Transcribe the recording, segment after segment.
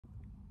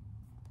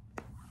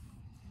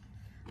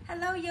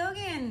Hello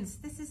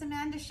yogins, this is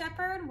Amanda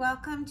Shepherd.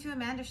 Welcome to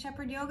Amanda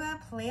Shepherd Yoga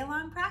Play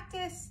Along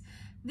Practice.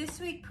 This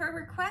week per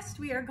request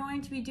we are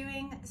going to be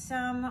doing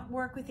some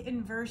work with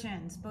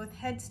inversions, both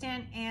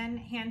headstand and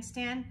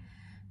handstand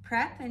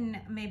prep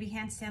and maybe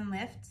handstand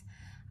lift.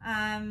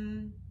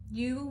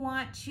 You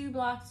want 2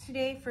 blocks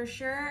today for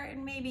sure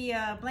and maybe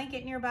a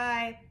blanket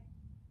nearby.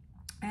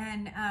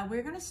 And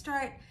we're going to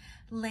start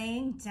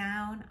laying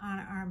down on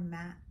our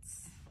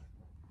mats.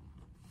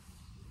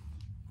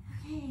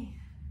 Okay.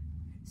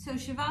 So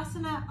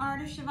Shavasana,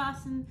 Ardha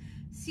Shavasana,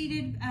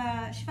 seated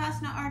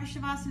Shavasana, Ardha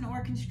Shavasana,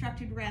 or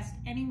constructed rest,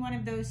 any one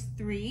of those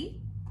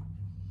 3.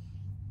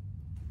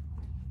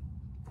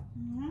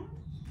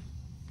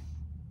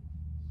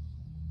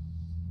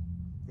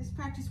 This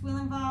practice will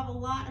involve a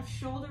lot of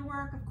shoulder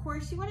work. Of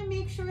course, you want to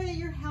make sure that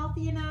you're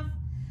healthy enough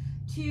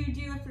to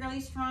do a fairly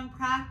strong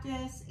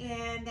practice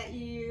and that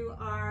you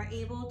are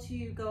able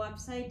to go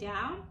upside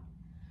down.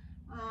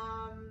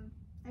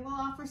 I will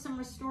offer some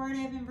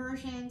restorative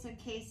inversions in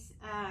case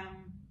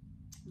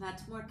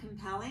that's more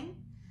compelling,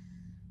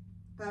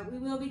 but we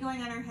will be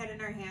going on our head and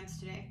our hands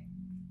today.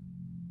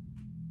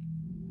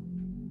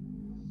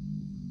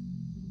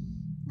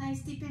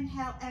 Nice deep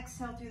inhale,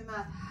 exhale through the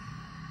mouth.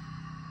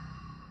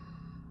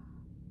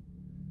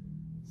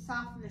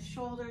 Soften the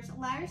shoulders.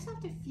 Allow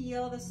yourself to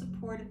feel the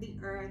support of the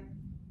earth.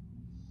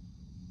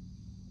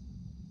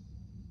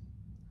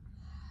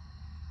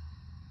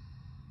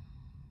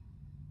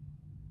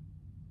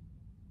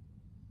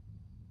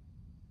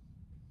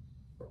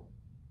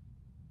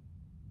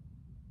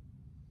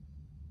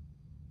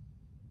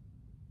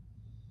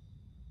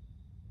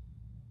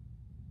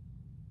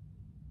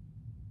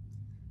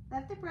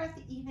 Let the breath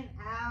even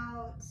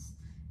out.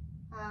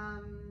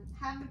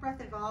 Have the breath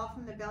evolve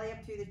from the belly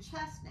up through the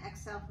chest and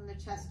exhale from the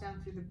chest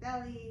down through the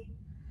belly.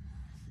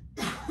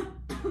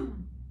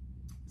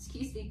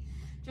 Excuse me.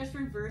 Just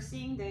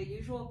reversing the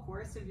usual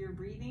course of your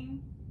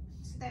breathing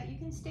so that you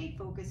can stay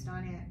focused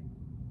on it.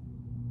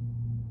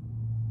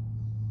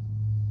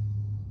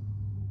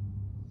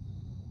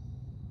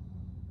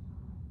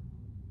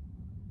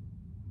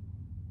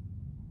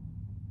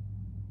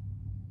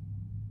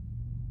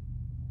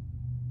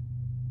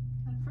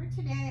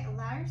 Today,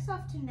 allow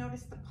yourself to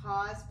notice the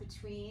pause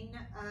between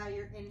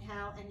your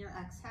inhale and your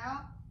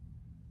exhale,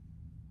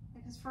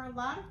 because for a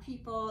lot of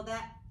people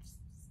that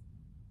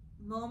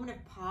moment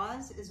of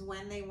pause is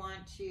when they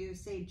want to,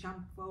 say,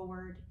 jump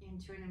forward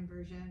into an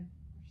inversion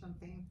or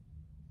something.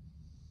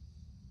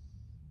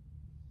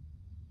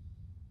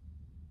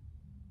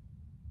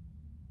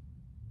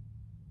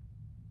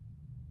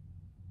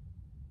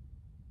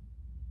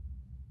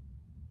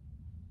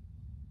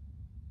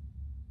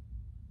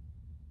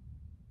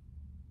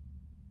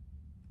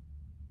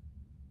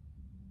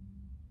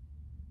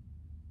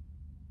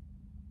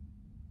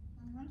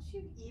 Once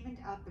you've evened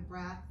out the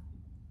breath,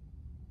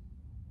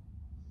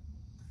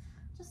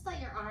 just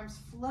let your arms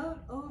float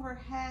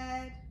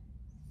overhead.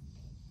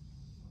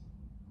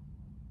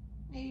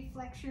 Maybe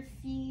flex your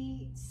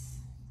feet.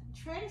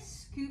 Try to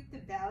scoop the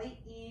belly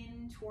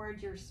in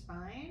towards your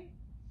spine,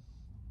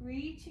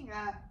 reaching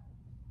up.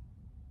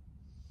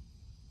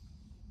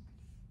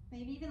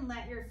 Maybe even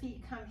let your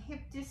feet come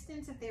hip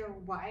distance if they're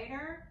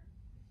wider.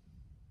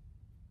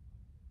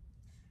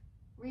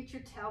 Reach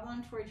your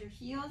tailbone towards your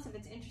heels. If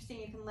it's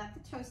interesting, you can let the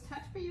toes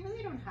touch, but you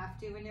really don't have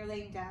to when you're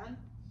laying down.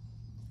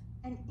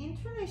 And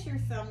interlace your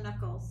thumb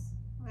knuckles,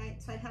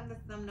 right? So I have the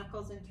thumb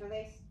knuckles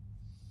interlaced.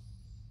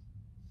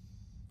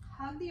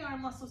 Hug the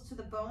arm muscles to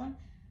the bone.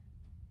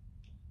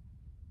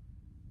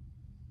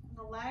 And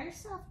allow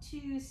yourself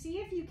to see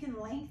if you can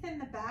lengthen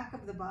the back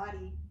of the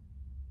body.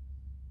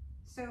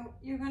 So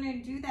you're going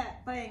to do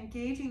that by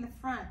engaging the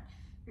front.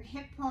 Your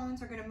hip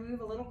bones are going to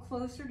move a little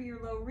closer to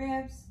your low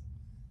ribs.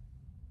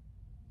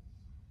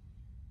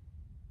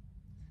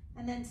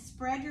 And then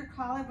spread your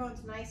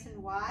collarbones nice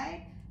and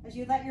wide as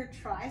you let your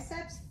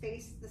triceps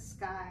face the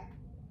sky.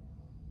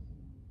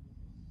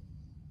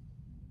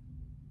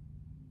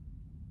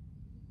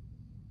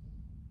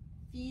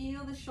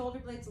 Feel the shoulder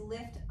blades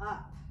lift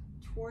up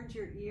towards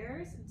your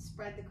ears and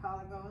spread the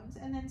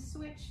collarbones, and then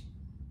switch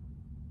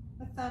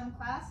the thumb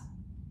clasp.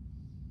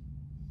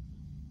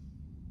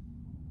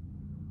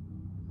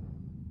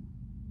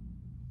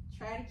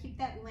 Try to keep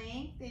that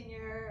length in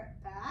your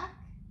back.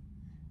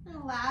 And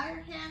allow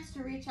your hands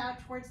to reach out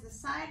towards the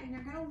side, and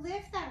you're going to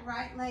lift that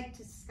right leg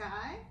to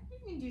sky. You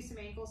can do some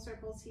ankle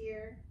circles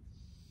here.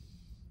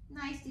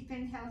 Nice deep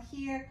inhale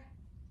here.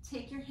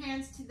 Take your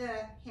hands to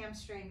the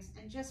hamstrings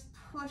and just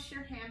push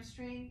your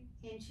hamstring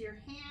into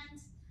your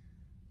hands.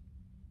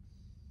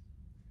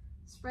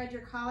 Spread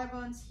your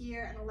collarbones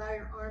here and allow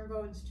your arm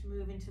bones to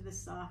move into the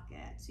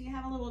socket. So you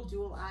have a little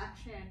dual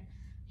action,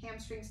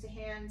 hamstrings to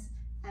hands,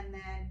 and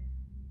then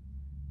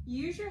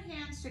use your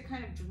hands to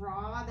kind of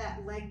draw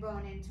that leg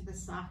bone into the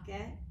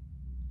socket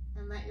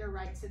and let your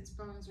right sits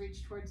bones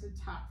reach towards the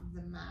top of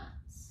the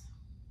mats.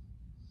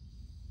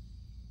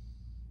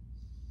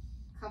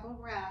 Couple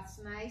breaths.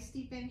 Nice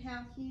deep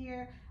inhale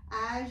here.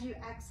 As you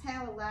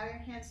exhale, allow your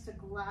hands to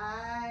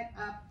glide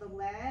up the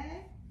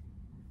leg.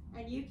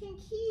 And you can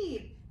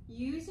keep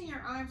Using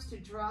your arms to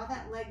draw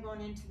that leg bone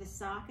into the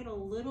socket a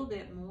little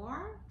bit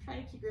more. Try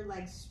to keep your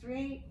legs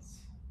straight.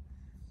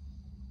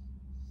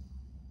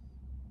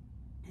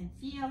 And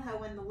feel how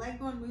when the leg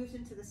bone moves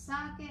into the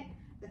socket,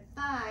 the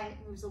thigh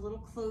moves a little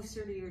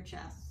closer to your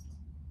chest.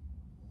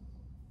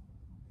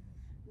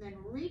 And then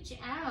reach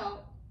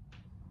out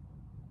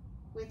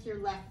with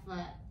your left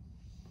foot.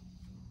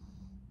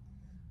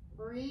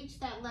 Reach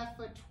that left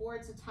foot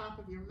towards the top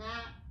of your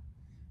mat.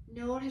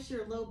 Notice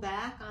your low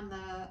back on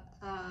the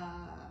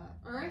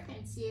earth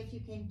and see if you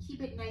can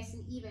keep it nice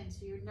and even.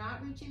 So you're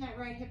not reaching that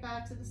right hip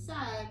out to the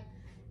side.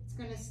 It's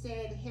going to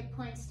stay, the hip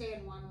points stay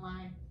in one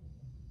line.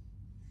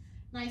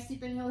 Nice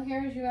deep inhale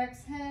here as you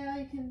exhale.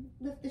 You can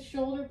lift the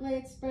shoulder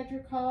blades, spread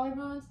your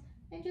collarbones,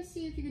 and just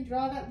see if you can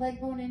draw that leg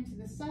bone into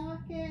the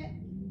socket.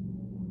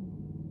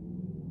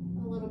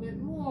 A little bit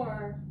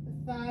more.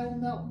 The thigh will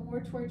melt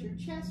more towards your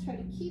chest. Try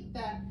to keep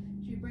that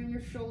as you bring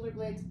your shoulder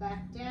blades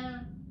back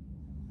down.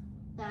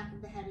 Back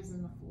of the head is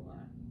in the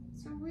floor.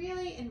 So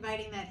really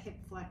inviting that hip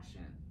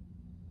flexion.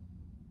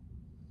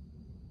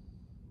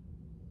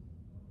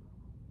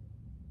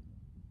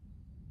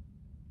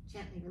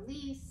 Gently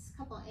release, a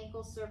couple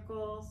ankle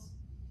circles.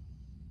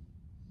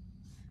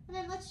 And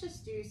then let's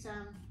just do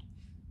some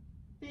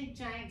big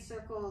giant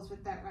circles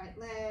with that right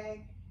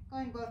leg,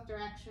 going both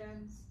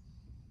directions,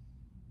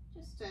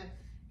 just to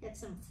get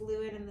some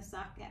fluid in the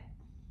socket.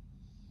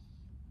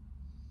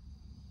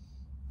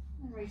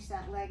 And reach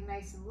that leg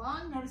nice and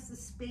long. Notice the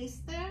space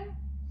there.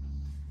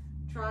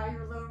 Draw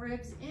your low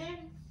ribs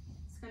in.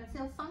 It's going to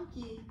feel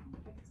funky,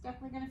 but it's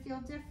definitely going to feel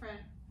different.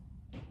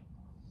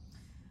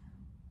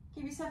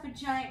 Give yourself a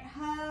giant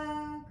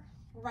hug.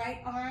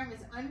 Right arm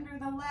is under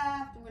the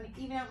left. I'm going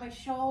to even out my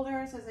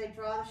shoulders as I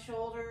draw the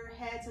shoulder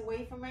heads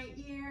away from my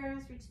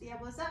ears. Reach the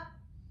elbows up.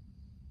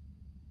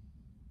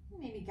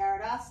 Maybe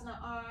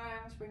vrksasana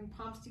arms. Bring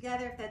palms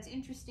together if that's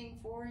interesting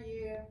for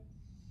you.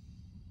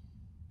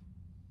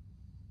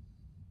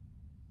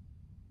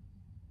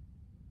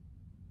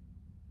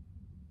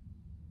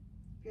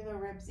 Feel the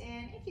ribs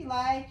in. If you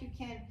like, you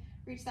can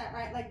reach that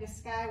right leg to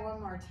sky one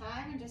more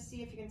time and just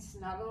see if you can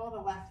snuggle the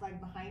left leg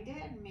behind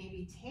it and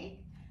maybe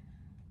take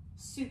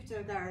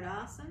Supta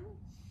Vrksasana.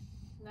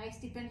 Nice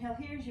deep inhale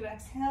here as you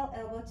exhale,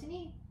 elbow to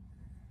knee.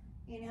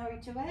 Inhale,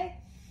 reach away.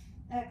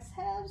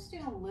 Exhale, just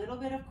doing a little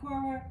bit of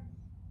core work.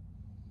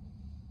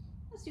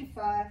 Let's do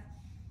 5.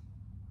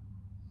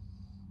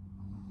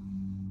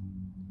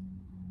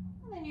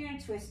 And then you're going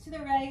to twist to the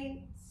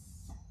right.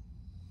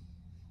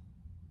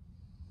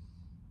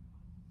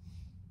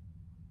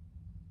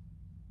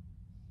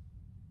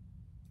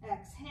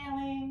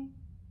 Exhaling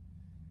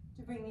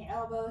to bring the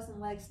elbows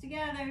and legs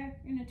together.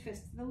 You're going to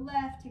twist to the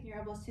left, take your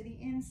elbows to the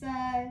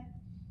inside.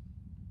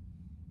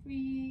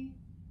 3,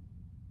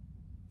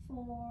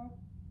 4,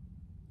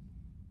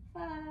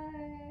 5.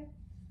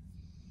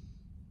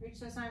 Reach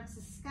those arms to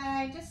the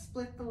sky. Just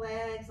split the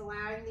legs,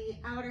 allowing the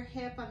outer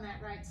hip on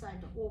that right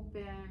side to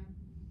open.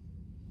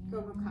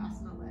 Go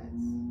vrksasana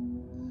legs.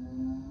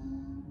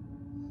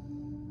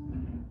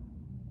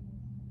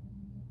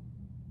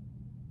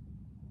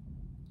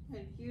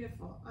 Good,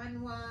 beautiful.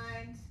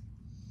 Unwind.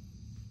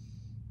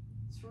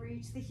 Let's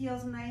reach the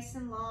heels nice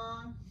and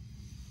long.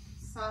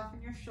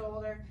 Soften your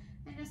shoulder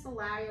and just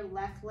allow your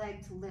left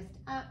leg to lift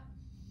up.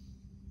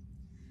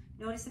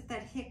 Notice if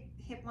that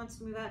hip wants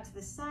to move out to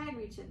the side,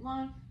 reach it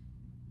long.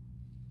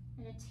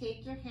 You're going to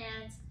take your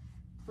hands,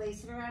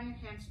 place it around your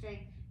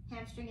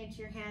hamstring into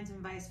your hands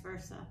and vice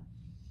versa.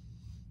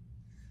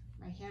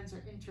 My hands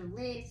are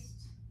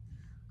interlaced,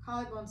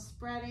 collarbone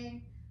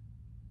spreading.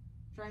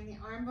 Drawing the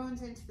arm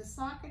bones into the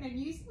socket and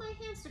using my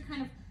hands to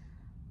kind of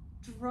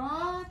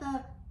draw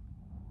the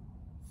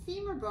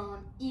femur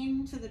bone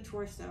into the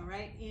torso,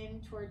 right? In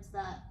towards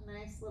that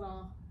nice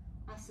little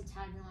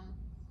acetabulum.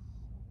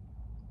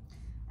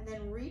 And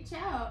then reach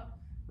out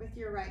with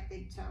your right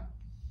big toe.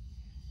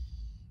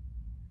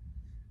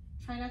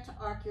 Try not to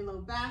arc your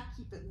low back,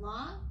 keep it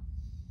long.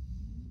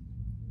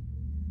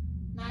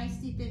 Nice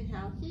deep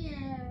inhale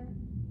here.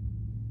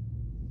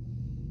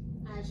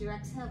 As you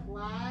exhale,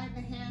 glide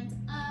the hands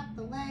up,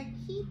 the leg.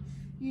 Keep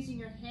using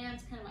your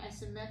hands kind of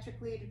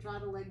isometrically to draw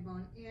the leg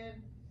bone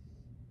in.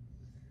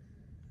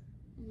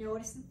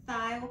 Notice the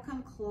thigh will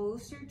come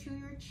closer to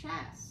your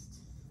chest.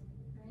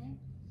 Right?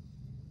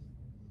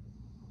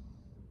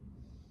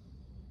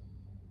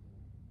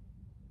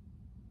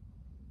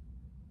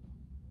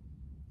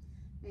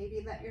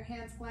 Maybe let your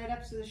hands glide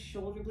up so the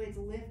shoulder blades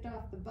lift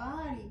off the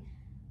body.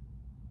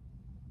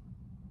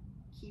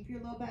 Keep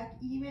your low back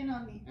even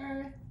on the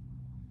earth.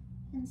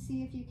 And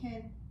see if you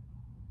can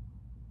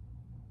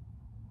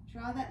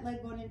draw that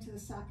leg bone into the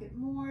socket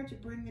more to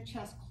bring the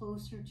chest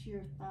closer to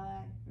your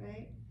thigh,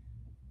 right?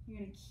 You're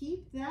going to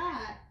keep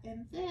that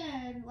and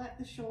then let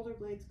the shoulder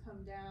blades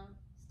come down.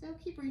 Still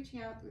keep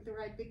reaching out with the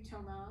right big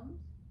toe mound.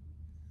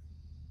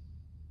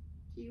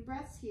 Few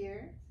breaths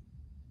here.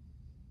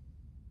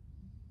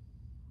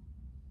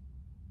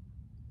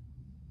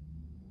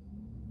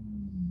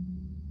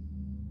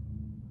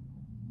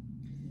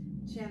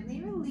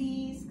 Gently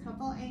release,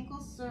 couple ankle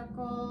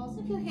circles.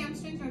 If your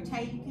hamstrings are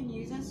tight, you can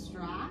use a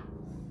strap,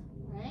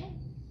 right?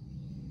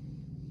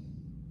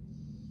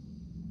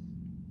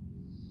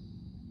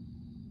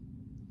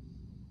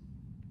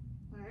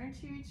 Learn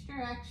to each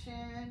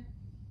direction.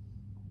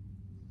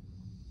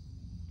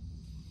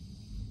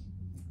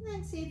 And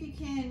then see if you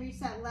can reach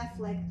that left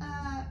leg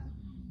up.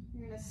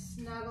 You're gonna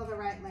snuggle the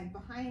right leg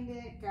behind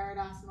it,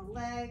 Vrksasana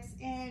legs,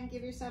 and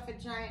give yourself a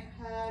giant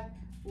hug.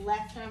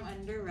 Left arm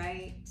under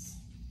right.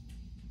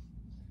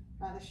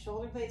 Draw the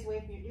shoulder blades away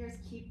from your ears,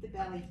 keep the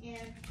belly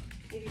in,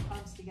 leave your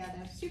palms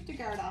together. Supta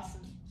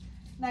Vrksasana.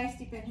 Nice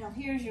deep inhale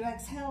here as you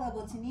exhale,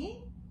 elbow to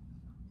knee.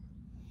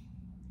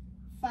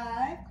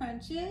 5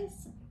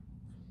 crunches,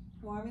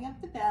 warming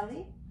up the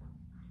belly.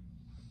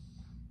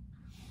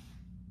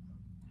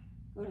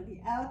 Go to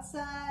the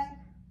outside.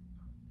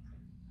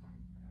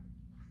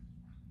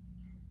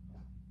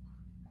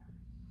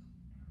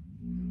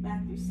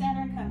 Back through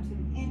center, come to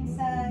the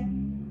inside.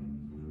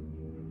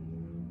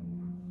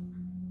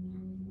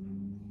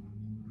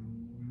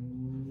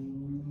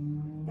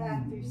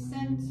 Back through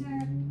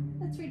center.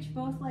 Let's reach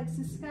both legs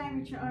to the sky,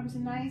 reach your arms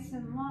nice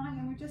and long,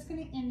 and we're just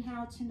going to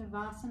inhale to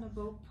Navasana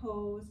boat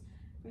pose.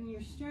 Bring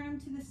your sternum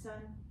to the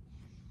sun.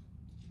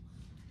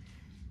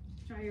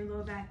 Draw your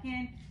low back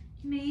in.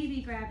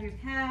 Maybe grab your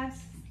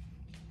calves,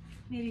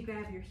 maybe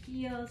grab your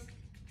heels,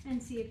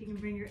 and see if you can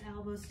bring your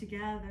elbows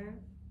together.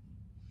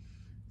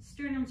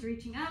 Sternum's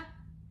reaching up.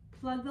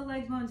 Plug the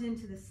leg bones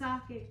into the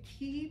socket.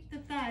 Keep the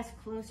thighs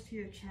close to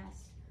your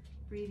chest.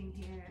 Breathing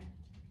here.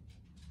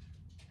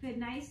 Good,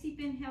 nice deep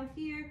inhale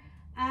here.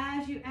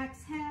 As you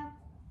exhale,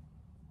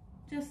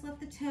 just let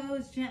the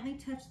toes gently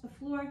touch the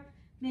floor.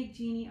 Make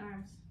genie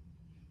arms.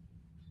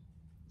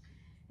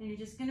 And you're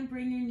just gonna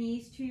bring your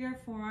knees to your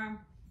forearm.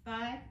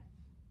 5,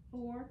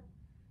 4,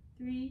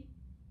 3,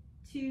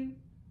 2,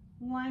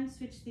 1.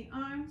 Switch the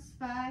arms.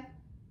 5,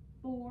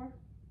 4,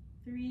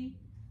 3,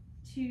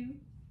 2,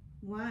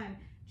 1.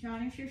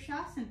 Janu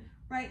Sirsasana.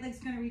 Right leg's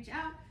gonna reach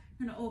out.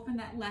 We're gonna open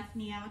that left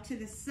knee out to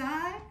the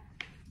side.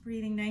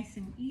 Breathing nice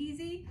and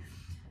easy.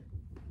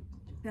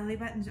 Belly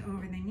button's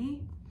over the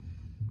knee.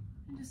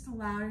 And just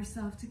allow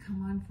yourself to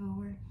come on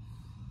forward.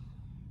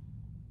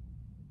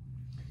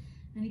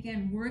 And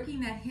again, working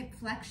that hip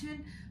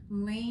flexion,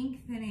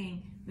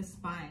 lengthening the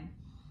spine.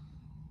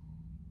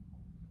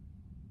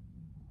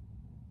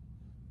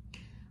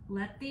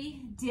 Let the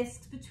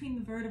discs between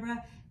the vertebrae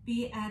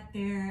be at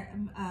their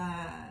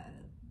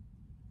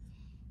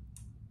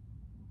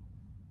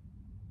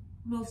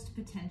most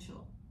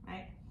potential,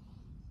 right?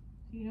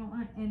 You don't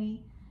want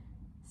any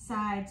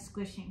side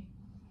squishing.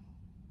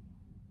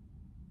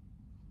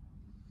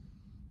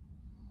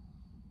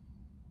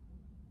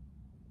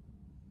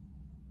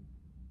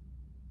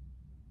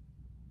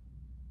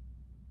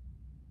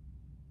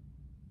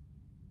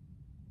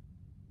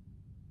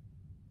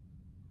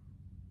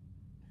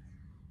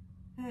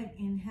 Good,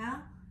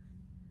 inhale.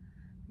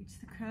 Reach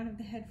the crown of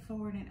the head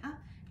forward and up.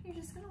 You're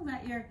just gonna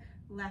let your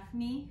left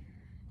knee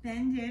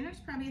bend in. There's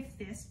probably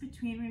a fist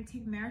between. We're gonna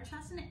take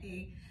vrksasana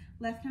 8.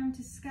 Left arm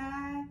to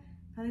sky,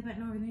 belly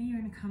button over the knee.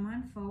 You're gonna come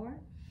on forward.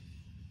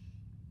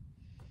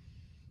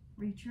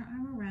 Reach your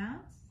arm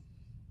around.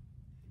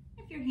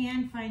 If your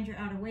hand finds your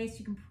outer waist,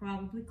 you can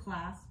probably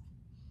clasp.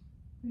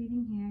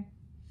 Breathing here.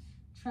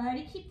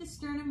 Try to keep the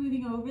sternum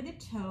moving over the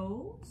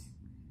toes.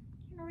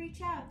 You're gonna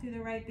reach out through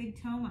the right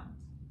big toe mounds.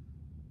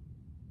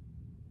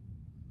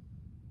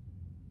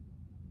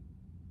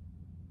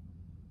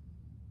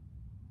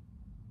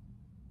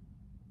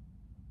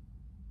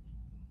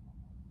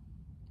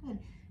 Good.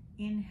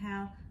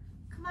 Inhale,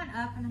 come on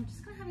up, and I'm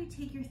just gonna have you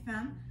take your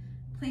thumb,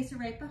 place it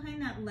right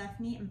behind that left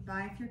knee and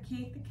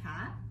bifurcate the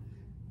cat.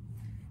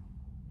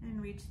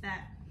 And reach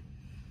that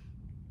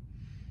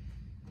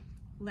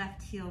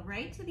left heel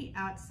right to the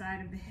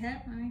outside of the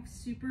hip. I have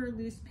super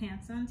loose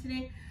pants on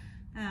today,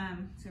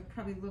 so it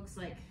probably looks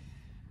like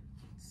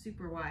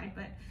super wide,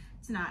 but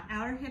it's not.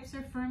 Outer hips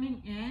are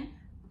firming in.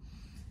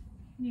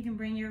 You can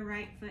bring your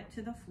right foot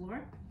to the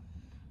floor.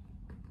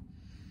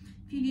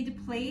 If you need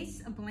to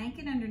place a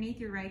blanket underneath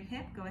your right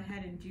hip, go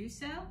ahead and do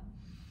so.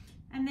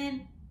 And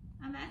then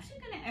I'm actually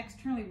going to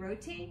externally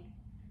rotate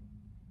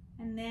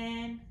and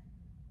then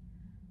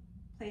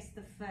place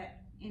the foot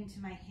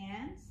into my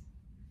hands.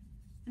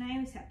 And I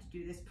always have to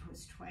do this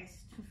pose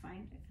twice to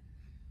find it.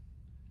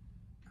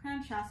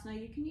 Crown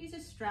Shasana. You can use a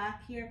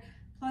strap here.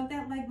 Plug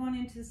that leg bone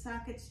into the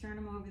socket,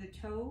 sternum over the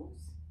toes.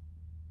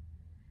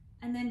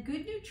 And then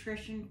good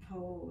nutrition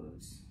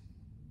pose.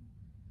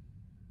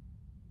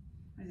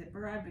 What is it?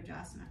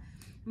 Vrksasana.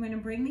 I'm going to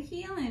bring the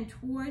heel in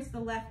towards the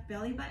left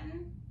belly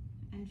button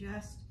and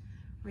just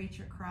reach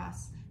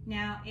across.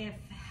 Now, if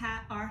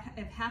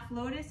half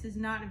lotus is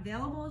not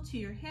available to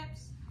your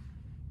hips,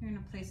 you're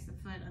going to place the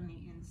foot on the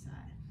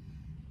inside.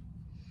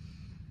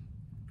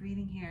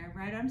 Breathing here.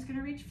 Right arm's going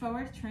to reach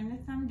forward, turn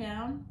the thumb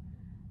down,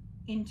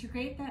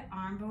 integrate that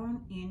arm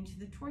bone into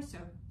the torso.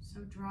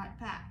 So draw it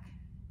back.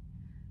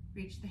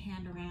 Reach the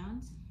hand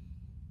around.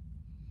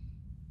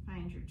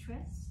 Find your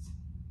twist.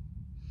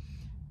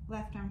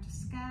 Left arm to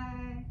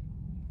sky,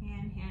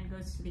 and hand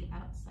goes to the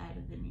outside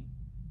of the knee.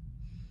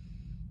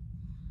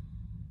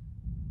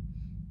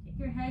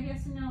 your head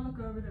yes and no. Look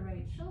over the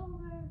right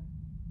shoulder.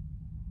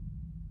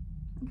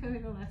 Look over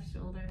the left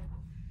shoulder.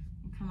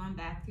 And come on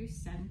back through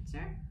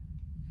center.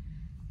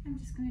 I'm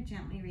just going to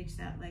gently reach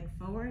that leg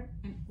forward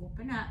and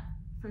open up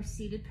for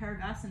seated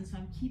vrksasana. So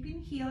I'm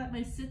keeping heel at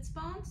my sits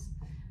bones,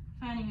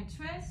 finding a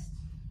twist.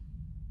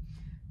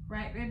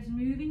 Right ribs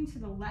moving to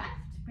the left.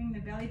 Bring the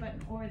belly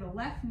button over the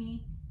left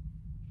knee.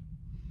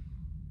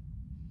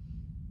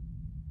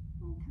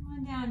 And come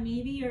on down.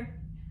 Maybe your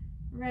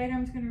right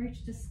arm's going to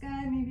reach the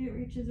sky. Maybe it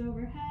reaches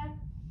overhead.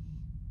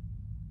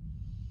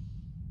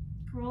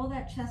 Roll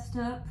that chest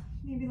up.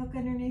 Maybe look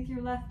underneath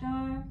your left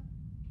arm.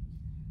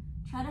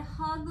 Try to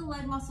hug the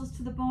leg muscles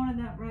to the bone of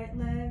that right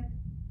leg.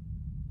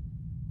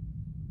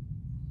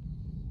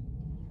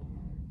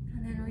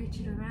 And then reach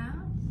it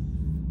around.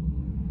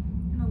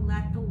 And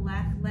let the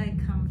left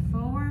leg come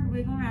forward.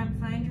 Wiggle around.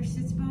 Find your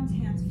sits bones.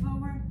 Hands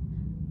forward.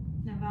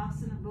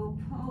 Navasana bow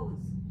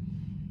pose.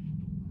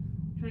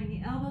 Drawing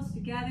the elbows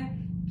together.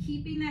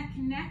 Keeping that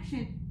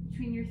connection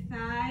between your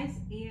thighs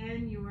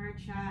and your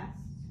chest.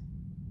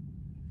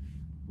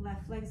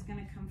 Left leg's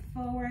going to come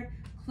forward.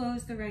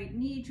 Close the right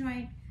knee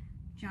joint.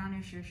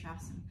 Janu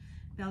sirsasana.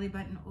 Belly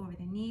button over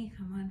the knee.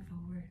 Come on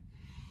forward.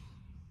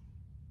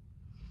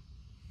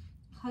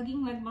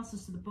 Hugging leg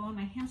muscles to the bone.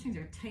 My hamstrings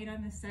are tight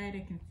on this side. I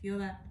can feel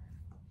that.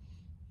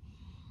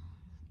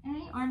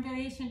 Any arm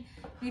variation.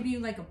 Maybe you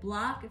like a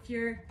block if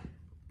you're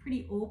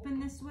pretty open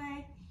this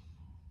way.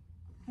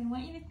 I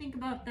want you to think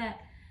about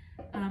that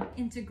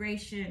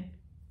integration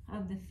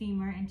of the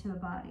femur into the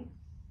body.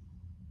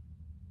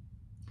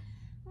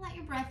 Let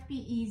your breath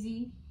be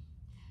easy.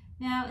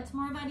 Now, it's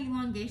more about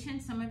elongation.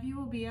 Some of you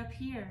will be up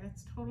here.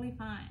 That's totally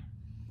fine,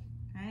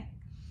 right?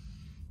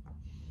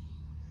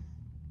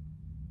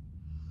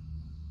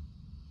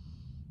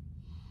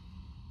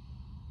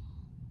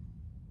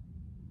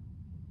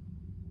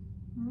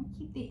 And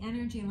keep the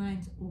energy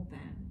lines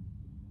open.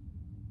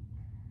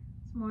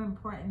 It's more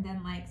important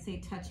than, like, say,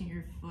 touching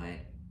your foot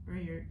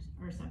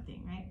or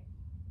something, right?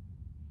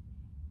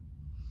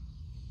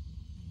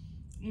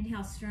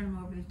 Inhale,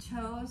 sternum over the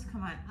toes.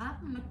 Come on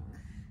up.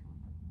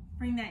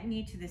 Bring that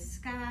knee to the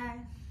sky.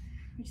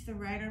 Reach the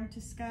right arm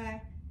to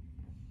sky.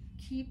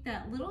 Keep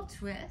that little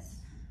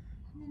twist.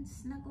 And then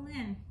snuggle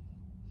in.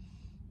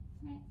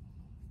 Right.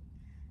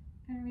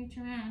 Gonna reach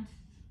around.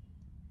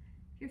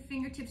 If your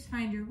fingertips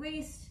find your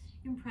waist,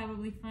 you can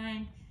probably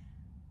find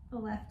the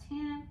left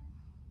hand.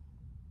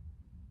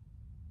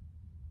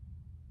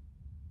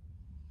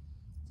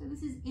 So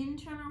this is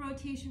internal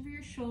rotation for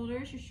your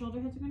shoulders. Your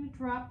shoulder heads are going to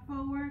drop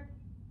forward.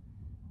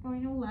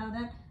 Going to allow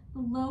that.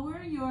 The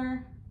lower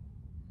your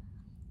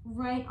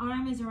right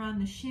arm is around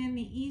the shin,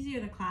 the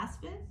easier the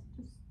clasp is.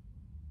 Just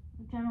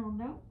a general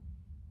note.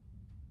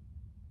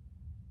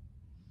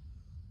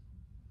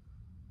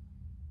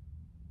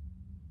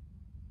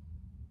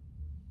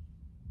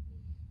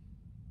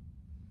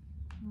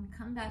 And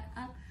come back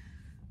up.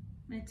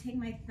 I'm going to take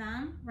my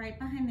thumb right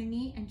behind the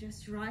knee and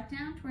just draw it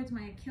down towards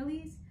my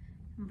Achilles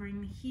and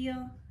bring the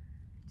heel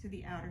to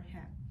the outer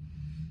hip.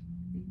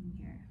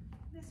 Here.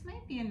 This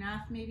might be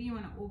enough. Maybe you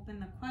want to open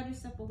the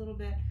quadricep a little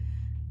bit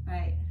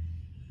by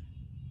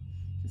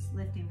just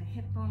lifting the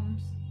hip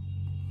bones.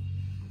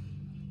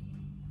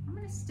 I'm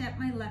going to step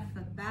my left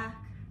foot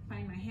back,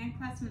 find my hand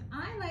clasp, and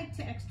I like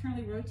to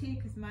externally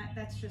rotate because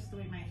that's just the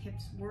way my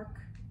hips work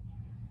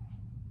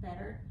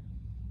better,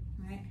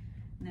 right?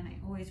 And then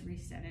I always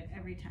reset it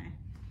every time.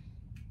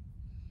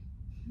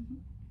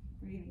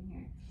 Breathing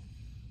here.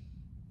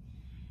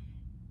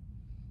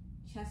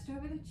 Chest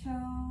over the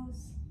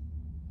toes.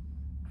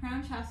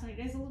 Crown Chasana.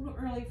 It is a little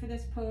early for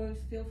this pose.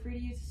 Feel free to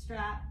use a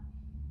strap.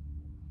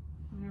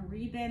 I'm going to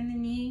rebend the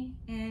knee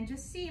and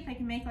just see if I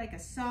can make like a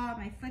saw.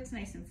 My foot's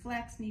nice and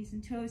flexed, knees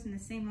and toes in the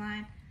same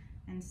line,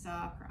 and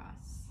saw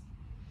across.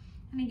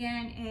 And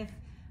again, if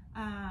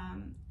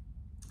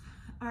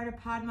Ardha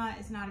Padma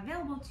is not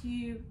available to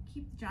you,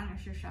 keep the Janu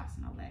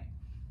Sirsasana leg.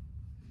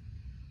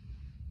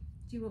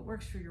 Do what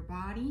works for your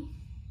body.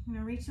 I'm going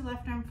to reach the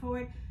left arm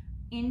forward,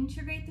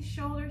 integrate the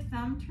shoulder,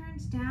 thumb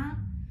turns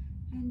down,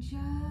 and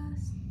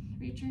just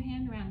reach your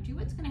hand around. Do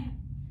what's going to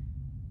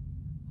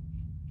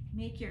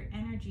make your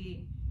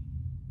energy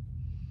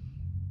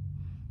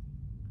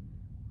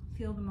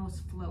feel the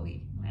most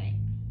flowy, right?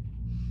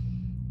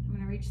 I'm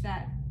going to reach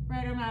that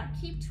right arm out,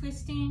 keep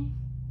twisting,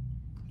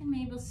 and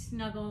maybe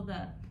snuggle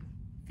the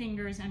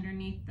fingers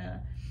underneath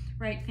the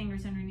right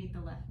fingers underneath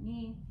the left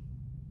knee.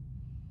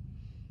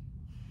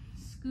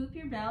 Scoop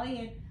your belly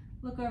and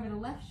look over the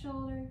left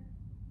shoulder,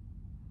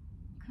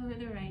 cover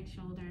the right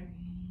shoulder.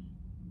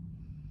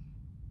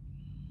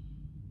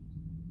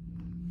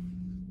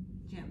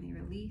 Gently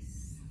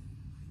release.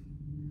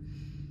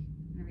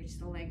 And reach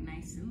the leg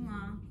nice and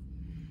long.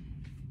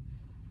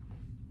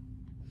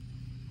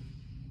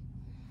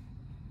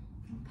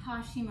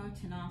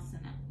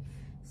 Paschimottanasana.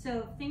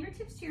 So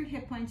fingertips to your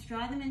hip points,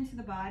 draw them into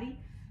the body,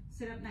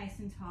 sit up nice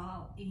and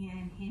tall,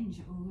 and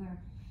hinge over.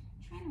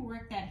 Trying to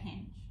work that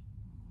hinge.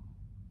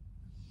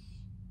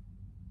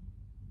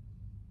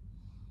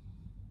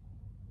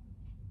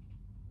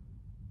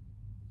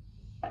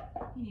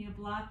 You need a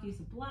block, use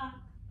a block.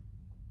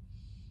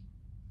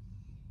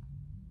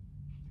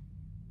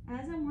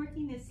 As I'm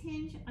working this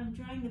hinge, I'm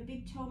drawing the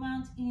big toe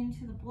mounts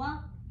into the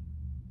block.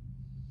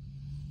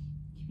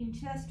 Keeping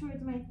chest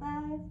towards my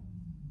thighs.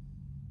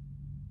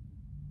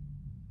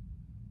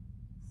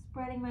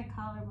 Spreading my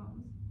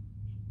collarbones.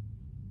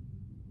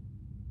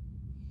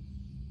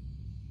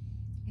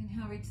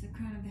 Inhale, reach the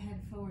crown of the head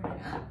forward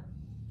and up.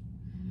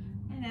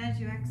 And as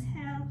you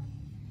exhale,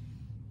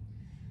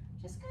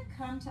 just going to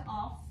come to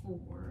all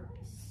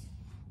fours.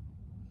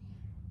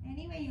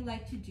 Any way you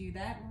like to do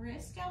that,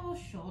 wrist, elbow,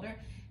 shoulder.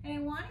 And I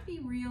want to be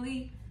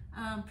really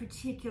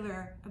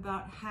particular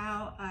about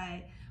how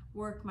I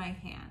work my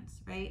hands,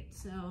 right?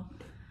 So,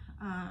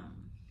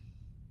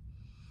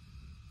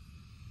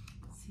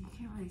 you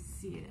can't really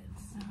see it.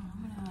 So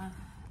I'm gonna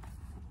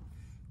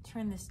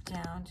turn this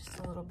down just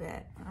a little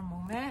bit for a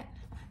moment.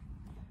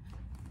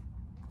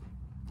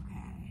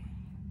 Okay.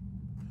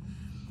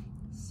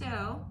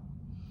 So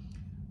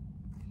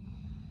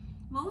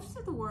most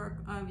of the work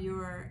of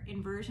your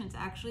inversions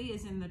actually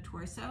is in the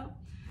torso,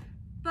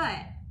 but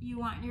you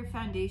want your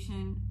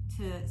foundation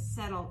to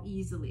settle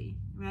easily,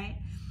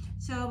 right?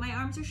 So my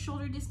arms are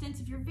shoulder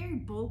distance. If you're very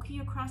bulky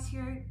across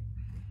here,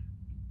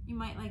 you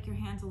might like your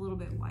hands a little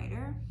bit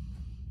wider.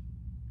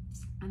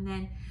 And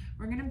then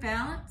we're gonna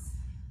balance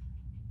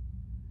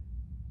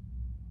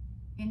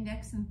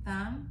index and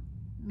thumb,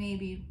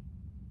 maybe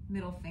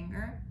middle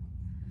finger.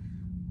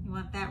 You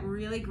want that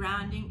really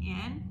grounding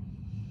in.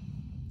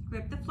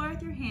 Grip the floor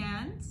with your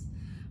hands,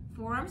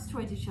 forearms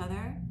towards each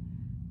other,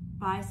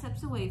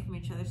 biceps away from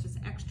each other, so it's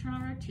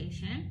external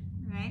rotation,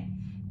 right?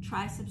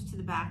 Triceps to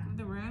the back of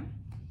the room.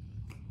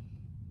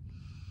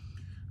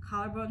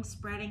 Collarbone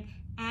spreading,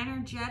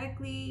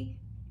 energetically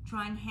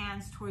drawing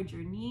hands towards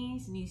your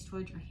knees, knees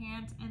towards your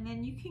hands, and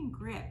then you can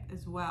grip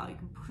as well. You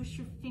can push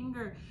your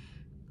finger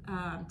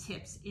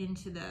tips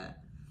into the,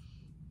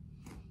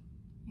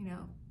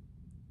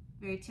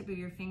 very tip of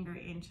your finger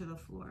into the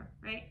floor,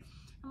 right?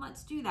 And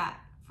let's do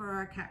that for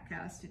our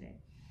cat-cows today.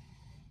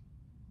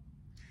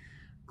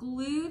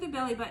 Glue the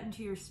belly button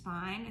to your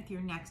spine with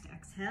your next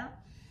exhale,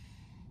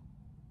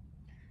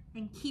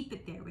 and keep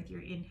it there with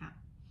your inhale.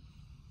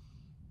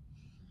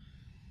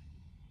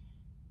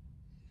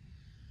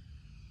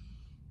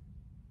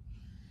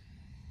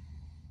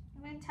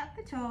 I'm going to tuck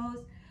the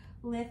toes,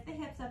 lift the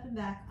hips up and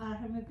back,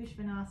 adho, mukha,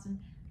 svanasana,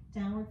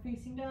 downward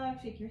facing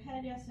dog, shake your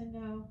head yes and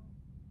no.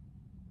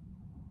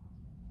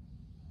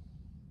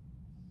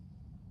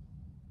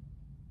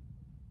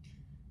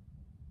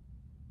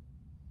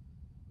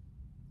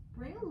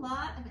 Bring a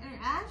lot of energy.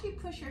 As you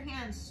push your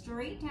hands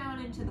straight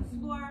down into the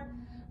floor,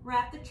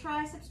 wrap the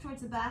triceps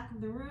towards the back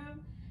of the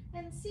room,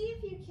 and see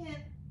if you can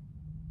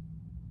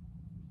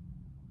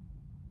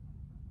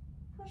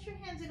push your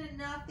hands in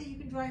enough that you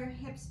can draw your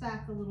hips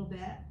back a little bit.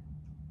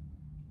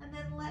 And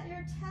then let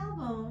your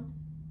tailbone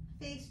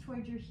face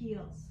towards your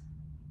heels.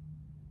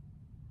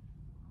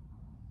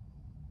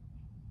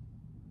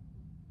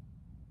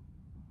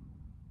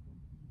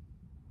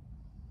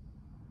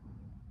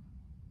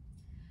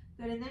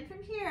 Good, and then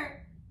from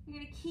here, you're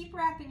going to keep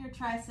wrapping your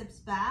triceps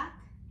back.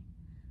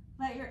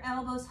 Let your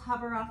elbows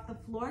hover off the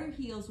floor, your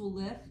heels will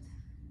lift.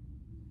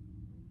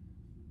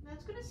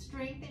 That's going to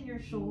strengthen your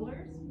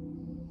shoulders.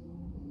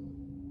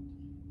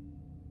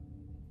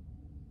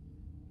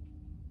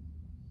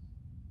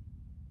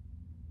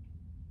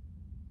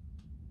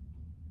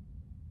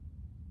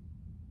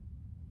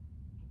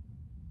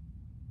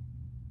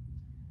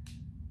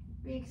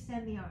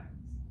 Re-extend the arms.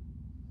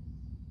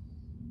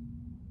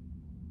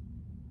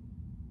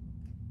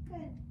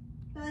 Good.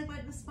 Belly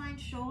button, the spine,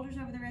 shoulders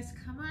over the wrist.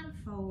 Come on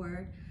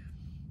forward.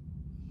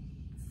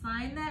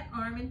 Find that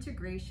arm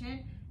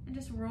integration and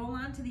just roll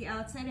onto the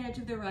outside edge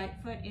of the right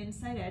foot,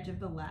 inside edge of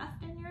the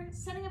left, and you're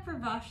setting up for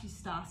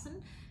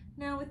vrksasana.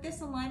 Now with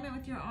this alignment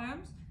with your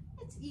arms,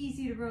 it's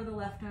easy to row the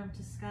left arm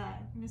to sky.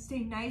 You're going to stay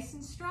nice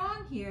and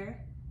strong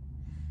here.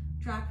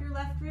 Drop your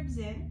left ribs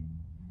in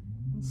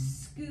and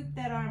scoop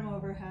that arm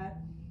overhead.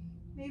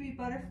 Maybe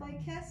butterfly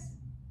kiss.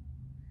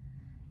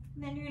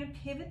 And then you're going to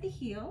pivot the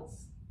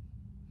heels.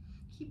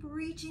 Keep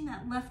reaching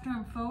that left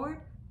arm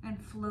forward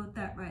and float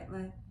that right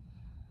leg.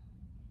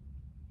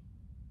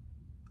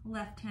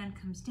 Left hand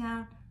comes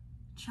down,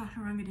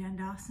 Chaturanga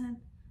Dandasana.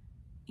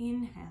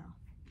 Inhale,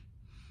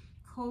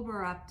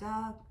 Cobra Up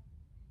Dog.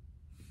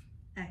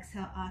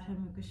 Exhale, Adho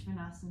Mukha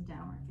Svanasana,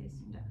 downward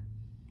facing dog.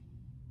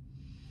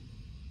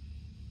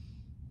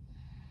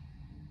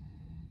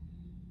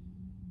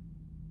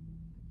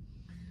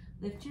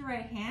 Lift your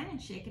right hand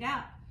and shake it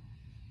out.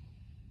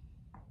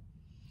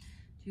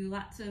 Do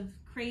lots of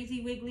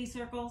crazy wiggly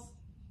circles.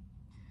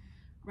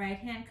 Right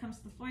hand comes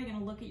to the floor. You're going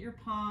to look at your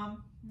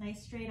palm.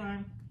 Nice straight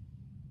arm.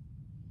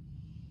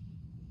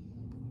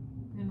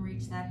 And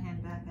reach that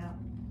hand back out.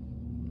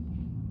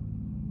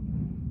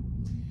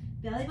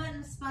 Belly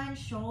button, spine,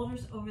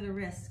 shoulders over the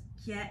wrists.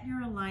 Get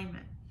your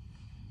alignment.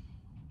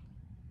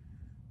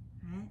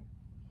 All right.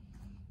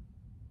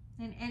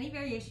 In any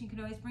variation, you can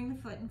always bring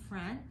the foot in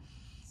front.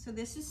 So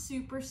this is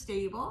super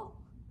stable.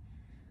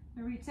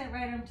 Reach that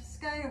right arm to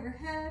sky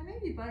overhead,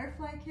 maybe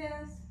butterfly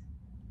kiss.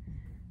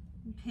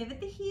 And pivot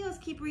the heels,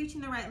 keep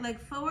reaching the right leg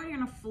forward. You're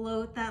gonna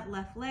float that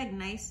left leg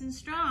nice and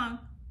strong.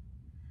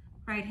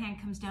 Right hand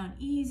comes down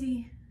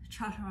easy,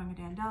 Chaturanga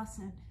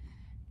Dandasana.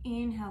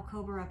 Inhale,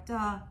 Cobra Up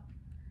Dog.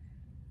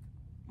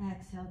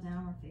 Exhale,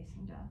 Downward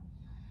Facing Dog.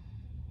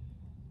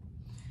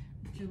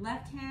 With your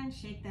left hand,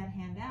 shake that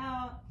hand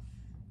out.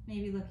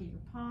 Maybe look at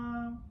your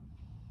palm.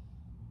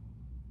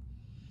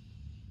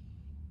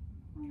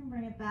 And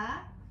bring it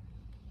back.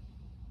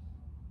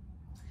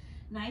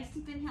 Nice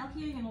deep inhale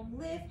here. You're gonna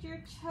lift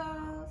your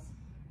toes.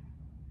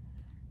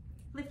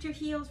 Lift your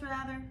heels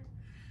rather.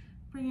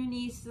 Bring your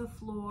knees to the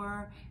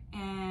floor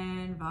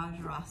and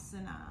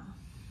vrksasana.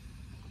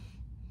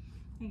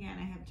 Again,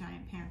 I have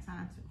giant pants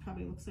on, so it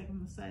probably looks like I'm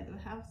on the side of the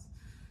house.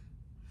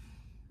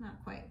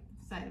 Not quite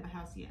the side of a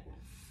house yet.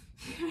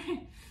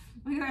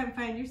 We're gonna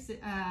find your,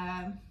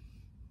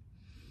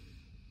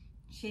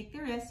 shake the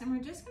wrist, and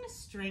we're just gonna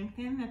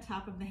strengthen the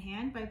top of the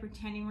hand by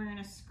pretending we're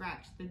gonna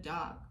scratch the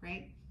dog,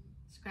 right?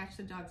 Scratch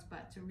the dog's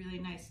butt. It's a really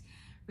nice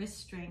wrist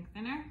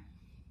strengthener.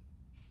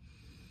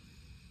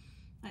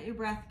 Let your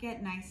breath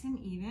get nice and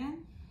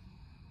even.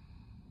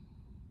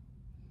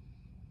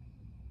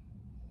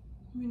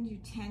 I'm gonna do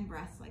 10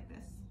 breaths like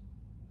this.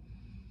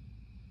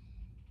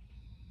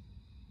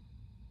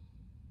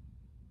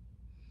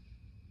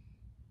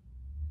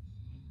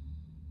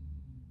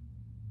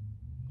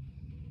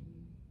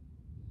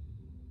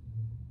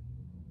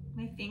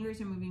 My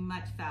fingers are moving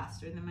much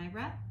faster than my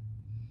breath.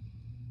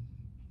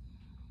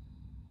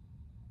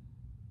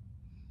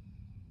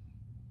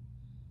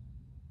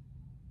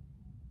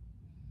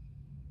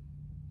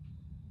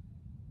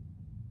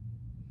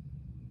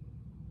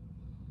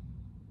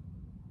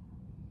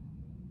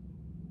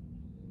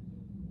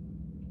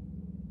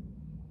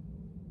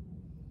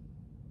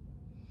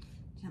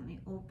 Gently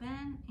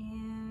open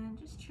and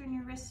just turn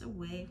your wrists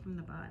away from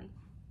the body.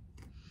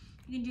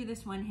 You can do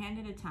this one hand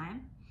at a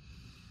time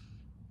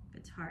if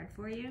it's hard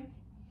for you.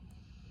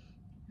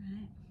 All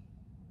right.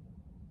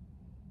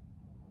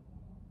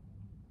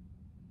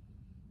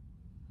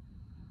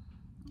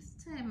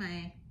 This time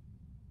my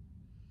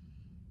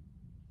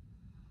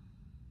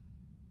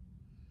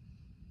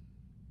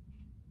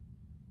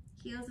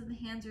heels of the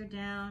hands are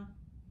down.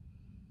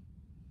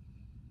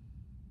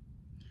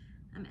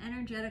 I'm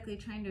energetically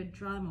trying to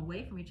draw them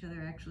away from each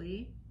other,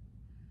 actually.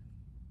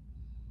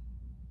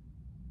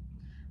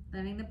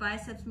 Letting the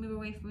biceps move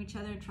away from each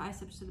other and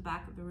triceps to the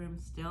back of the room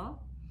still.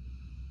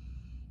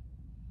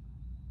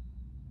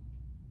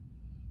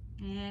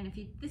 And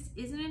if this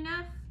isn't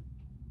enough,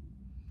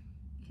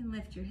 you can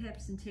lift your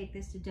hips and take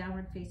this to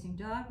Downward Facing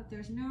Dog, but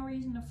there's no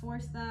reason to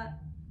force that.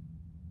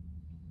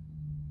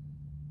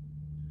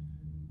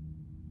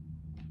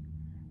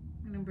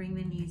 I'm gonna bring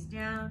the knees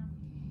down.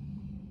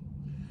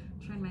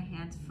 Turn my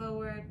hands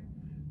forward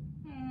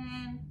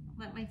and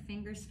let my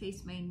fingers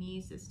face my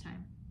knees this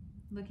time,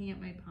 looking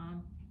at my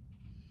palm.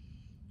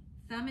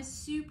 Thumb is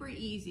super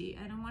easy.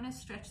 I don't want to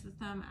stretch the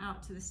thumb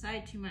out to the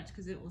side too much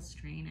because it will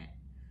strain it.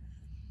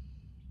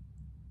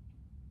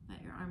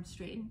 Let your arms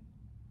straighten.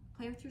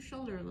 Play with your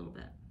shoulder a little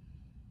bit.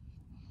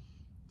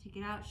 Take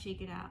it out,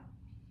 shake it out.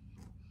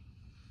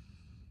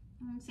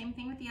 And same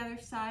thing with the other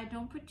side.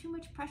 Don't put too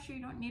much pressure.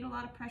 You don't need a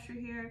lot of pressure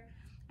here.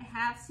 I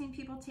have seen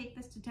people take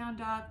this to Down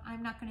Dog.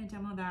 I'm not going to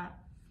demo that.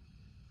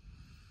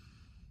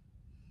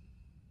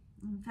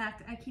 In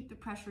fact, I keep the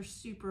pressure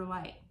super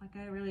light. Like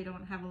I really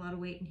don't have a lot of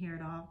weight in here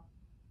at all.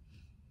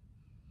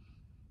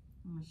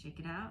 I'm going to shake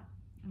it out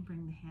and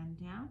bring the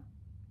hand down.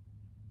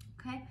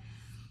 Okay,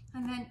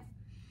 and then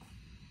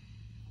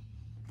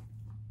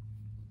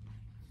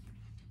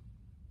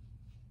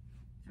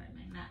sorry,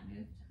 my mat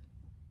moved.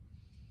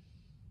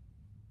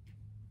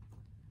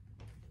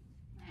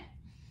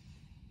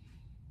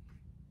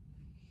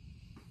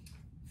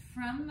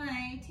 From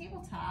my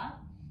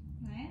tabletop,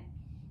 right,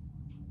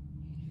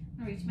 I'm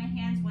gonna reach my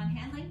hands, one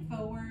hand length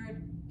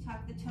forward,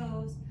 tuck the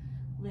toes,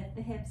 lift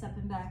the hips up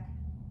and back.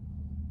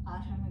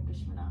 Adho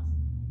Mukha.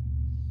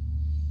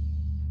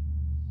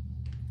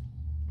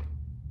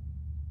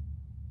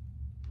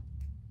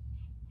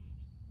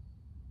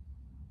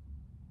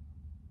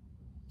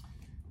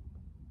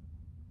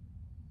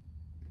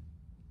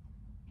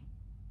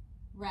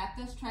 Wrap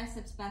those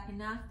triceps back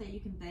enough that you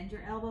can bend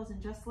your elbows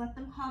and just let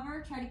them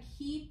hover. Try to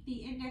keep the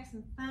index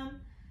and thumb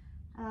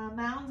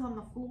mounds on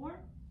the floor.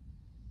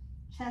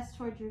 Chest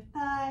towards your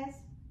thighs.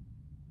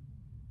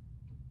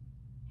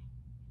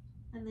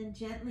 And then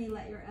gently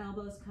let your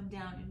elbows come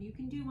down. And you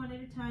can do one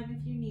at a time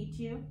if you need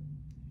to.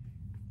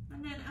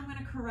 And then I'm going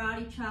to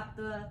karate chop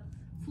the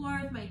floor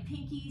with my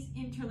pinkies,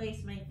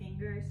 interlace my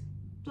fingers.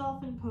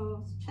 Dolphin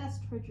pose,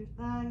 chest towards your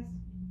thighs.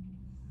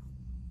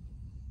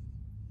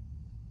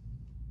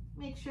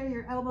 Make sure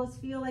your elbows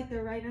feel like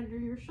they're right under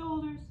your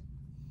shoulders.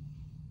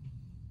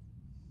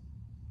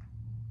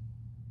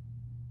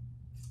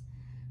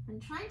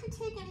 And trying to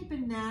take any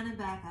banana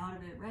back out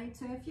of it, right?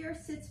 So if your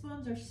sits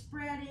bones are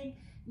spreading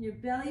and your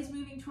belly's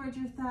moving towards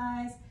your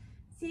thighs,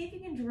 see if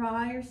you can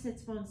draw your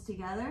sits bones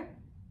together.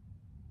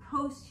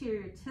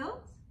 Posterior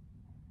tilt.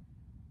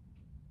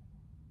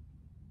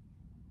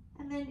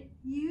 And then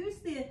use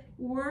the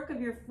work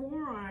of your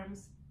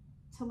forearms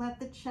to let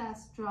the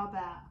chest draw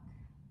back,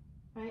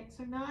 right?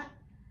 So not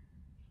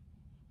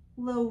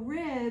low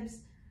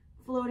ribs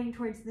floating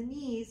towards the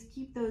knees,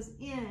 keep those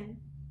in.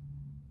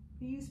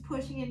 Use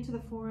pushing into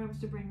the forearms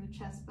to bring the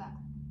chest back.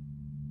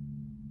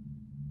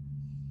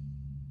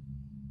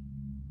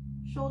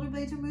 Shoulder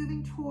blades are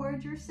moving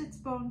towards your sits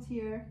bones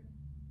here,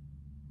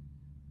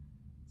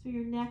 so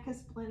your neck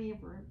has plenty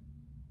of room.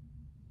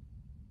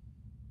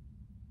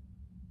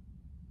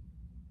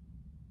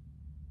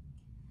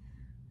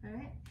 All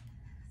right,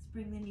 let's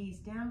bring the knees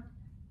down.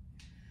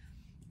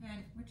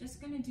 And we're just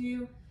going to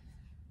do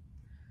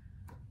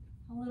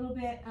a little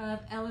bit of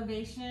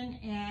elevation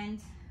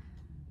and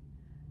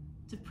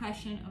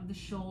depression of the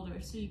shoulder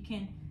so you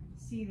can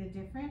see the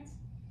difference.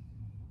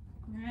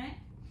 All right.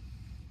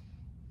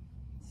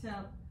 So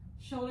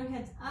shoulder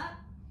heads up,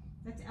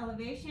 that's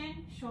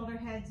elevation. Shoulder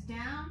heads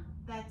down,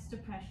 that's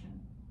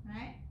depression,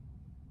 right?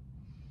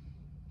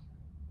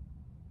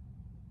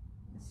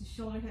 This is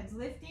shoulder heads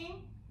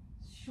lifting,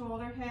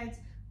 shoulder heads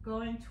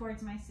going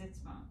towards my sits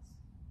bones.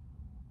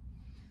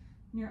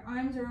 Your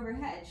arms are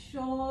overhead,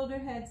 shoulder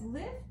heads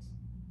lift,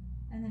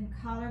 and then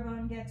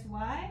collarbone gets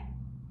wide,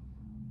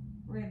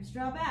 ribs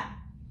draw back.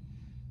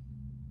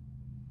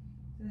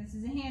 So this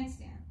is a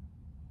handstand,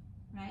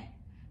 right?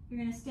 You're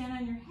going to stand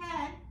on your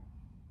head,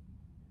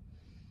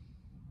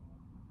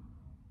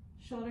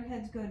 shoulder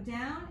heads go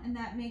down, and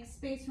that makes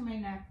space for my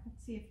neck.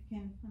 Let's see if you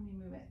can, let me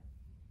move it.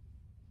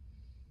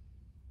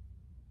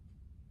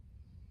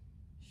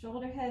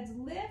 Shoulder heads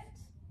lift,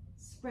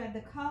 spread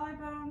the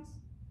collarbones,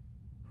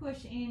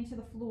 push into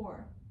the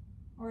floor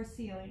or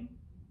ceiling,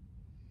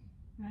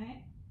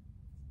 right?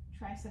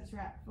 Triceps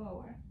wrap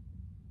forward.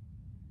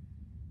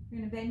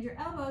 You're going to bend your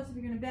elbows. If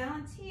you're going to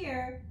balance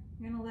here,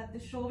 you're going to let the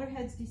shoulder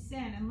heads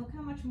descend, and look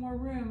how much more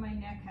room my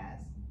neck has,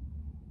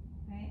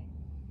 right?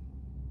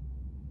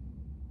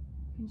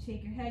 You can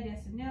shake your head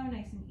yes and no,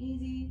 nice and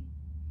easy.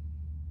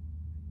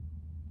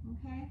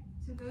 Okay,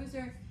 so those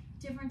are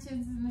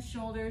differences in the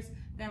shoulders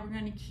that we're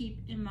going to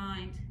keep in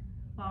mind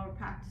while we're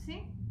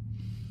practicing.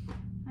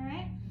 All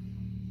right.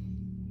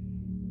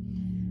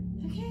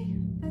 Okay,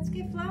 let's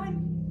get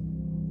flowing.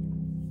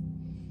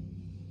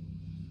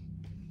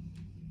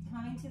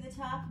 Coming to the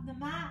top of the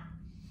mat.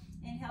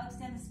 Inhale,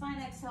 extend the spine.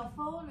 Exhale,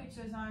 fold. Reach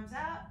those arms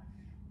out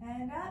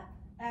and up.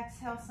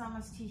 Exhale,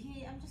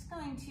 Namaste. I'm just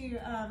going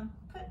to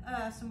put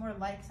some more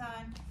lights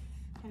on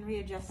and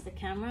readjust the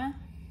camera.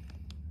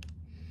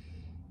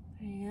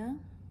 There you go.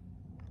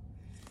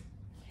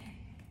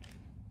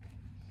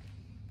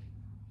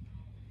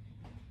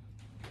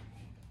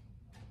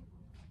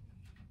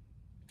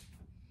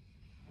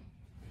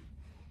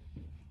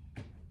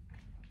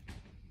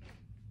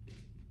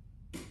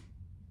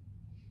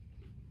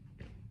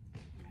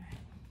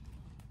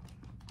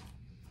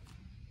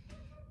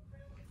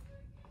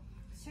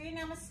 Surya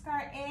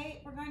Namaskar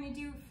 8, we're going to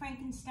do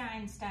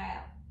Frankenstein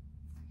style.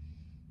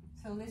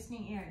 So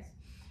listening ears.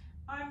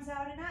 Arms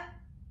out and up.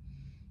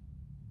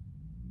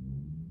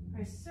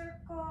 For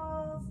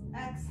circles.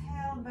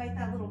 Exhale, invite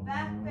that little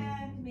back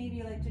bend. Maybe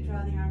you like to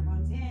draw the arm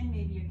bones in,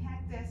 maybe your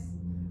cactus.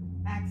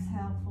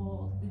 Exhale,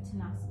 fold,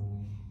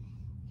 Uttanasana.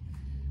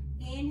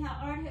 Inhale,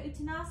 Ardha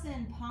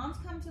Uttanasana. Palms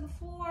come to the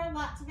floor,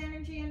 lots of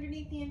energy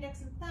underneath the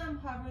index and thumb.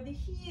 Hover the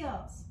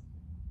heels.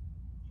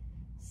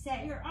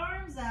 Set your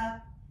arms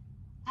up.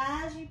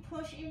 As you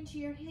push into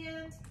your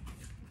hands,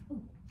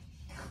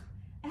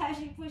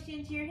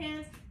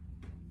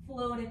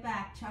 float it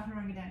back,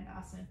 Chaturanga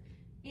Dandasana.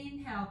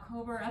 Inhale,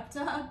 Cobra Up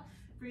Dog,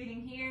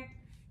 breathing here.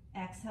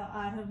 Exhale,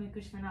 Adho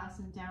Mukha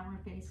Svanasana, Downward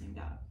Facing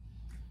Dog.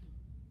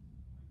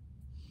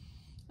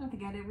 I don't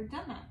think I'd ever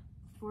done that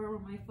before where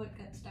my foot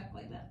got stuck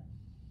like that.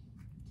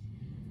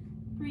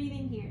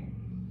 Breathing here.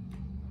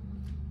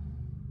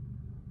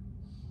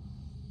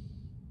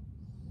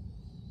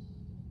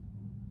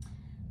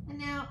 And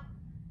now,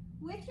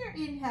 with your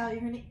inhale, you're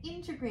going to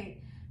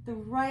integrate the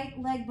right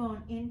leg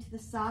bone into the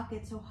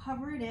socket. So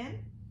hover it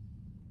in,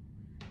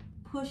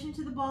 push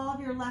into the ball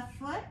of your left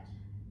foot,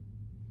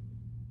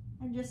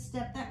 and just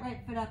step that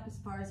right foot up as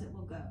far as it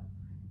will go.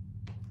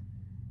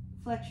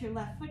 Flex your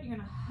left foot. You're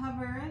going to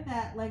hover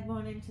that leg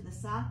bone into the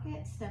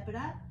socket, step it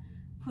up,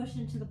 push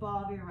into the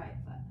ball of your right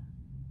foot.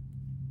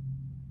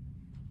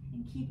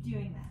 And keep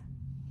doing that.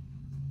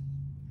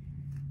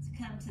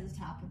 To come to the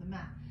top of the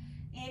mat.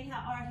 Inhale,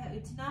 Ardha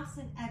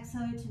Uttanasana.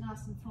 Exhale,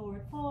 Uttanasana,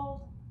 forward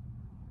fold.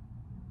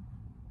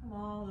 Come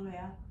all the way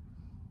up.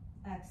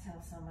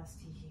 Exhale,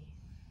 Namaste.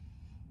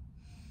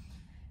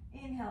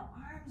 Inhale,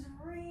 arms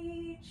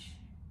reach.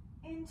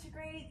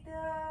 Integrate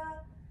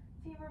the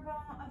femur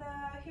bone,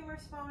 the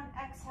humerus bone.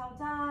 Exhale,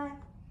 dive.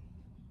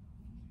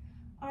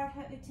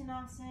 Ardha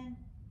Uttanasana.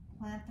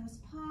 Plant those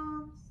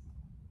palms.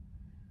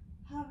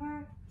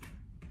 Hover.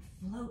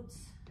 Float.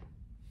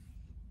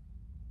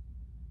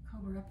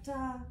 Cobra Up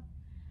Dog.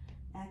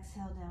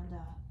 Exhale, down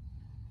dog.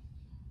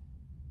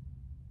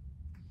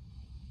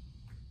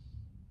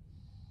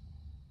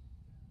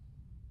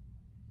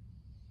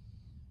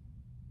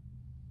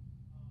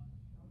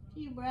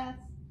 Few breaths.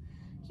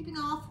 Keeping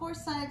all four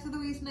sides of the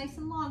waist nice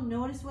and long.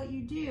 Notice what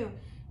you do.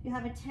 If you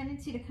have a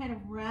tendency to kind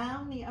of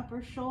round the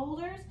upper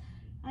shoulders,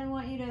 I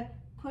want you to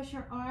push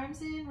your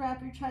arms in,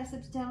 wrap your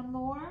triceps down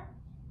more.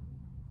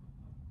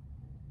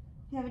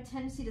 If you have a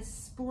tendency to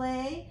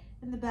splay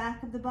in the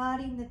back of the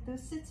body, knit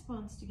those sits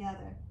bones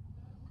together.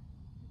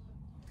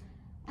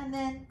 And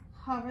then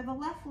hover the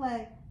left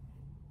leg.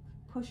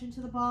 Push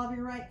into the ball of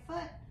your right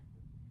foot.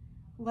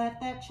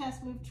 Let that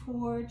chest move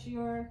towards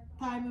your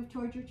thigh, move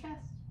towards your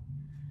chest.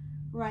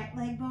 Right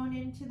leg bone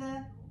into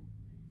the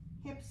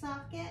hip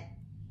socket.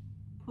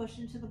 Push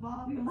into the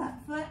ball of your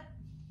left foot.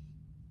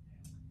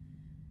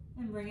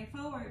 And bring it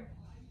forward.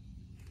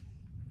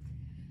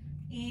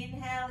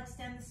 Inhale,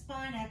 extend the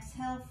spine.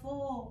 Exhale,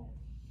 fold.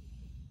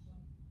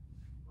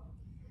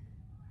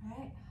 All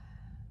right.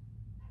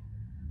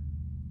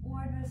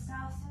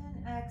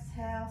 Vrksasana,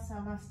 exhale,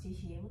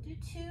 Namaste. We'll do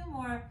two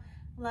more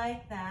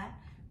like that.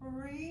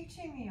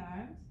 Reaching the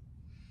arms.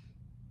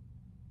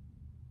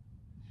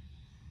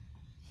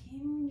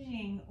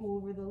 Hinging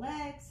over the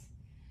legs.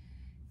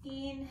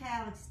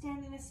 Inhale,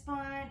 extending the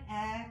spine.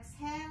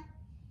 Exhale.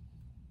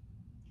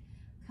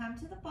 Come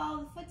to the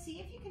ball of the foot.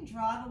 See if you can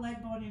draw the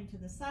leg bone into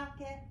the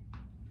socket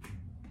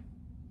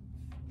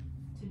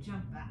to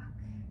jump back.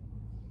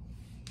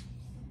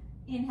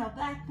 Inhale,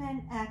 back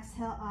bend.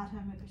 Exhale, adho,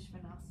 mukha.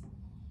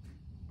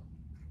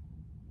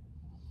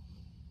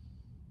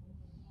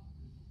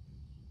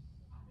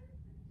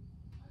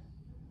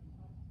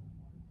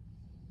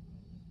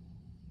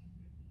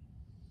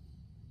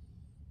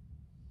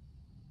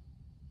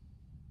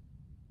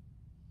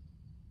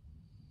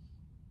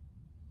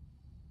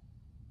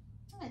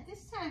 All right,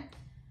 this time,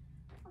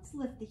 let's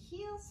lift the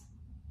heels.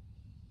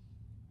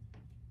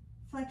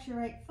 Flex your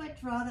right foot,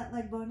 draw that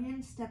leg bone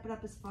in, step it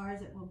up as far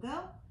as it will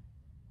go.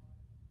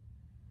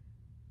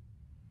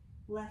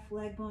 Left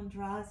leg bone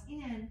draws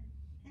in,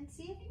 and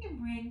see if you can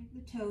bring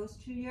the toes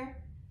to your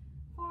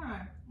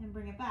forearm and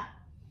bring it back.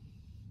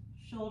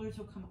 Shoulders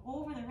will come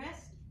over the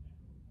wrist.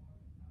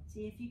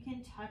 See if you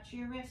can touch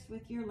your wrist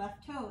with your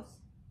left toes.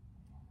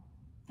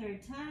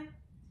 Third time,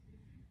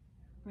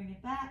 bring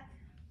it back.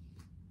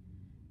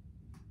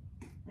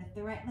 Lift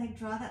the right leg,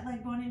 draw that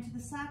leg bone into the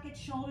socket.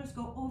 Shoulders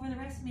go over the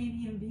wrist, maybe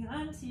even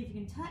beyond. See if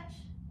you can touch.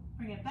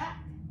 Bring it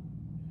back.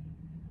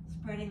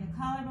 Spreading the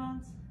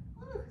collarbones.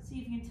 Ooh, see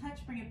if you can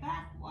touch. Bring it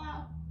back.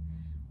 Wow.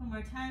 One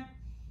more time.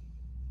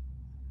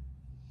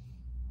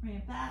 Bring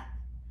it back.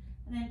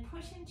 And then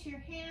push into your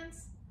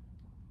hands.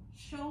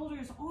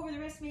 Shoulders over the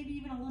wrist, maybe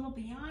even a little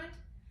beyond.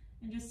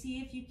 And just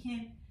see if you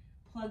can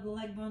plug the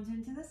leg bones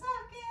into the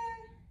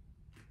socket.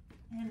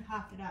 And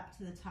hop it up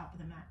to the top of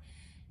the mat.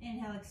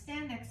 Inhale,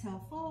 extend,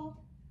 exhale, fold.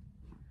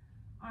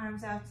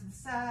 Arms out to the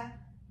side.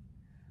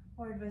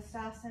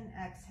 Vrksasana,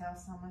 exhale,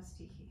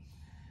 Namaste.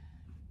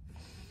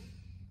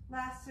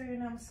 Last Surya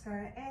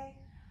Namaskara A.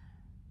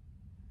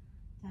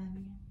 Down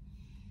again.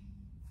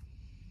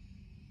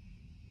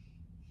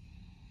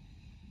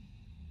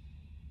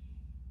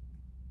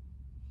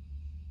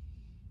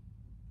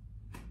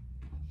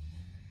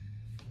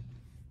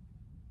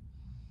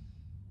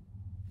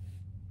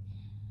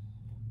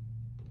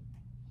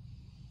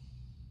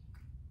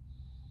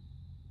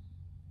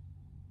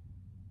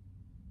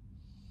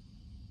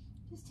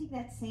 Just take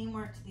that same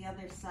work to the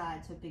other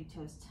side. So big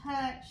toes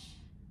touch.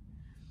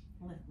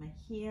 Lift my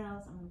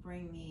heels. I'm going to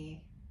bring the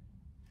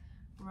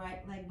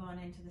right leg bone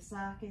into the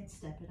socket.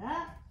 Step it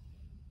up.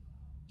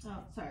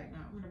 Oh, sorry. No,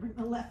 I'm going to bring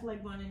the left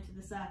leg bone into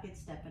the socket.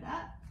 Step it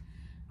up.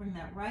 Bring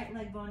that right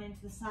leg bone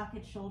into the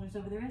socket. Shoulders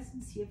over the wrist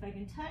and see if I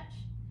can touch.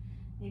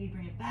 Maybe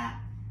bring it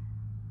back.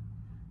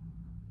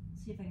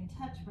 See if I can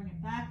touch. Bring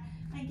it back.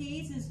 My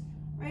gaze is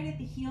right at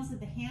the heels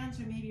of the hands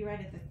or maybe right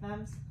at the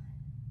thumbs.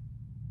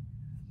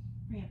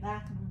 Bring it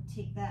back and I'm going to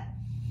take that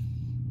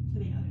to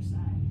the other side.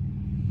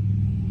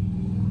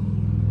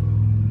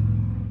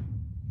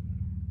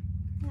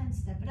 And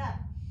step it up.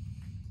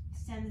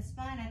 Extend the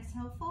spine,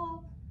 exhale,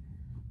 fold.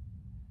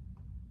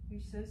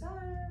 Reach those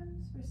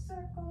arms for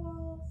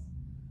circles.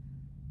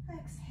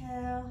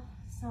 Exhale,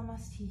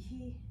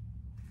 Namaste.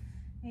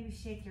 Maybe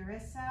shake your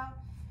wrists out.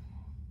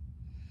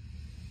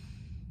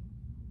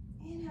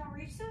 Inhale,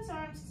 reach those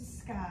arms to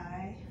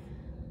sky.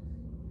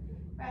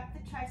 Wrap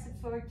the triceps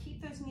forward,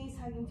 keep those knees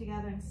hugging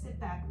together and sit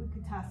back,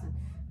 Utkatasana.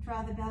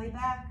 Draw the belly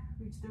back,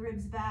 reach the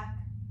ribs back.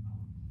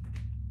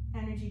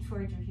 Energy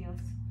towards your heels.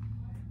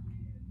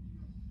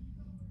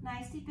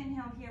 Nice deep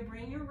inhale here,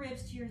 bring your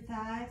ribs to your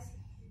thighs.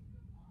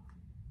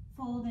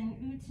 Fold in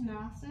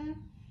Uttanasana.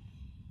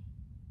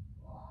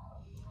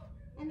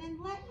 And then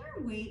let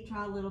your weight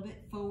draw a little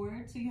bit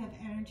forward so you have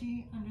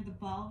energy under the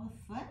ball of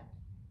the foot.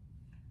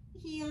 The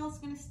heel's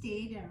gonna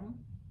stay down.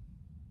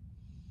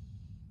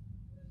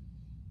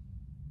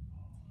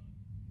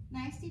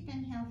 Nice deep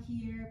inhale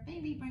here.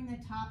 Maybe bring the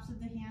tops of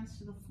the hands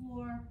to the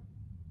floor.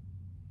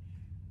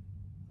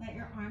 Let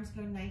your arms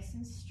go nice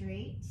and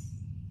straight.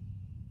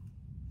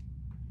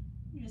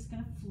 You're just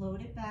going to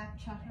float it back,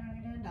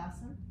 Chaturanga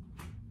Dandasana.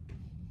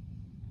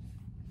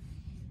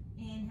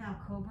 Inhale,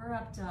 Cobra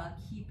Up Dog,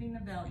 keeping the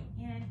belly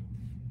in.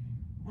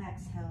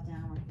 Exhale,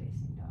 Downward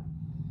Facing Dog.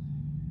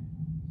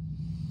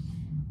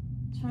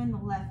 Turn the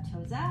left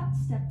toes out,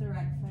 step the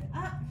right foot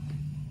up,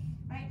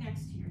 right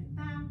next to your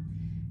thumb,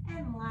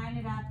 and line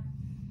it up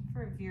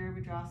for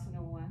Virabhadrasana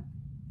 1.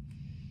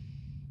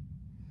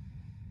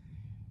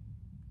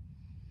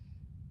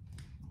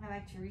 I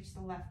like to reach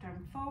the left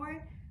arm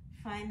forward,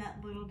 find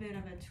that little bit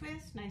of a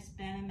twist, nice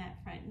bend in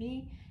that front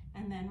knee,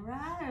 and then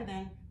rather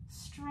than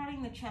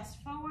strutting the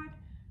chest forward,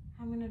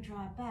 I'm going to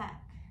draw it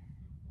back.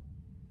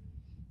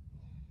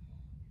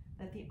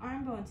 Let the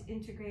arm bones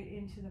integrate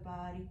into the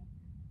body.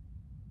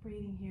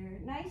 Breathing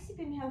here. Nice deep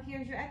inhale here.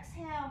 As you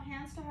exhale,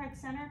 hands to heart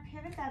center,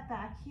 pivot that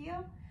back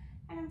heel,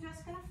 and I'm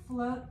just going to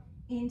float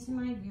into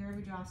my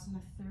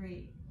Virabhadrasana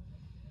 3.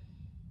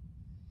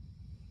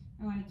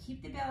 I want to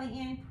keep the belly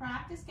in.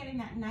 Practice getting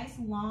that nice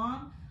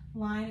long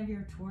line of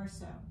your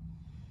torso.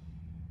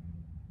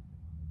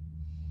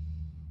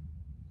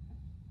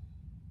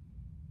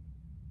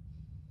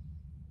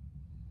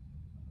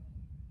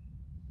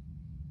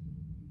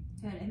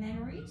 Good, and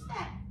then reach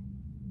that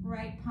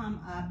right palm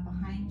up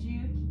behind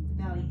you. Keep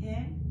the belly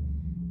in.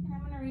 And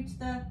I'm going to reach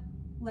the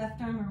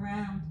left arm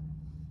around.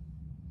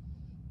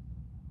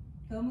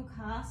 Go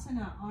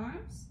Mukhasana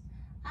arms.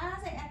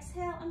 As I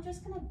exhale, I'm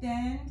just going to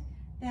bend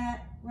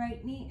that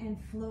right knee and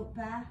float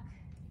back.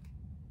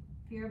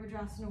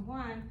 Virabhadrasana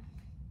 1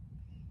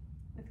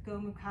 with Go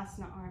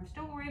Mukhasana arms.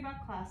 Don't worry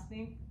about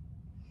clasping.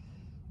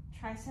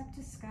 Tricep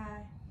to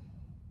sky.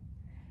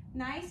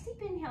 Nice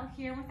deep inhale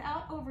here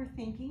without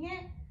overthinking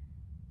it.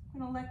 I'm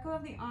going to let go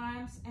of the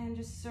arms and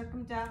just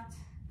circumduct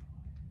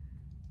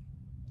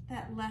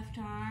that left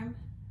arm.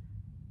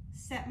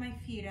 Set my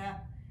feet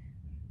up.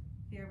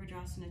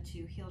 Virabhadrasana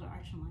 2, heel to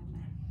arch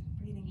alignment.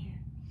 Breathing here.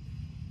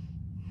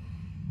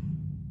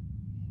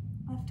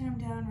 Left arm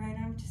down, right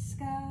arm to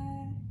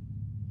sky.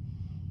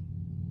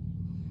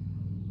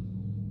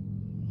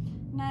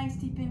 Nice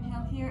deep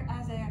inhale here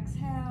as I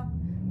exhale.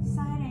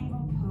 Side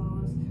angle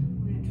pose.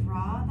 I'm going to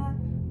draw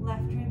the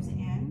left ribs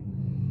in.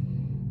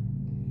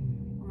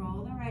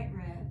 Roll the right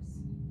ribs.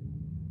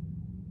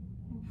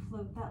 And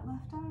float that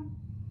left arm.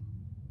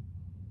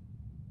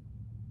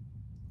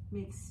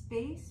 Make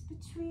space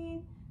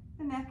between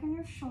the neck and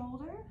your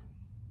shoulder.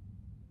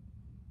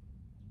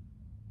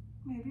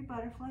 Maybe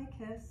butterfly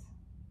kiss.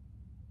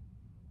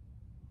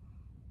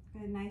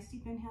 Good, nice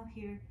deep inhale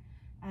here.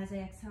 As I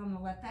exhale, I'm going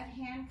to let that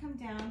hand come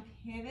down,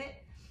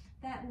 pivot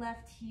that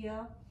left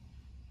heel,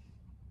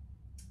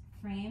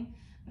 frame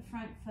the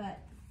front foot,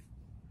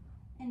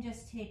 and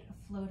just take a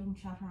floating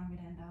chaturanga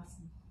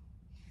dandasana.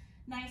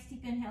 Nice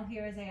deep inhale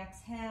here as I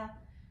exhale,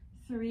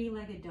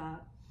 three-legged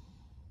dog.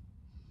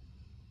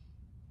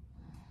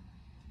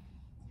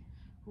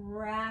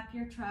 Wrap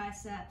your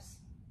triceps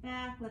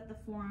back, let the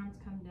forearms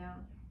come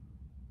down.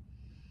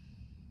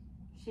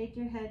 Shake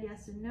your head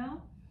yes and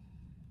no.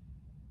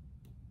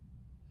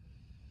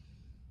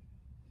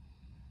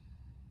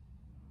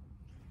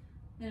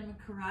 Then I'm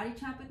a karate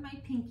chop with my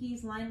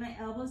pinkies, line my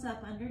elbows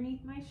up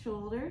underneath my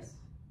shoulders.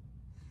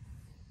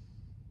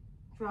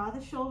 Draw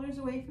the shoulders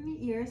away from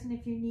the ears, and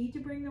if you need to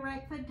bring the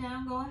right foot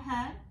down, go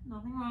ahead.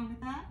 Nothing wrong with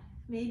that.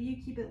 Maybe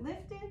you keep it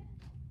lifted.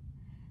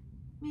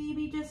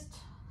 Maybe just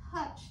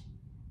touch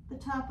the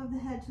top of the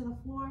head to the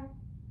floor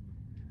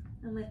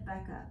and lift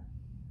back up.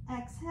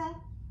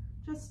 Exhale,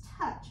 just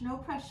touch, no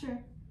pressure.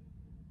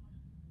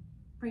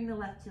 Bring the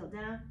left heel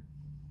down.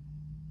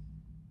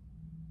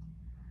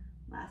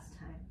 Last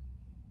time.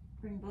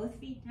 Bring both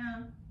feet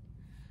down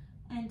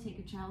and take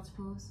a child's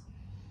pose.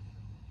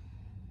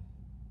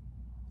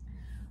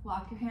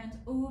 Walk your hands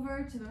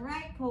over to the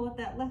right, pull with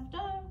that left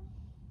arm.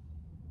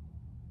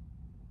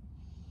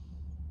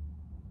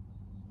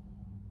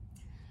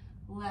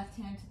 Left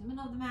hand to the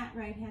middle of the mat,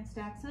 right hand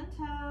stacks on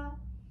top.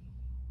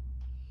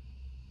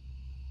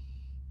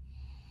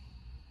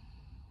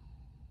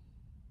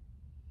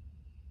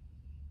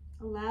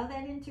 Allow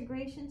that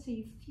integration so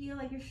you feel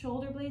like your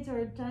shoulder blades are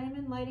a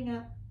diamond lighting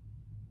up.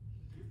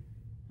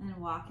 And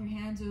walk your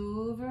hands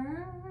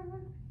over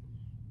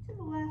to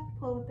the left,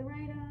 pull with the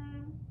right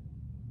arm.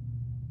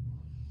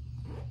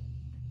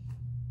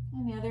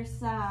 And the other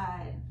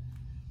side.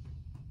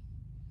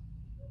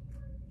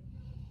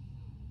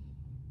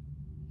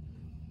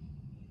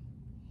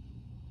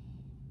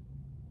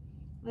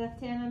 Left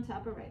hand on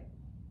top of right.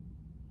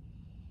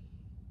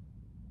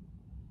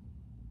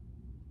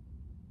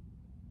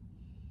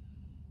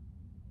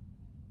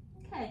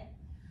 Okay.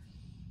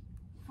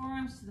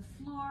 Forearms to the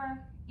floor,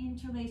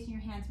 interlacing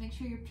your hands. Make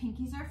sure your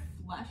pinkies are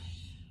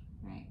flush,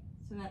 right?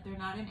 So that they're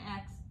not an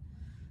X.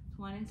 It's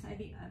one inside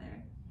the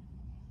other.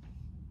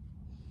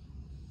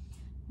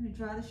 I'm going to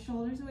draw the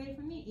shoulders away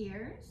from the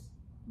ears.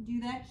 Do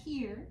that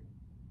here.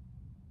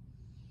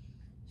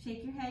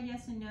 Shake your head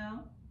yes and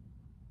no.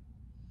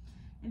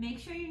 And make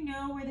sure you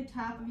know where the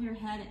top of your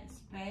head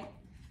is, right?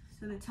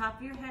 So the top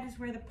of your head is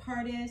where the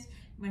part is.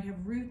 You might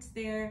have roots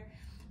there.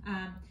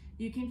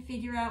 You can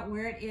figure out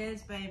where it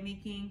is by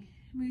making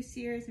moose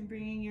ears and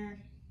bringing your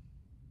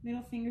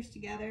middle fingers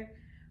together.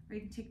 Or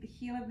you can take the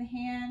heel of the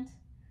hand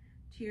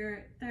to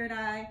your third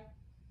eye.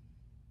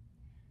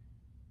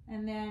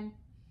 And then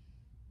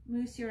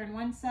moose ear on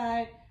one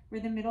side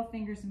where the middle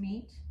fingers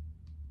meet.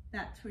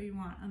 That's where you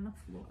want on the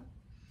floor.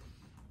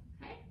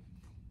 Okay?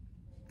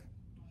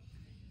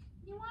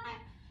 You want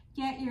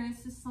to get your,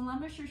 this is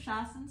salamba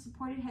sirsasana,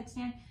 supported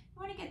headstand. You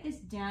want to get this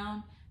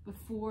down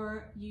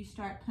before you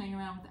start playing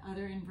around with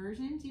other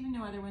inversions, even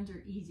though other ones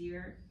are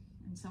easier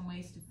in some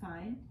ways to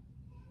find,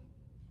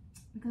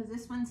 because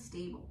this one's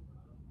stable.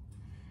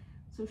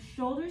 So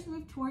shoulders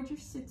move towards your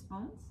sits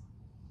bones.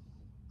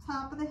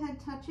 Top of the head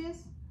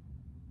touches.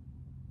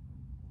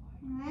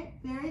 All right,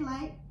 very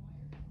light.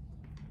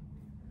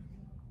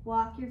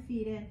 Walk your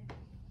feet in.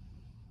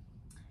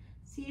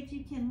 See if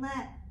you can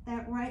let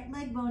that right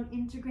leg bone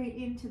integrate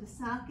into the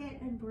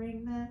socket and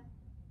bring the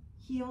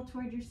heel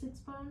toward your sits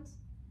bones.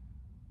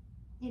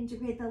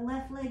 Integrate the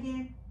left leg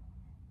in,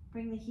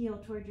 bring the heel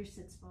toward your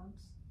sits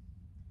bones.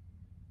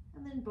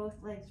 And then both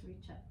legs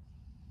reach up.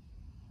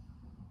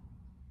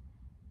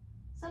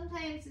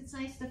 Sometimes it's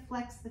nice to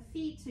flex the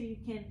feet so you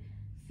can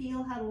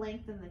feel how to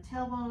lengthen the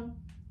tailbone.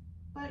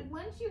 But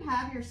once you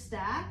have your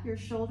stack, your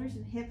shoulders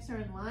and hips are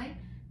in line,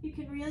 you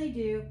can really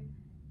do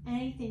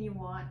anything you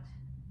want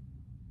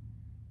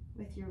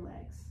with your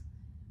legs,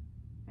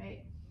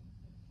 right?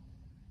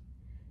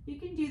 You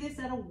can do this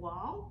at a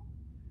wall.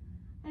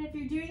 And if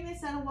you're doing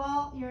this at a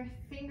wall, your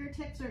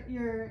fingertips or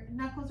your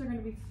knuckles are going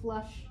to be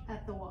flush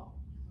at the wall.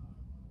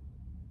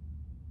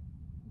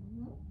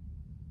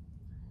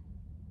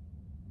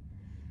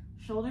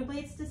 Shoulder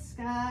blades to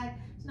sky.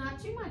 It's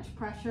not too much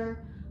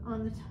pressure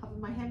on the top of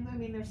my head. I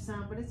mean, there's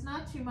some, but it's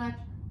not too much.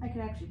 I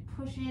could actually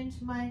push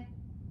into my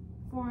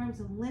forearms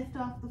and lift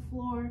off the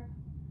floor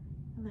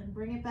and then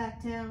bring it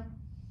back down,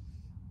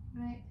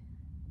 right?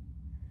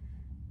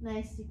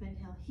 Nice deep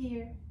inhale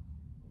here.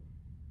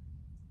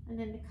 And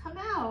then to come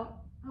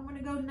out, I'm going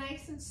to go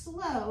nice and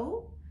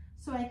slow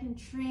so I can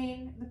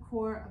train the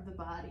core of the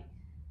body,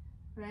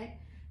 right?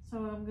 So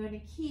I'm going to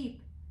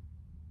keep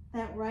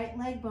that right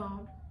leg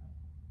bone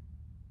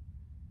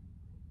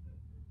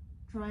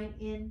drawing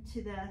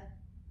into the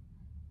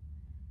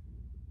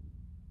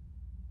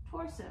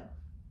torso.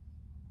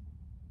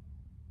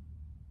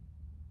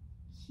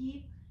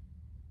 Keep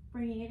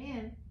bringing it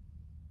in.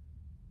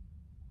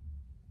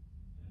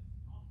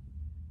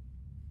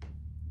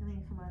 And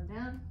then come on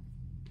down.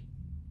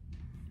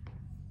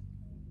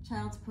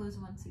 Child's pose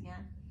once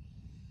again.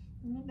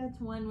 That's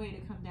one way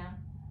to come down.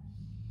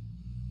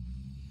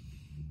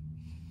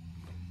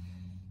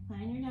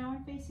 Find your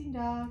downward facing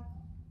dog.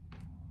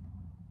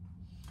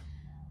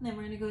 And then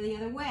we're going to go the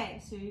other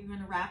way. So you're going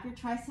to wrap your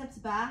triceps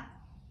back.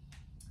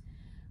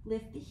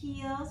 Lift the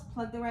heels.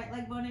 Plug the right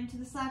leg bone into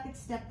the socket.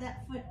 Step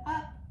that foot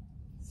up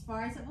as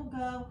far as it will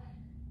go.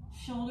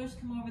 Shoulders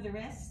come over the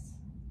wrists.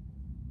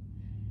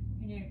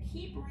 And you're going to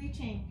keep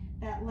reaching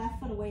that left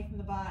foot away from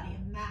the body.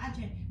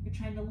 Imagine you're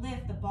trying to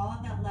lift the ball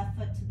of that left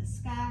foot to the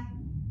sky.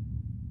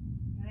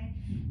 Right?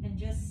 And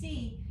just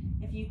see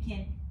if you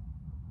can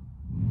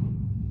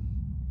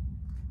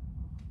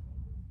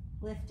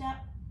lift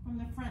up from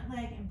the front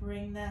leg and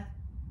bring the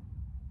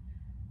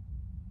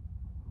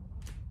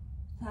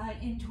thigh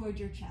in toward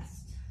your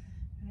chest.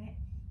 Right?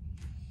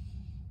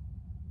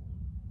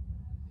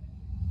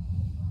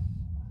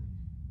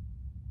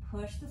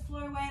 Push the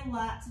floor away,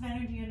 lots of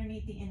energy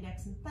underneath the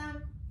index and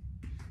thumb.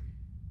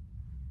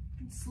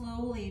 And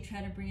slowly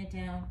try to bring it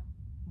down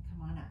and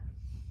come on up.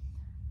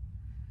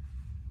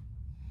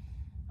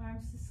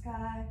 Arms to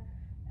sky,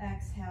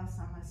 exhale,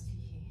 Namaste.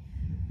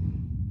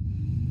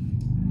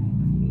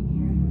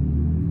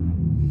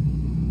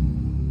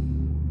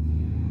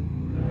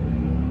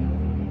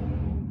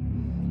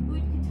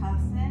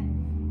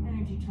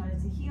 Energy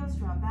towards the heels,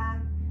 draw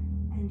back,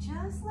 and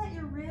just let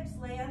your ribs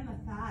lay on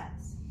the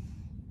thighs.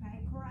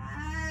 Right?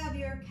 Grab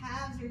your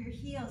calves or your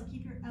heels,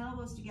 keep your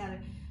elbows together.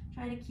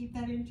 Try to keep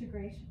that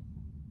integration.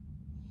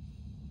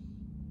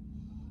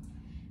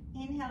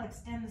 Inhale,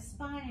 extend the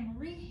spine and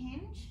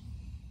rehinge.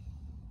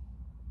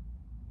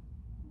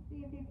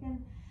 See if you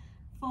can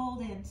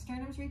fold in.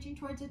 Sternum's reaching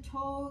towards the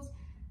toes.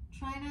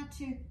 Try not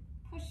to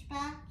push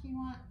back. You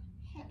want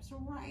hips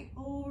right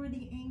over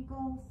the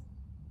ankles.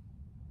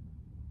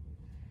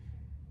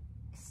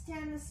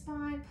 Extend the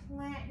spine,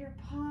 plant your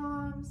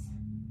palms,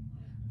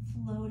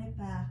 float it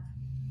back.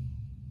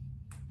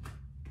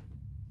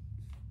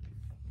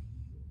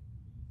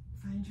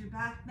 Find your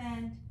back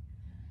bend.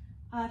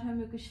 Adho,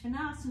 mukha,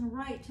 svanasana,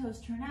 right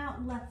toes turn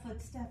out, left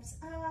foot steps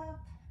up.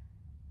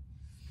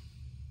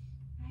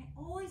 Right,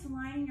 always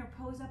lining your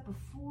pose up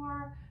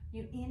before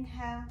you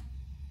inhale.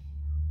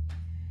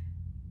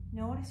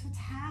 Notice what's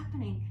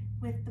happening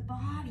with the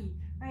body,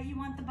 right? You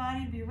want the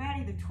body to be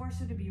ready, the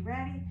torso to be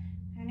ready.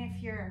 And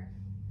if you're,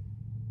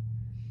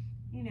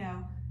 you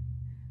know,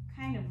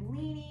 kind of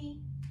leany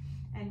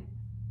and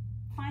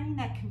finding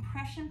that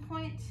compression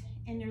point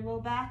in your low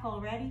back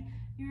already,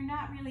 you're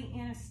not really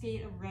in a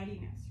state of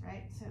readiness,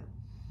 right? So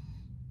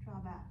draw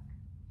back.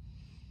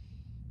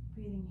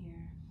 Breathing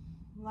here.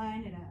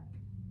 Line it up.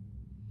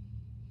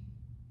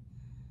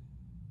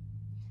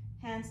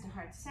 Hands to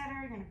heart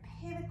center. You're going to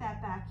pivot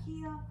that back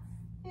heel.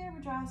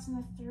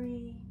 Vrksasana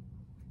 3.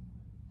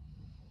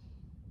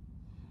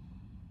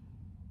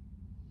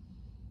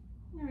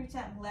 I'm gonna reach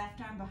that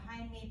left arm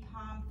behind me,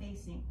 palm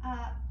facing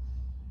up.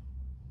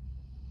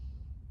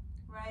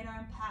 Right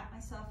arm, pat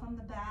myself on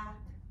the back.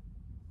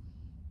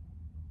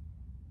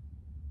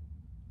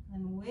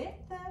 And with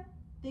the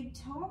big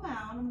toe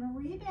mound, I'm gonna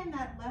rebend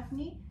that left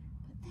knee,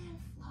 but then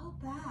flow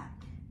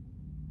back.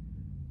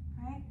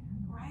 Right?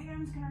 Right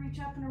arm's gonna reach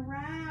up and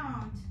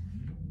around.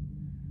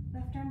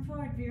 Left arm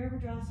forward,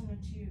 vrksasana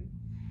 2.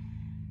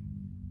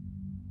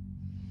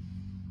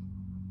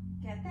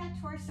 Get that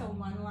torso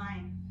one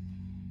line.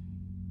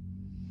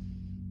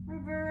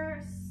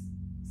 Reverse,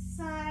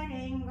 side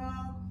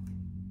angle.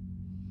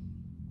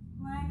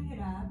 Lining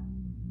it up.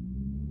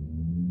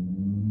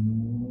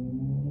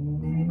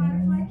 Baby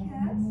butterfly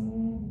kiss.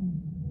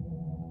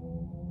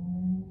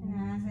 And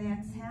as I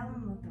exhale,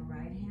 I'm let the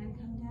right hand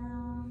come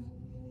down.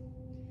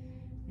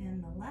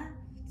 Then the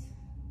left.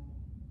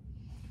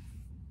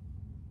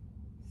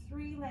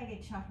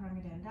 Three-legged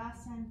chaturanga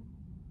dandasana.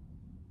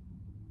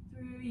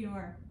 Through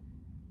your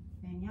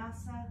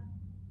vinyasa.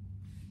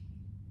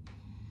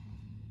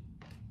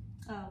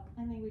 Oh,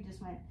 I think we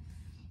just went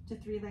to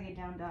three-legged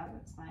down dog.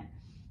 That's fine.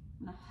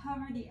 I'm going to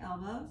hover the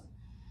elbows.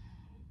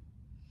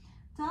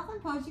 Dolphin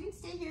pose. You can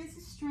stay here. This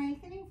is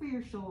strengthening for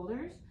your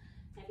shoulders.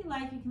 If you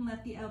like, you can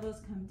let the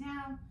elbows come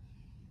down.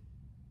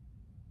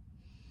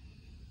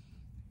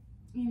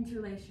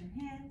 Interlace your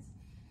hands.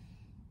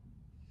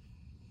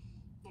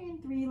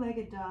 And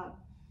three-legged dog.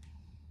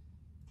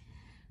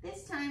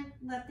 This time,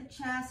 let the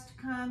chest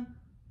come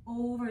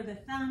over the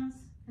thumbs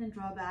and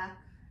draw back.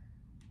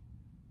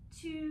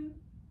 2,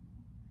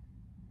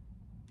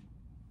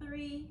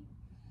 3.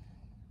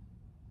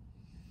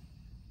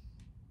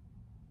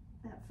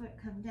 That foot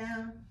come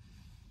down.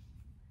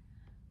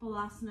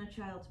 Balasana,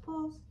 child's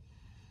pose.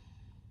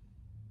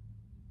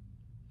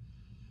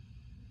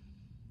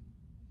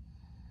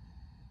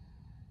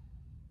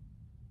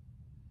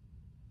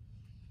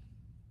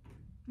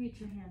 Reach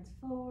your hands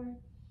forward.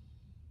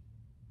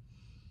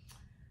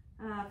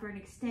 For an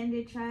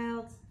extended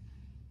child,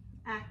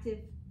 active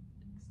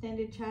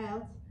extended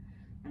child.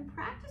 And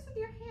practice with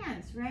your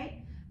hands,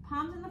 right?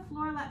 Palms on the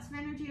floor, lots of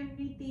energy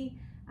underneath the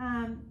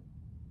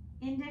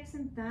index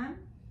and thumb.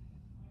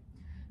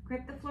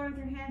 Grip the floor with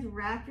your hands,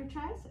 wrap your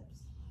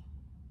triceps.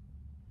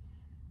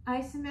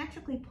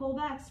 Isometrically pull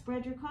back,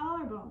 spread your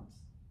collarbones.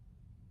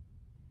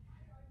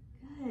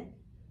 Good.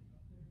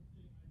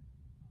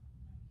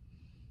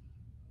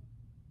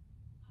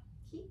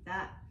 Keep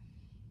that.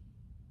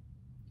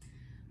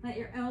 Let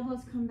your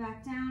elbows come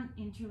back down,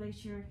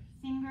 interlace your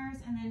fingers,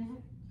 and then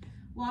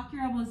walk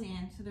your elbows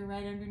in so they're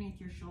right underneath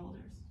your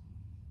shoulders.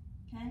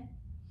 Okay?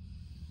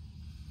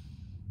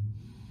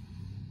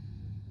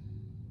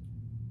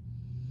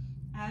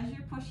 As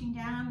you're pushing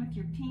down with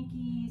your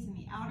pinkies and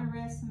the outer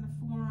wrists and the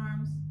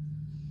forearms,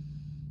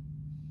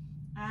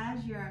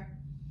 as you're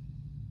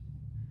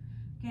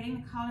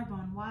getting the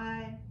collarbone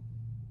wide,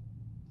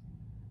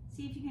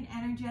 see if you can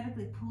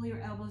energetically pull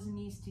your elbows and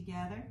knees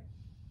together.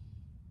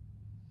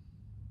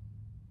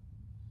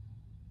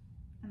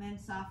 And then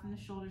soften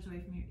the shoulders away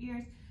from your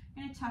ears.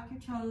 You're going to tuck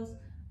your toes,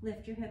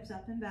 lift your hips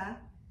up and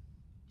back.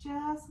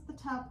 Just at the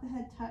top of the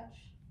head touch.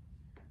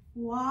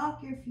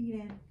 Walk your feet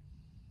in.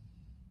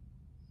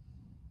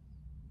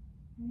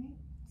 Right?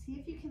 See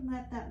if you can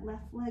let that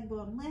left leg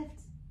bone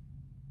lift.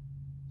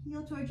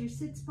 Heel towards your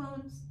sits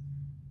bones.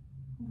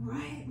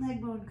 Right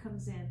leg bone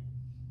comes in.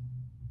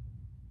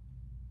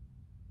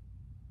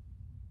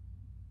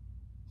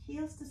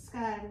 Heels to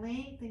sky,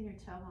 lengthen your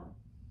tailbone.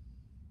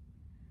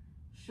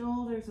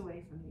 Shoulders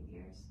away from the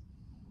ears.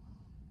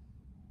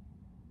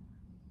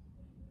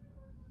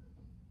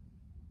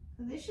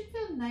 So this should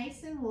feel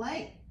nice and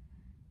light.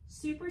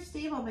 Super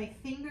stable. My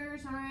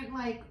fingers aren't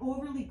like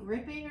overly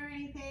gripping or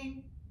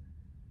anything.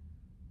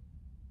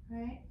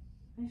 Right?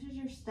 This is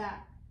your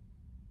stack.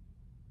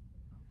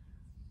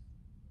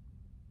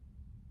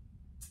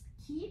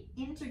 Keep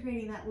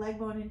integrating that leg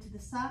bone into the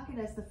socket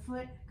as the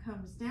foot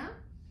comes down.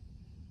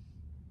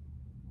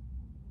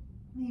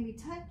 Maybe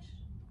touch.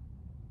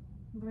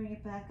 Bring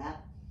it back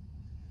up.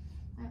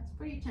 That's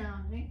pretty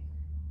challenging.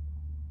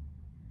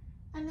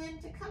 And then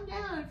to come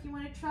down, if you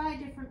want to try a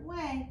different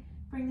way,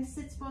 bring the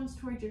sits bones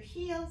towards your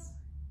heels.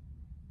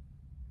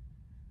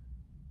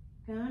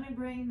 Gonna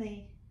bring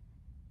the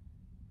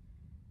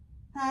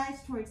thighs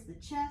towards the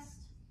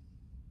chest.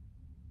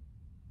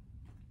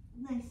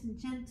 Nice and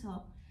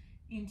gentle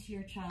into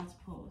your child's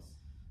pose.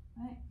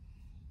 Right?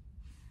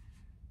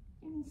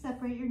 You can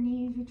separate your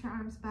knees, reach your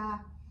arms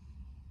back.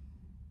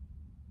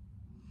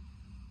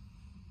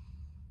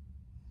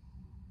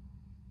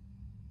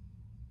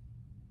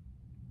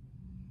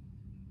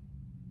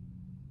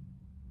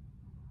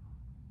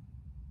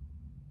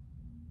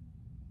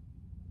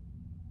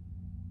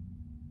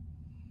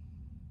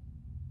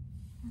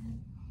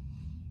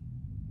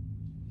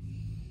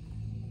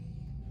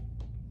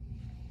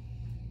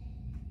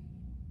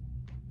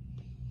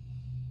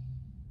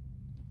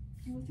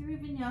 Go through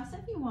vinyasa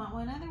if you want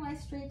one,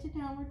 otherwise straight to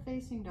downward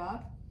facing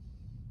dog.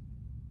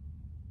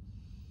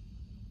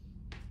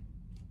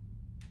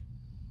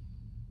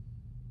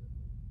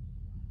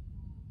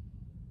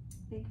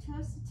 big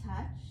toes to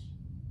touch.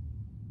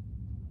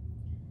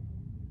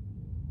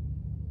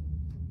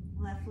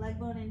 Left leg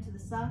bone into the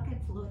socket,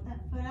 float that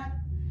foot up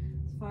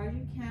as far as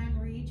you can.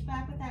 Reach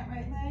back with that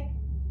right leg.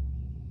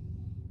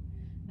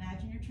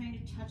 Imagine you're trying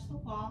to touch the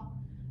wall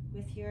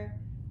with your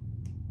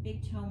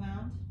big toe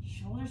mound.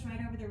 Shoulders right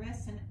over the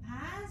wrists, and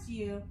as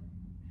you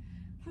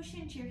push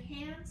into your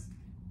hands,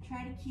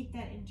 try to keep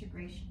that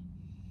integration.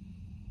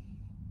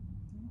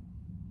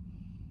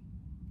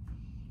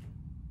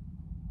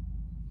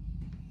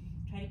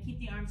 Try to keep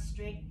the arms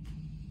straight.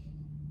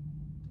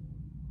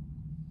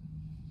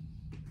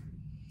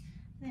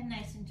 Then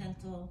nice and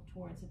gentle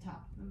towards the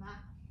top of the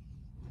mat.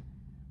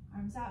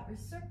 Arms out,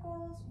 wrist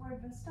circles,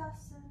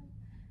 vrksasana.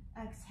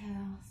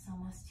 Exhale,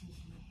 Namaste.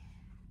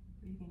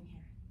 Breathing here.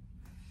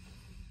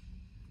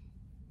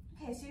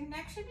 Okay, so your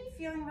neck should be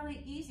feeling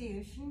really easy.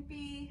 There shouldn't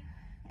be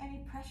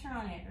any pressure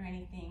on it or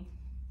anything.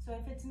 So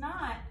if it's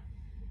not,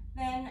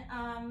 then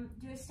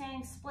do a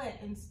standing split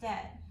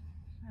instead.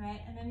 All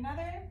right, and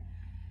another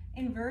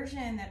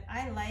inversion that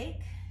I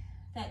like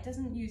that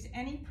doesn't use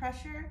any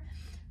pressure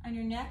on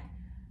your neck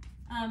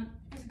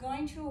is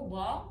going to a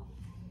wall.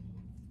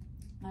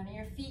 Now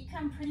your feet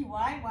come pretty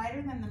wide,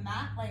 wider than the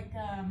mat, like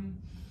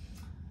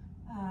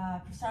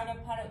Prasarna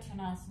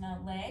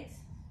Padottanasana legs,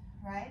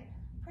 right?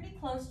 Pretty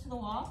close to the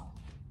wall.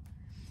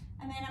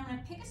 And then I'm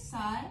gonna pick a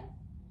side,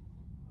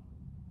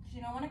 because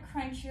you don't wanna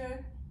crunch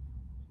your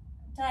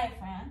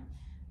diaphragm.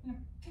 I'm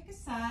gonna pick a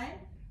side,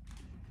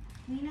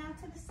 lean out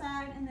to the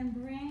side, and then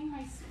bring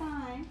my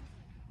spine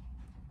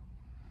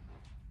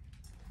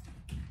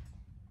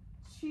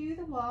to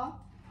the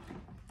wall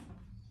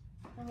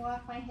and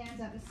walk my hands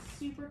up. It's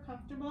super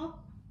comfortable.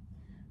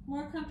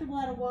 More comfortable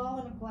at a wall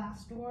than a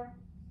glass door.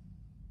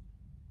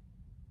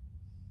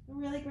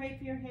 Really great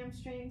for your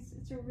hamstrings.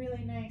 It's a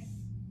really nice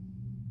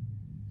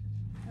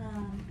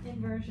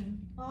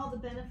inversion. All the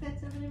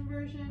benefits of an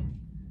inversion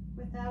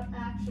without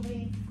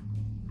actually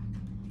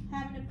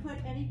having to put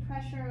any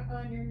pressure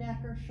on your neck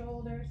or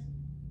shoulders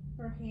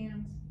or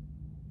hands.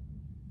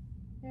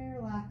 Very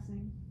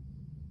relaxing.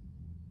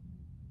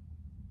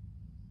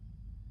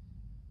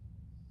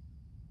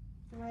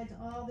 Provides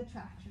all the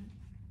traction.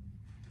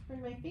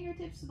 Bring my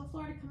fingertips to the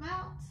floor to come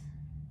out.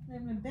 Then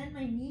I'm going to bend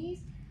my knees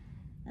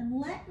and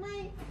let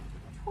my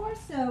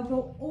torso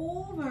go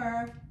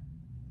over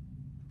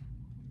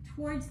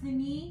towards the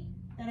knee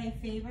that I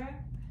favor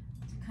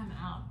to come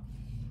out.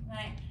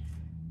 Right?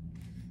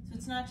 So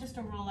it's not just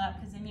a roll up,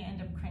 because then you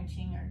end up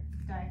crunching or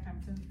diaphragm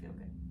doesn't feel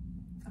good.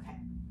 Okay.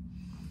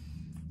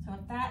 So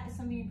if that is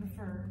something you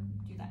prefer,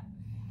 do that.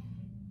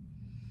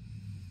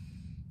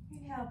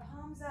 Inhale,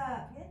 palms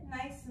up, get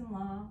nice and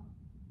long.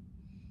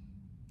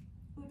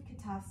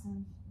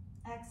 Vrksasana.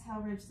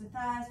 Exhale, ridge the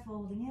thighs,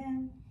 folding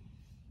in.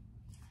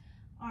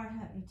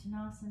 Adho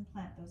Uttanasana,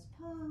 plant those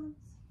palms.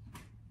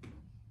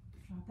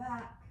 Draw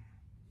back.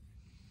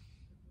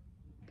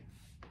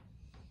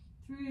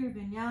 Through your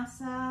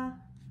vinyasa,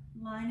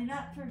 line it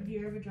up for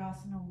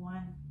vrksasana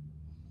 1.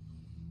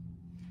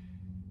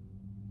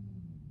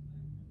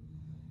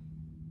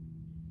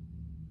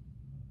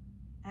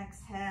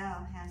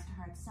 Exhale, hands to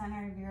heart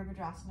center,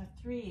 vrksasana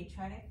 3.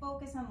 Try to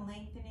focus on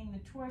lengthening the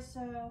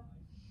torso.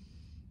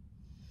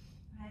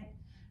 Right?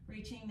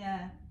 Reaching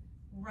the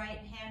right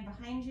hand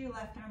behind you,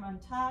 left arm on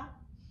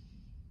top.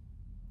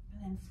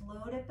 And then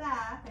float it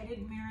back. I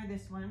didn't mirror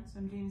this one, so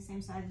I'm doing the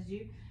same size as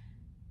you.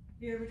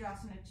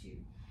 Vrksasana 2.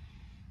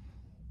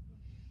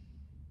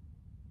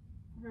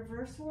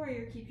 Reverse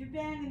warrior, keep your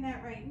bend in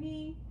that right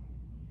knee.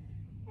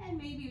 And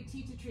maybe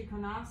Utthita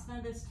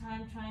Trikonasana this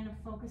time, trying to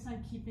focus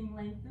on keeping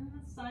length in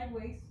the side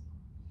waist.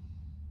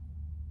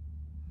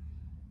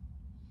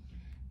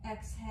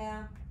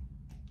 Exhale,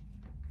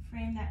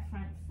 frame that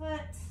front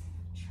foot.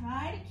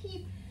 Try to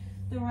keep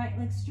the right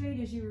leg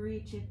straight as you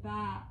reach it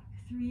back.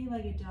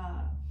 3-legged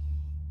dog.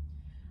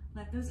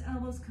 Let those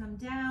elbows come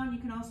down. You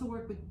can also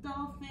work with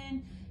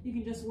dolphin. You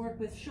can just work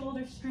with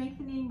shoulder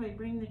strengthening by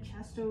bringing the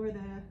chest over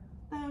the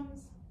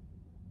thumbs.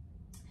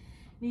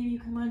 Maybe you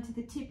come onto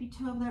the tippy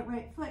toe of that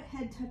right foot,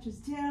 head touches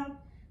down,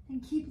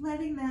 and keep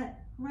letting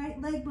that right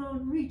leg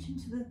bone reach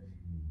into the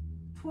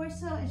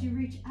torso as you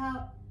reach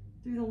out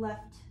through the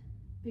left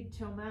big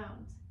toe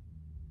mound.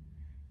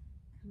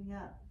 Coming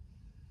up,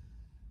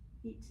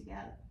 feet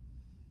together.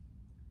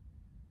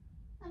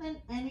 And then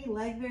any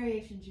leg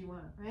variations you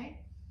want, right?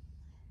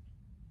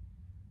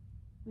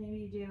 Maybe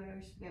you do, I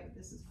always forget what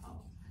this is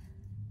called.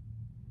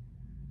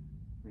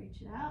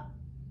 Reach it out.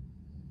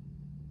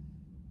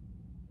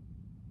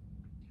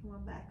 Come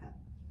on back up.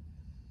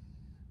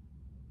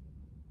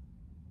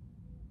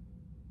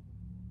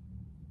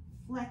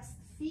 Flex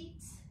the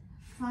feet.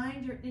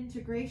 Find your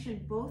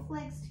integration, both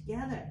legs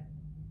together.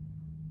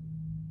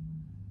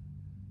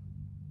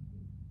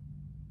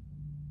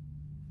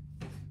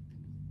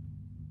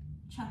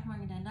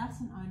 Chaturanga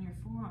Dandasana on your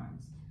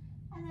forearms.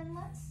 And then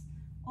let's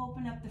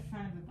open up the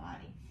front of the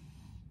body,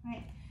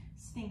 right?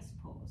 Sphinx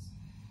pose.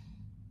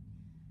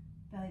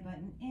 Belly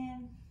button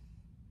in.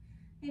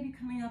 Maybe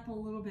coming up a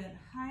little bit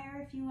higher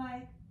if you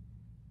like.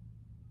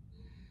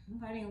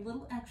 Inviting a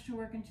little extra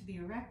work into the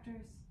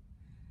erectors.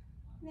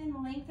 And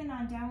then lengthen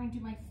on down. We do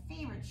my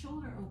favorite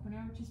shoulder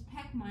opener, which is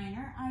pec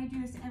minor. I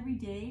do this every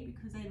day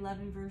because I love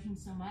inversion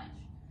so much.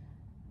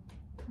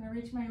 I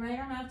reach my right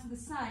arm out to the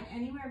side,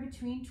 anywhere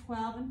between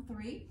 12 and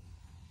 3.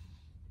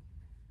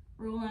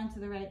 Roll onto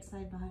the right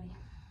side body.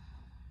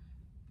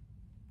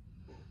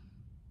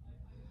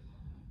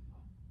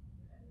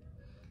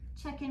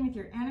 Check in with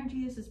your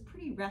energy. This is a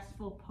pretty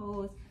restful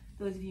pose.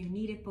 Those of you who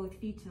need it, both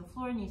feet to the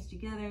floor, knees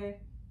together.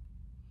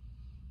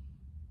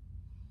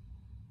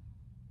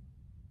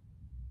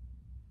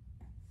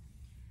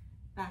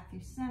 Back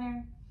through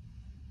center.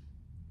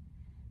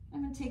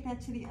 I'm going to take that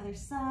to the other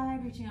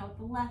side, reaching out with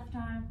the left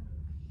arm.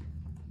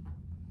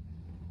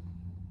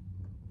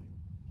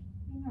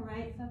 Bring the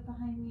right foot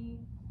behind me.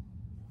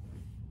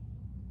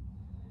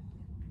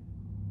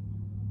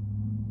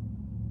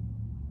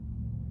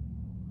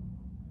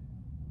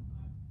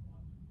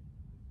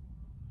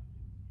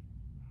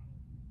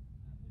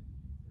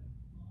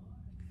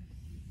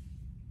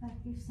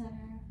 Back through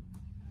center.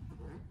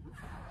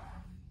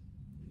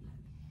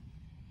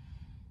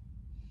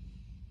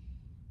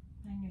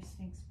 Find your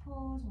Sphinx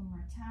pose one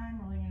more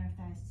time, rolling inner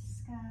thighs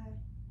to sky.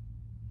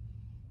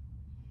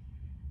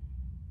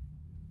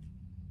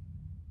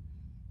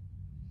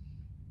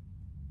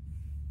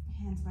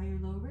 Hands by your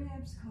low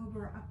ribs,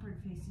 cobra, upward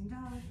facing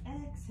dog.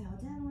 Exhale,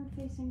 downward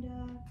facing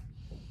dog.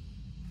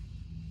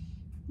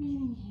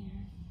 Breathing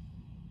here.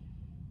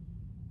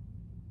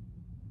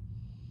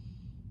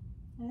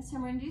 And this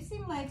time we're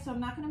inducing legs, so I'm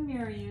not going to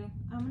mirror you.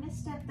 I'm going to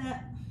step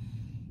that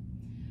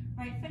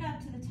right foot up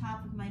to the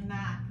top of my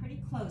mat,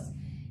 pretty close.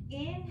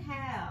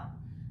 Inhale,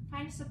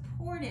 find a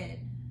supported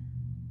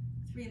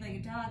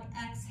three-legged dog.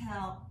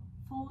 Exhale,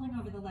 folding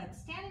over the legs,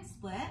 standing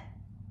split.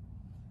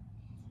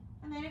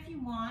 And then if you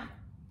want,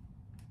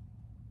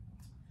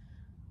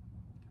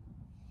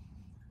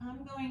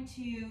 I'm going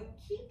to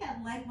keep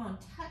that leg bone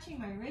touching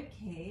my rib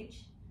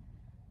cage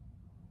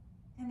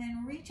and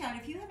then reach out.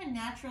 If you have a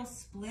natural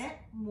split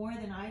more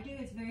than I do,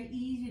 it's very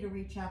easy to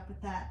reach up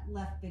with that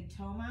left big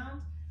toe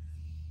mound.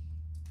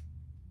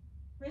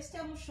 Wrist,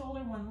 elbow, shoulder,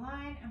 one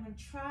line. I'm going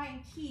to try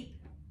and keep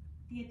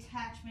the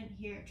attachment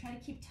here. Try to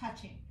keep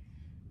touching,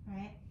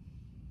 right?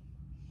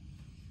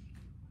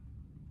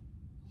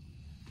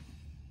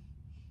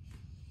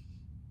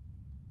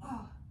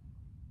 Oh.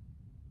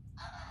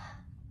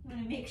 You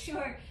want to make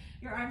sure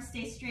your arms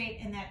stay straight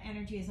and that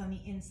energy is on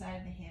the inside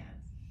of the hands.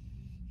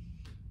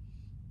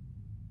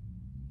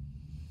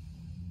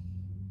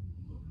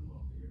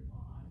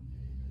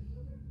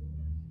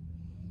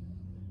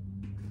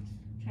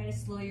 Try to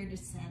slow your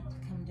descent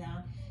to come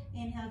down.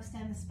 Inhale,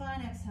 extend the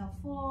spine. Exhale,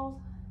 fold.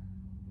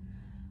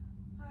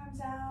 Arms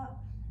out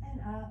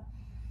and up.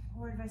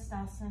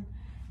 Vrksasana.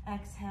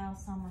 Exhale,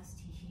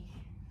 Namaste.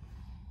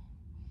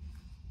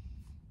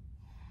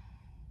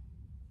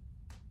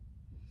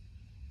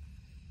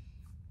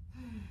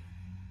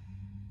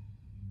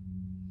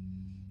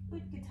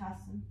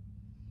 Vrksasana.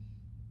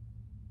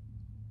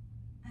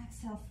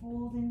 Exhale,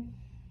 folding.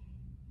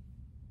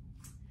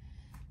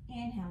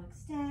 Inhale,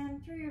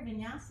 extend through your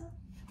vinyasa.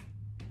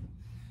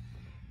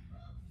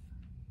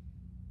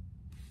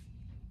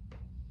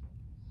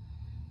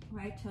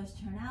 Right toes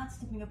turn out,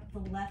 stepping up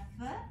with the left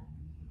foot.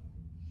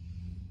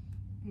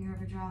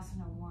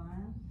 Vrksasana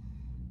 1.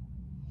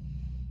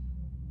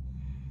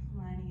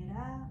 Lining it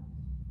up.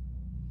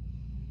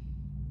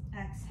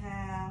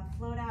 Exhale,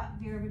 float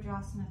out,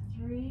 Vrksasana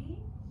 3.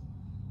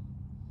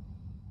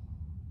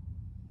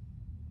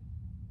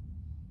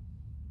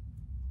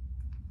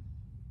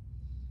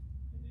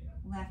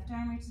 Left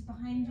arm reaches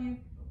behind you.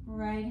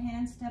 Right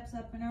hand steps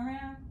up and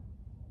around.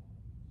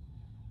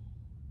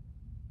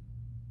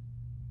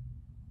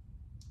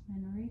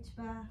 And reach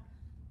back.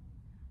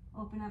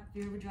 Open up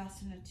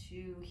Vrksasana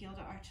 2, heel to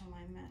arch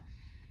alignment.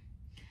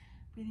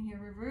 Breathing here,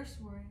 reverse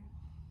warrior.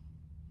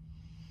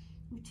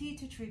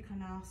 Utthita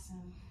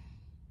Trikonasana.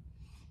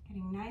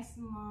 Getting nice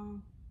and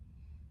long.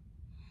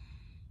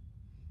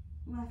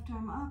 Left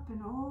arm up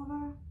and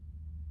over.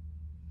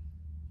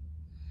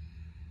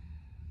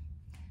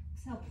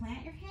 So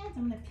plant your hands.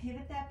 I'm going to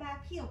pivot that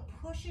back heel.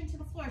 Push into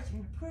the floor. So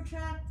you're going to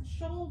protract the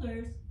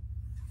shoulders.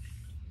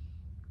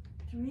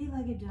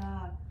 Three-legged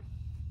dog.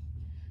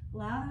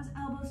 Allow those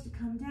elbows to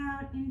come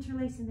down,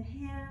 interlacing the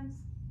hands.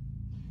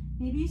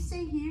 Maybe you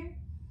stay here.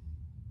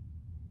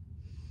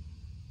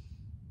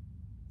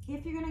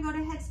 If you're going to go to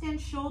headstand,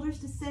 shoulders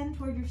descend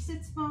toward your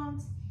sits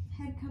bones.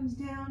 Head comes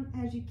down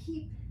as you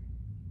keep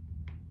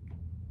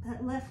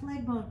that left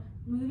leg bone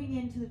moving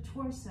into the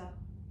torso.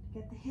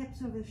 Get the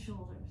hips over the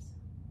shoulders.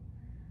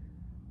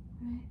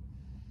 Right.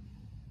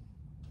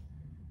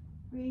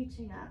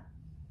 Reaching up.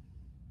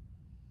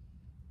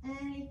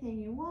 Anything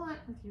you want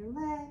with your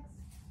legs.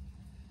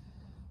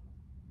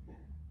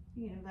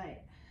 You can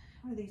invite,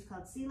 what are these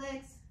called? Sea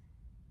legs.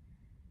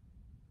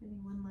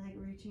 Bending one leg,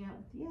 reaching out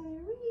with the other.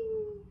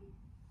 Whee!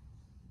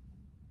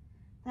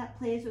 That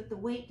plays with the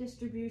weight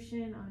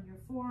distribution on your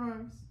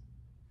forearms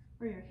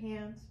or your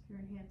hands if you're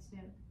in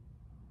handstand.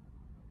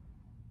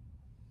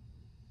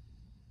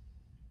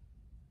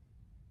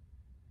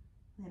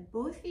 Then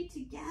both feet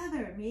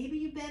together. Maybe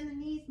you bend the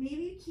knees,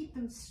 maybe you keep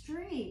them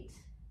straight.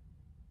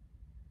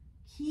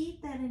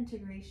 Keep that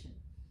integration.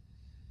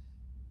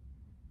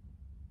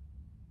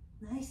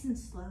 Nice and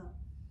slow.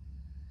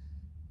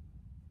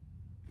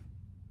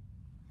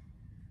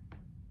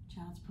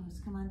 Child's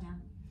pose, come on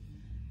down.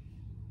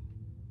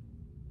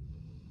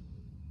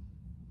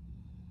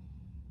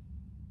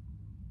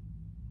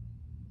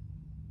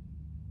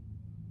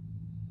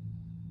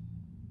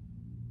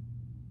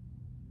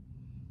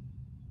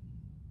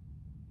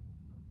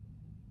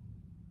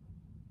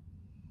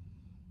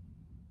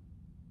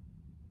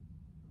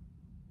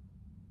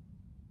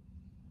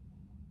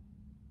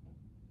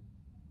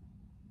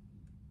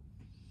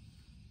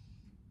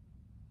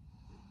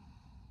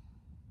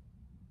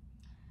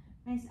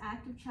 Nice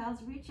active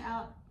child's reach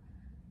out,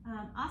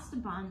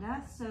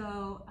 Astabandha.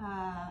 So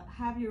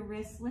have your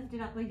wrists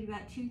lifted up like you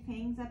got two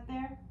things up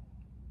there.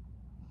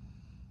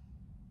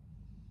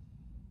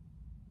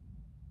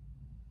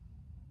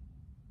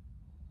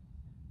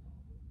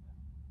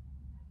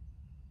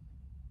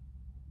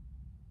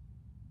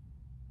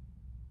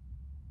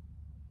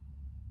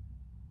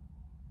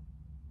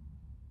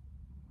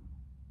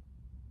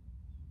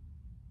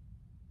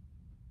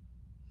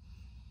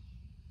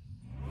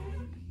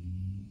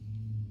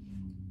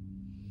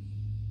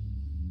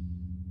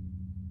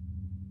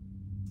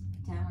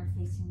 Downward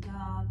facing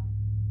dog.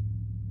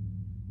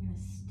 You're gonna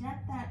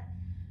step that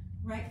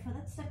right foot,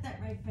 let's step that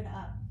right foot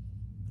up.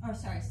 Oh,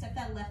 sorry, step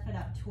that left foot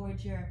up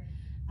towards your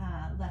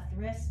left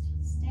wrist.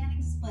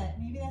 Standing split,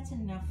 maybe that's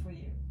enough for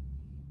you.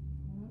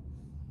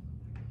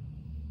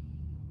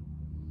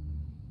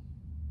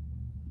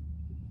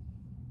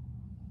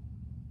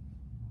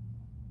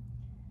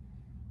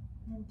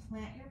 And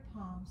plant your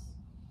palms.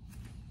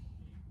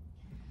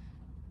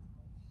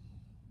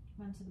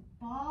 Run to the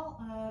ball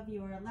of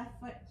your left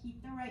foot.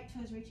 Keep the right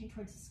toes reaching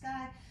towards the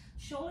sky.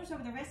 Shoulders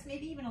over the wrists,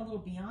 maybe even a little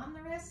beyond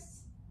the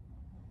wrists.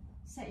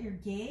 Set your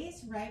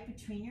gaze right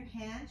between your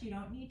hands. You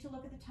don't need to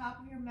look at the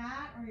top of your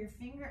mat or your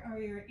finger or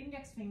your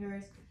index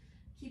fingers.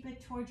 Keep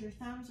it towards your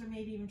thumbs or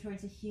maybe even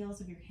towards the heels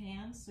of your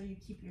hands so you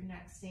keep your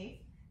neck safe.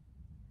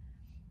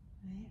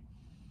 Right?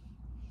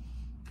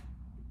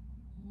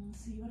 And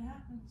see what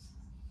happens.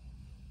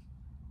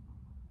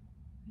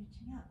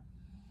 Reaching up.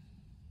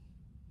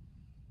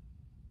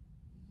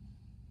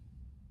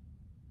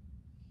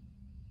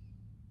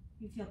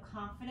 You feel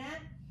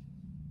confident,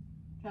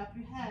 drop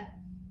your head,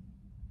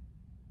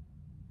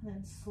 and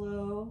then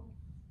slow,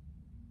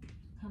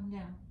 come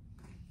down.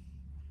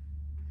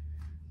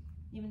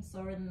 Even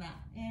slower than that.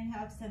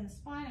 Inhale, extend the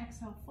spine,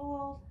 exhale,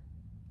 fold.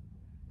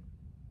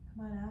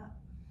 Come on up.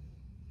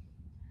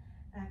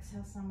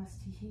 Exhale,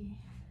 Namaste.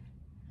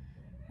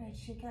 Right,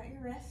 shake out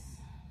your wrists.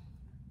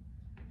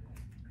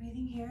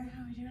 Breathing here,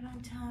 how are we doing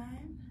on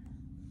time?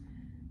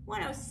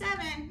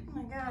 107, oh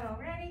my God,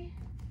 already?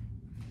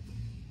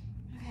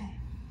 Okay,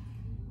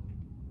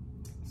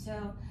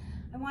 so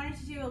I wanted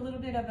to do a little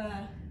bit of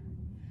a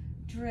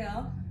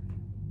drill.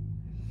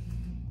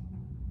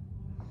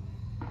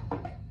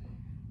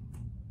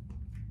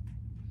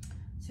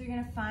 So you're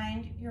gonna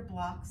find your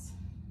blocks,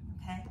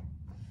 okay?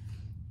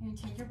 You're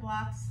gonna take your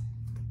blocks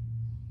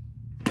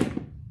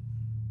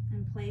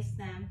and place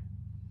them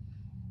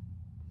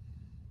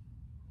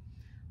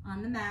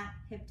on the mat,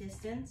 hip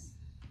distance,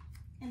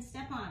 and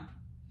step on them.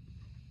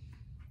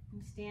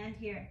 And stand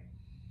here.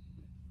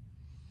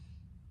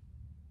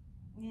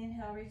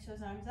 Inhale, reach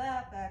those arms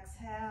up,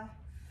 exhale.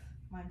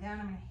 Come on down,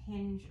 I'm gonna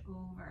hinge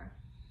over.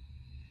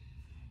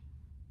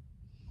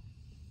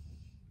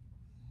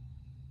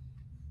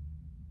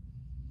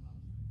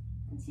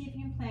 And see if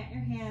you can plant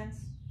your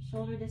hands,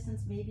 shoulder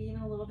distance, maybe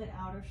even a little bit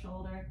outer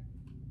shoulder.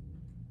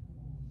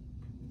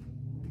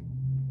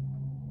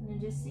 And then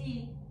just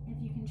see if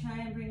you can try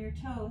and bring your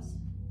toes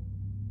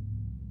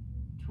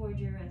toward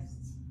your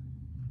wrists,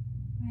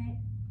 right?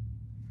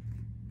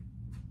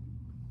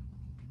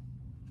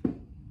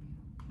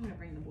 I'm gonna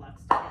bring the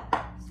blocks together,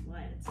 that's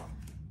why it's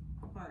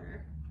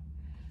harder.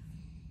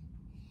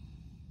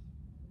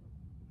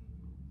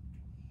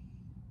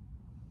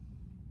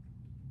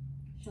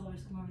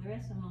 Shoulders come over the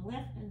wrist. I'm gonna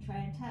lift and try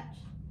and touch.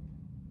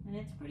 And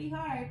it's pretty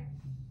hard.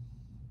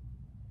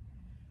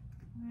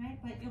 All right,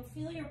 but you'll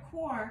feel your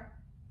core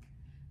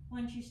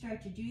once you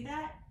start to do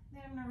that.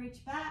 Then I'm gonna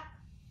reach back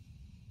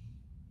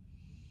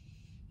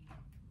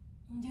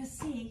and just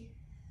see.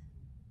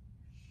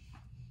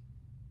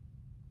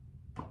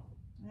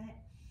 Right.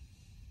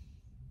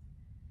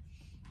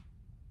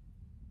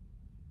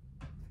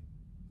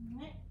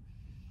 All right.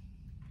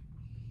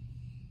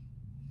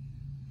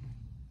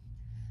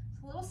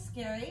 It's a little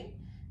scary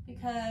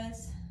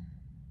because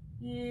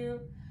you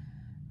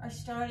are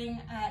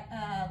starting at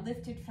a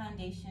lifted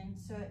foundation,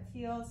 so it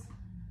feels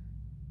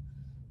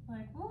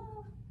like,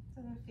 whoa,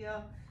 doesn't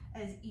feel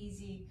as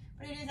easy,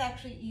 but it is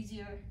actually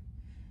easier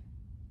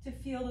to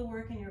feel the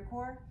work in your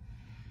core.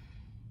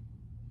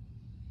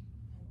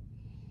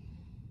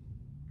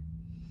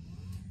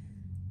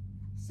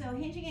 So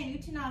hinging in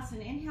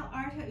Uttanasana, inhale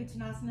Ardha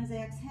Uttanasana. As I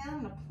exhale,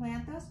 I'm going to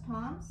plant those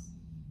palms.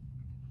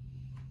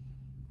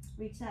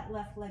 Reach that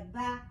left leg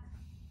back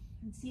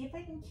and see if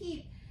I can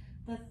keep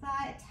the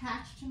thigh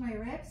attached to my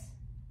ribs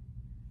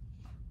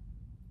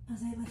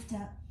as I lift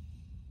up.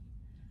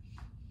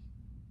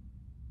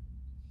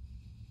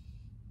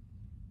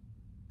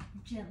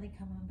 Gently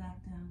come on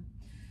back down.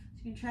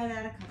 So you can try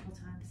that a couple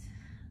times.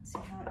 See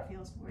how it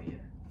feels for you.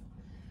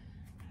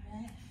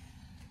 All right.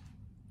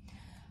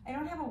 I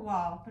don't have a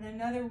wall, but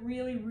another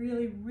really,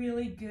 really,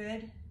 really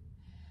good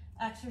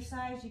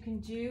exercise you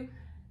can do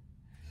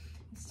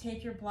is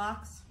take your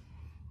blocks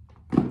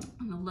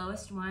on the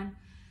lowest one.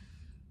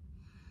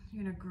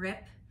 You're gonna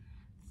grip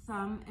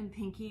thumb and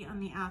pinky on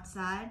the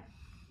outside.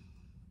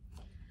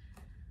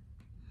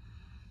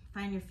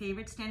 Find your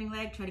favorite standing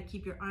leg. Try to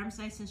keep your arms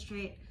nice and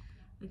straight,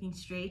 looking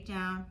straight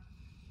down.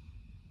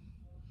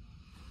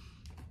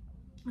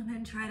 And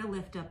then try to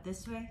lift up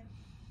this way.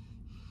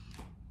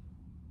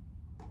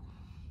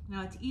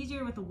 Now it's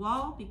easier with a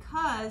wall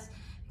because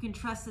you can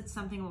trust that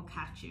something will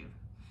catch you.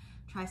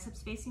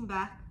 Triceps facing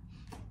back.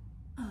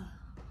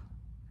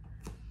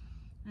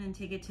 And then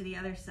take it to the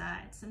other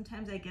side.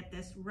 Sometimes I get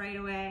this right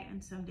away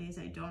and some days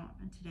I don't,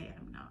 and today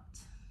I'm not.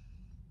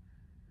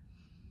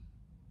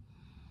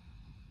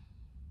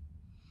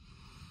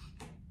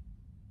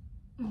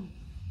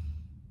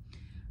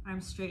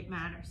 Arms straight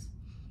matters.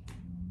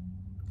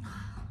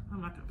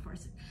 I'm not gonna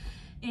force it.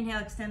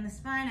 Inhale, extend the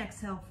spine,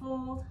 exhale,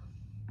 fold.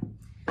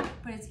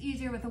 But it's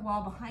easier with a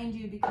wall behind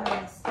you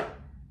because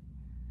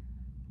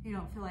you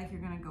don't feel like you're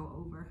gonna go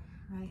over,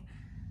 right?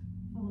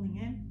 Folding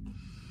in.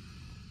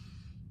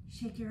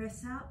 Shake your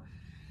wrists out.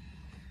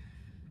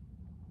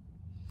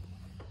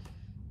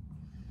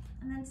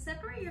 And then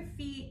separate your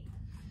feet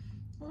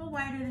a little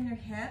wider than your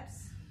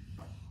hips.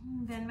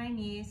 Bend my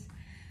knees.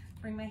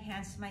 Bring my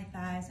hands to my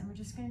thighs, and we're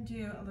just gonna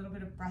do a little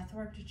bit of breath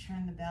work to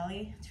turn the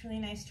belly. It's really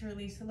nice to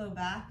release the low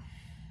back.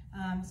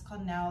 It's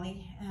called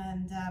Nauli,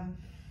 and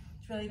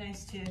it's really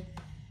nice to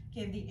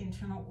give the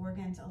internal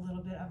organs a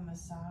little bit of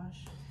massage.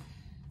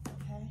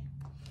 Okay,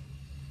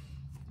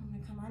 I'm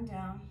gonna come on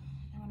down.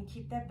 I wanna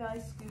keep that belly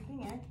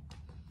scooping in.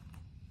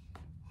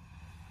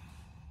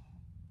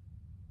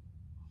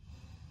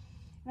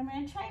 And I'm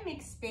gonna try and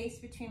make space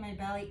between my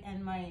belly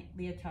and my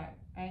leotard,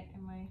 right,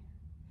 and my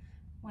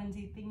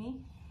onesie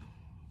thingy.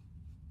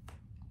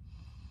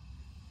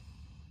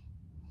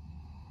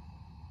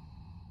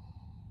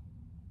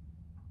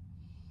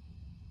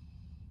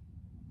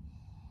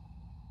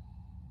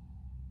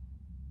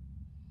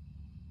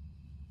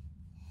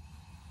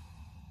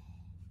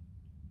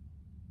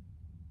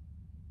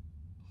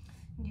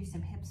 Do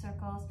some hip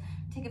circles.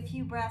 Take a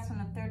few breaths. On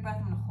the third breath,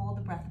 I'm going to hold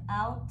the breath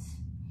out.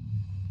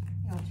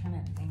 I'll turn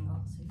it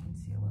angle so you can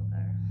see a little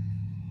better.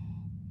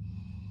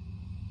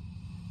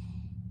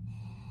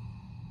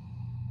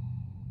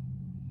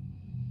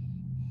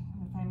 I'm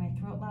going to find my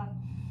throat lock.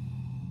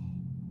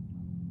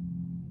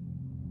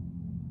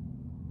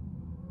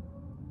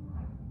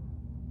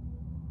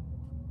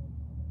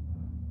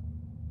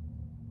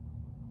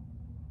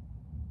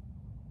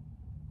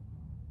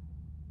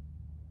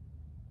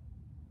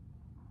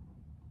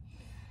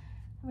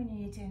 When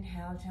you need to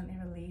inhale, gently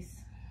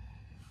release.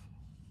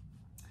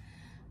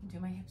 Do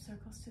my hip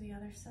circles to the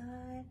other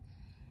side.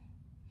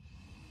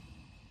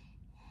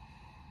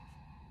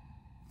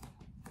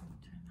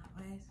 Turn that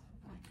way so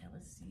I can be able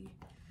to see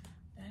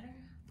better.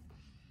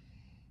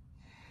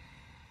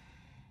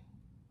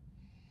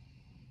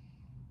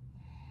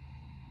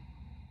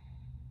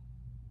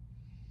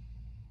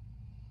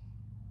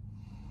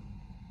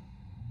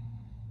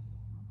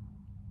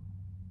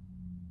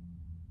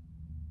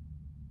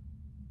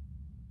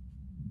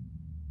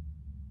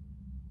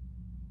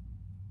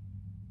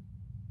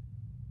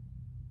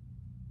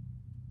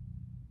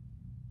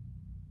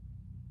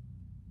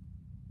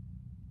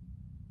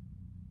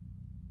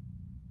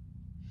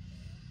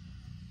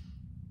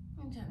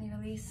 Gently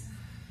release.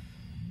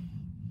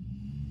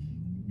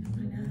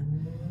 All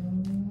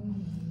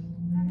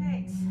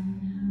right. Let's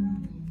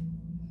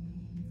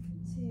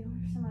see, what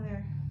are some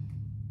other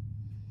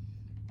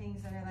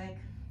things that I like?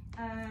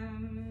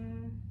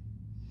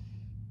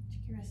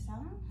 Check your wrists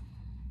out.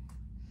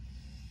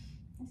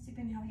 Let's deep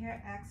inhale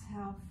here.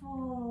 Exhale,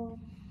 fold.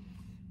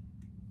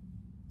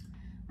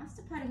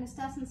 Namaste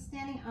Sirsasana,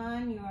 standing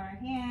on your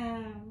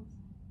hands.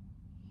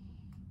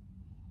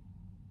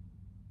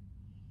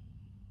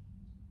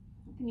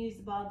 You can use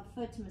the ball of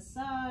the foot to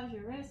massage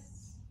your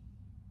wrists.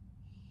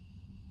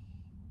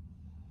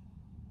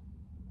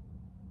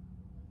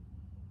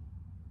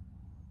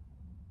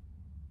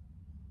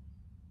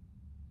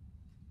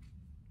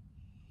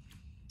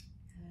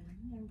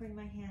 Good. And bring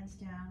my hands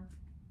down.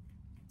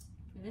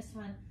 For this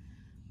one,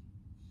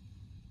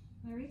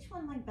 I'm going to reach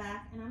one leg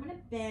back and I'm going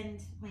to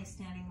bend my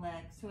standing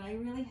leg so I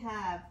really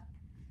have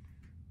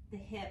the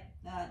hip,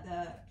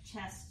 the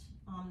chest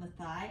on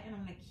the thigh, and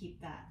I'm going to keep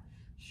that.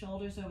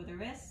 Shoulders over the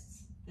wrists.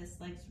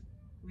 This leg's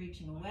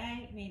reaching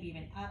away, maybe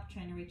even up,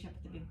 trying to reach up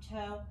with the big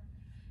toe.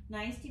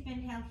 Nice deep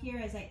inhale here.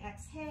 As I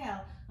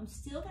exhale, I'm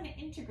still going to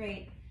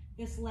integrate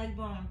this leg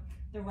bone,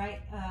 the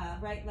right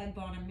leg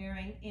bone, I'm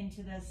mirroring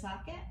into the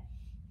socket.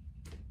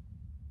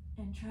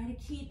 And try to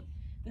keep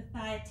the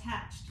thigh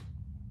attached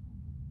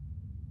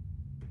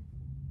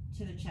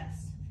to the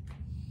chest.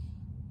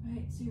 All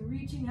right, so you're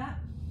reaching up.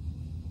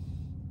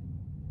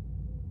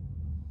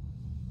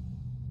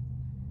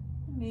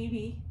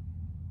 Maybe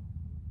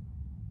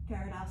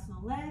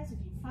vrksasana legs if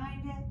you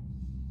find it.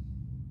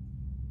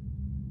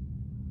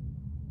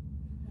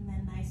 And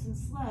then nice and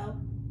slow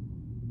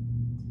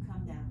to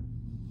come down.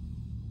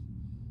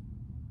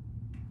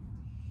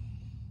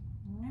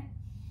 All right.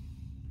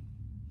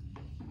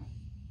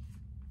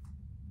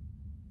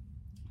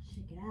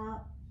 Shake it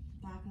out.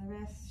 Back of the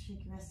wrist,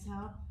 shake your wrists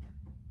out.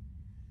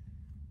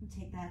 And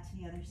take that to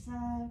the other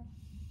side.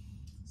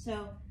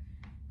 So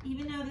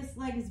even though this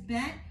leg is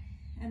bent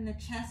and the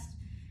chest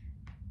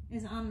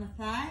is on the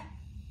thigh,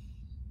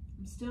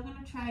 I'm still going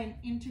to try and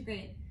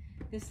integrate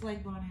this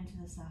leg bone into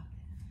the socket.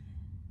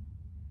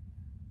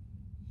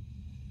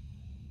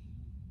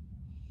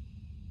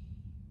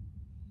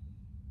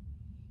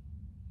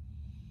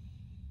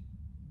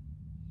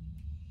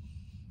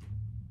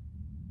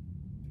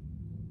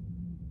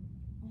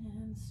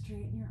 And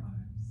straighten your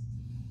arms.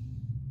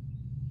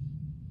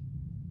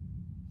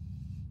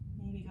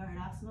 Maybe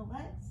vrksasana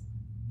legs.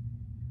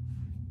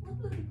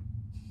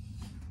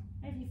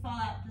 If you fall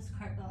out, just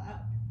cartwheel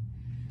out.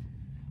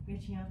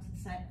 Reaching out to the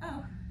side.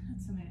 Oh,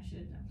 that's something I should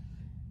have done.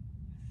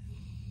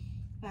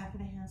 Back of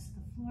the hands to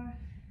the floor.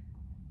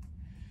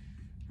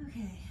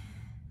 Okay.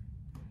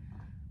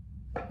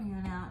 Bring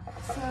it out.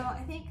 So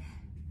I think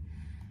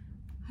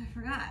I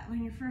forgot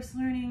when you're first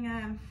learning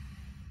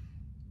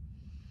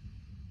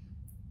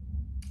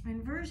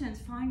inversions,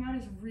 falling out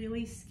is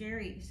really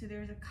scary. So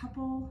there's a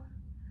couple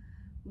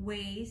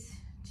ways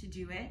to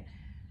do it.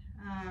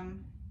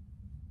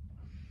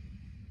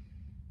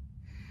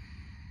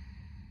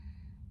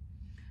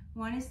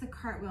 One is the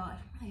cartwheel. I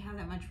don't really have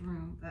that much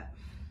room, but.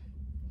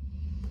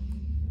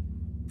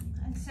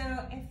 And so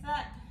if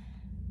that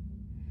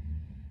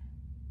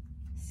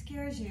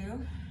scares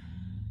you,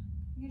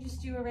 you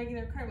just do a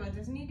regular cartwheel. It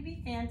doesn't need to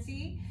be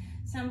fancy.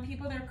 Some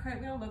people, their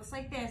cartwheel looks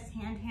like this,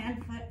 hand,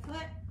 hand, foot,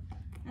 foot,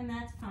 and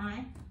that's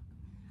fine,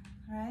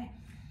 all right?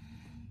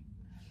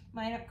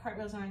 My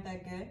cartwheels aren't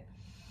that good.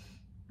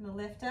 I'm gonna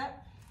lift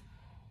up.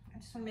 I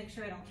just wanna make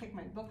sure I don't kick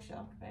my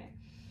bookshelf, right?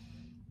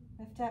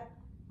 Lift up,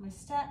 my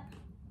step.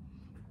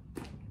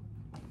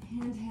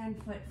 Hand, hand,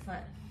 foot,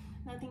 foot.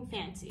 Nothing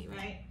fancy,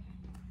 right?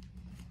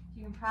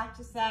 You can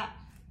practice that.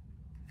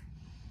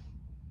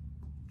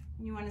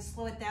 You want to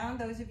slow it down.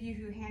 Those of you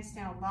who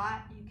handstand a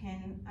lot, you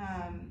can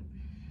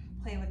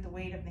play with the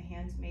weight of the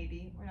hands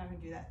maybe. We're not going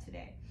to do that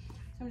today. So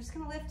I'm just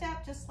going to lift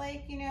up just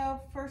like, you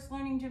know, first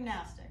learning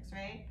gymnastics,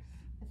 right?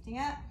 Lifting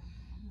up,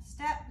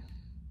 step,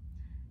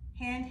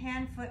 hand,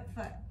 hand, foot,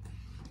 foot.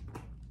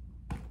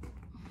 All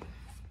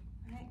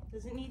right?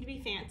 Doesn't need to be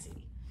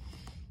fancy.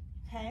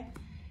 Okay?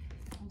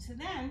 And so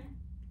then,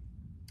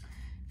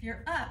 if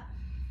you're up,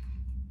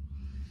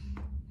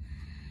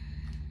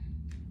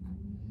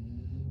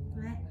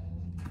 right,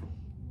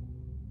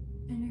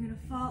 and you're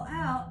gonna fall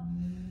out,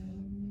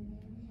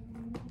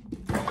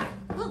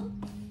 ooh.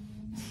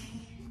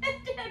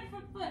 Hand,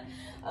 foot, foot.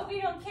 Hope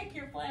you don't kick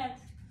your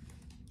plants.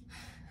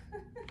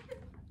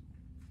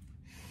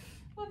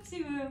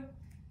 Whoopsie woo.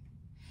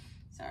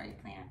 Sorry,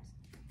 plants.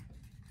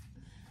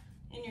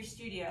 In your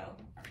studio,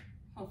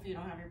 hopefully you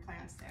don't have your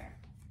plants there.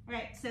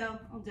 Right, so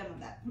I'll demo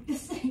that.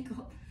 Just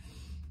ankle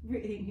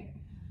breathing here.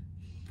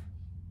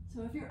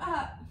 So if you're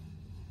up,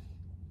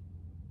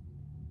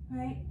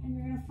 right, and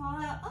you're gonna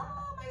fall out,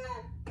 oh my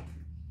God.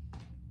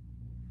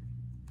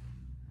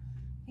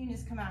 You can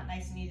just come out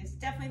nice and easy. It's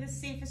definitely the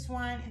safest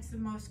one. It's the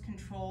most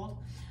controlled.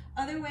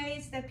 Other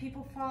ways that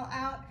people fall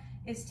out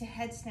is to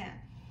headstand,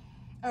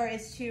 or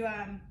is to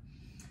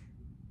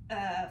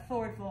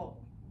forward fold,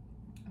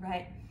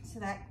 right? So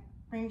that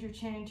brings your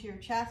chin into your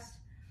chest,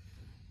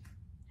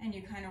 and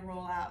you kind of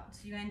roll out.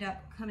 So you end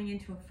up coming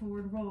into a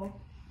forward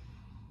roll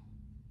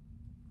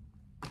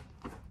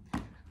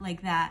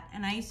like that.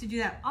 And I used to do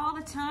that all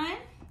the time.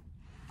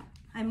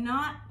 I'm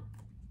not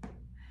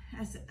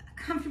as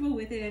comfortable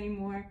with it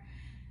anymore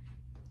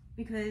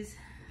because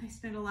I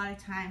spend a lot of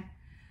time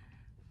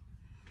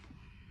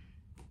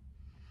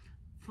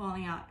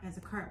falling out as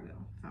a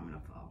cartwheel if I'm gonna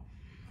fall.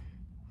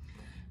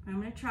 But I'm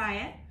gonna try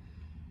it.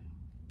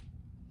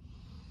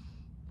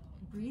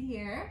 Breathe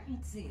here.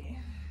 Let's see.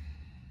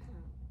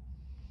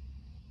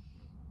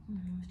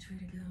 Which way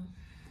to go?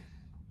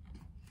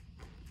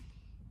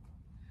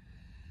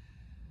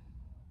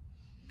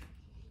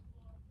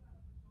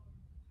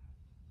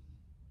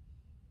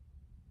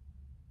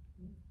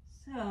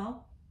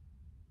 So,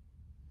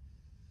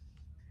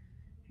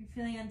 if you're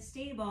feeling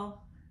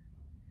unstable,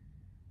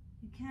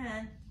 you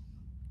can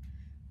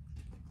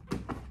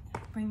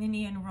bring the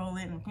knee and roll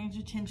in. Bring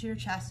your chin to your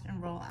chest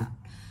and roll out.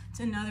 It's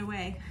another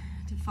way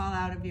to fall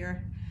out of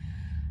your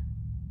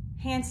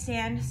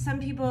handstand. Some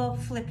people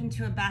flip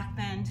into a back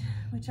bend,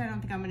 which I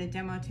don't think I'm going to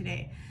demo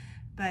today,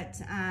 but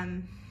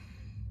it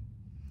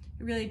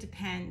really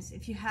depends.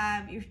 If you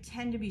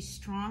tend to be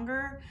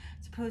stronger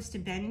as opposed to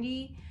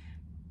bendy,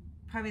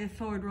 probably the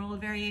forward roll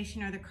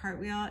variation or the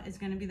cartwheel is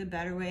going to be the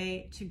better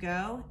way to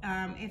go.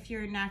 If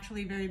you're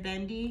naturally very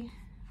bendy,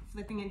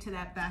 flipping into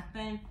that back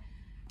bend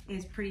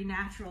is pretty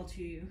natural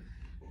to you,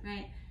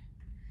 right?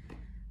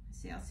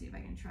 Let's see, I'll see if I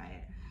can try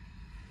it.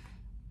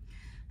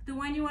 The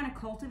one you want to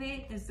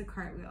cultivate is the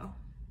cartwheel.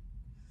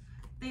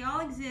 They all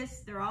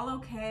exist, they're all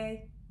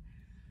okay,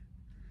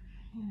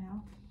 you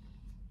know.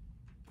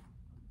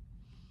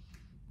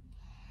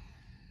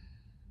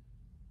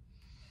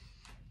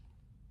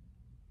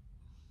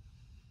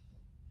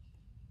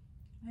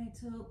 Right,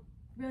 so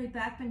really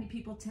backbendy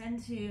people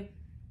tend to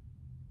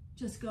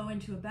just go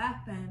into a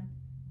back bend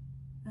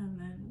and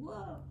then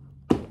whoa,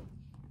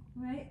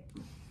 right?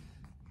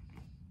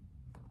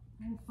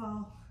 And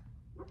fall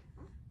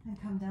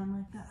and come down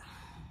like that.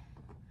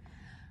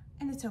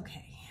 And it's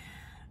okay.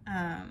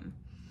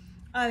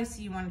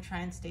 Obviously you want to try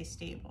and stay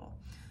stable.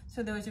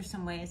 So those are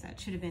some ways that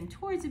should have been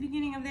towards the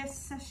beginning of this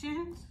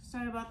session.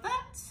 Sorry about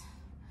that.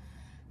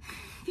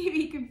 Maybe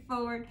you can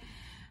forward,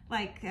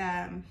 like,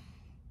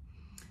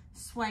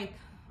 swipe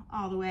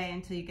all the way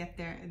until you get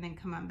there and then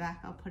come on back.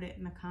 I'll put it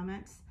in the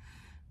comments.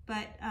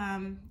 But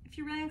if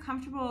you're really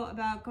uncomfortable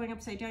about going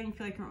upside down, you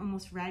feel like you're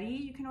almost ready,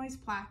 you can always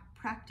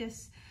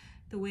practice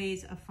the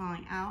ways of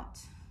falling out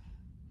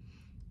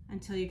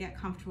until you get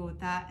comfortable with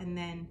that, and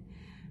then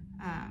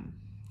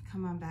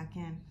come on back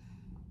in.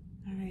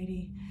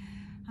 Alrighty.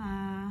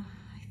 I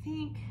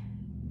think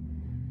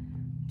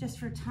just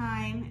for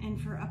time and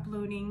for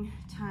uploading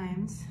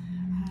times,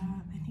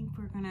 I think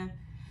we're gonna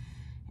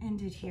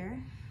end it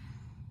here.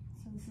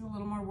 So this is a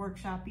little more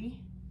workshop-y.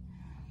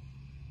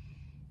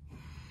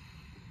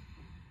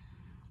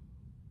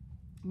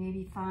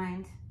 Maybe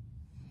find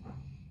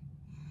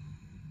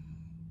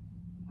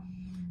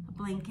a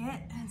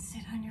blanket and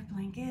sit on your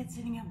blanket,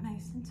 sitting up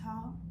nice and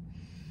tall.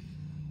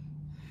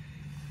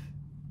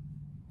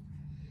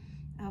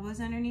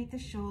 Elbows underneath the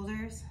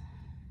shoulders.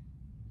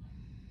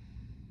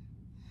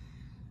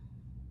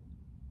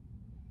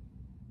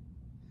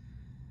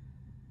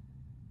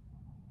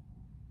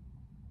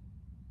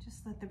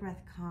 Just let the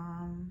breath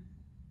calm.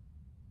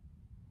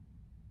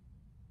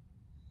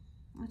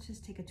 Let's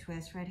just take a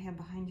twist. Right hand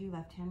behind you,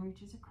 left hand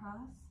reaches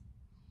across.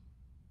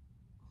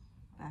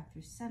 Back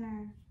through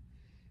center.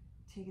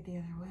 Take it the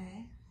other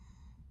way.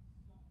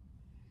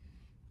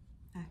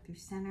 Back through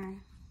center.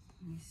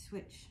 And we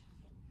switch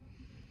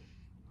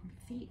your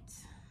feet.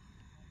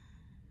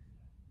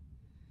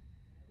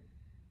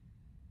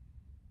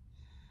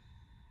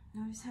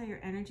 Notice how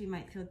your energy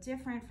might feel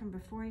different from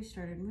before you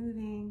started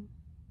moving.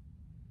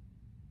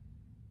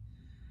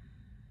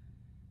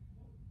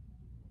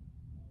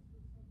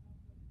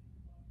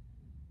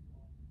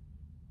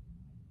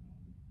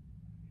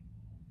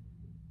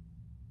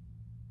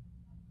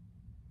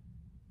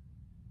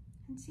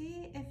 And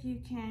see if you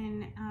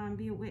can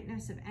be a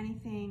witness of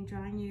anything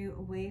drawing you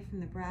away from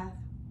the breath.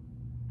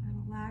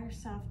 And allow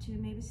yourself to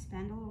maybe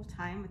spend a little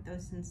time with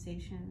those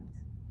sensations.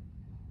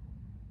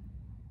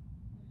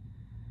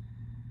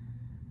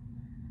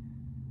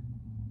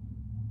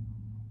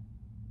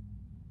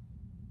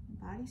 The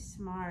body's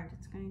smart.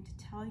 It's going to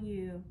tell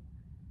you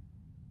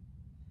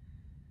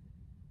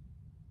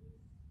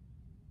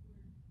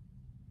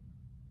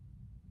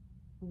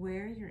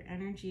where your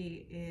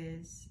energy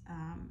is.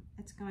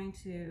 It's going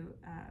to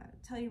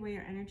tell you where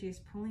your energy is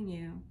pulling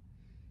you,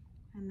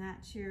 and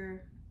that's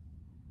it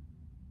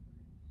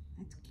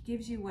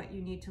gives you what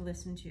you need to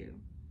listen to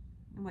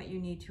and what you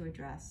need to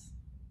address.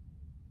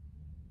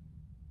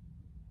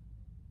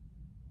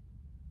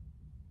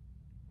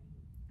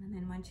 And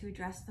then once you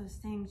address those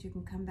things, you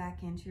can come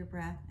back into your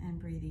breath and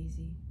breathe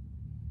easy.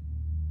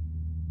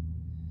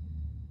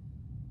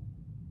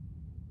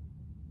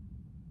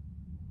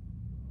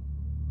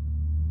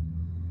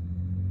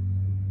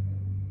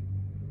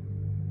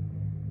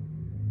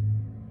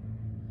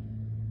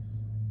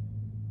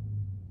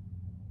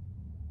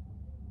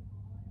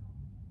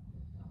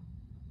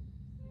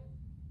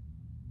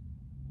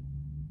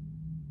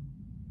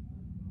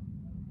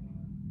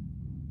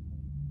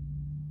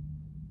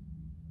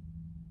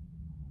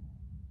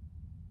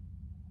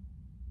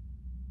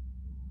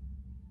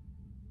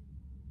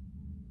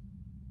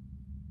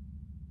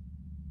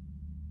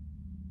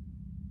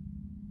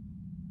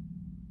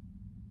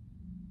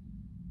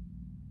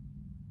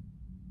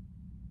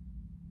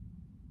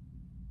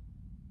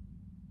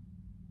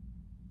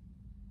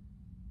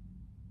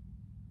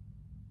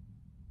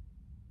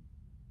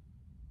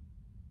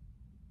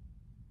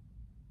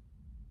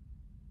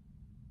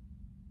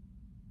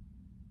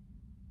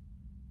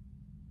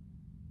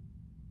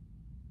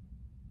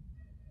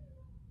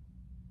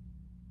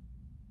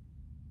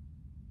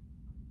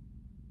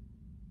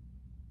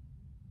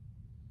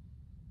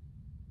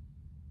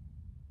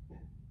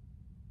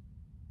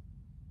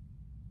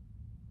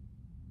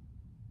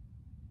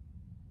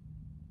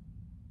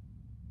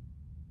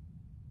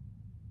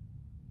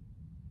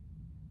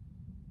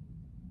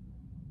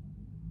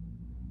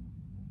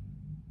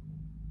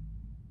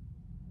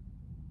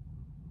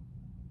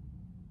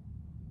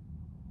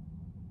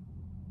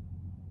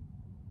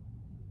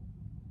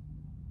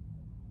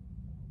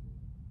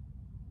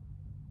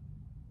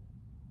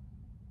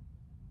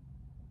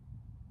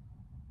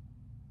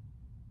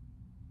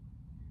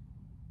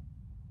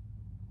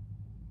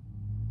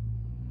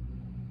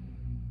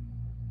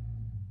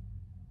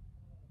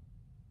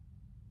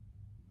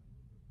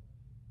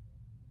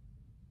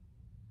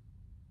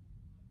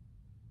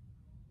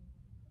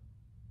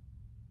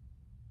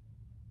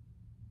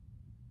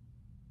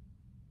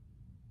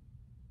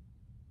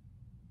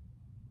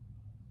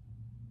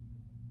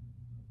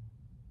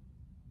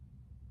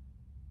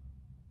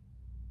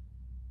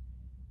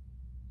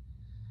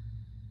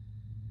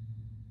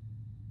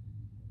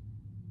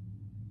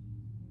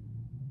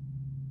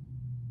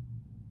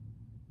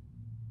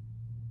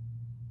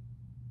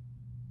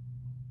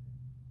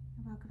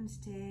 You're welcome to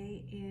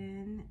stay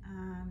in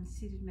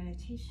seated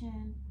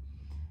meditation.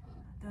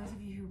 Those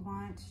of you who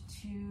want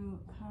to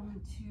come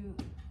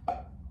to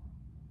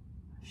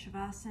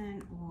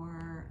Shavasana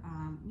or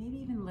maybe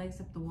even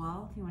legs up the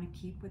wall if you want to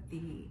keep with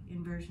the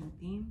inversion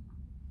theme.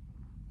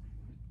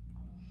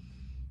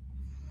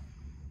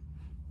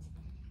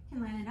 You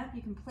can line it up.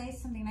 You can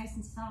place something nice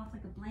and soft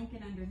like a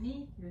blanket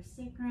underneath your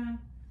sacrum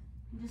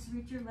and just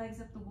reach your legs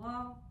up the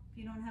wall. If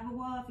you don't have a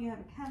wall, if you have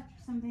a couch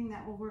or something,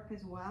 that will work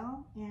as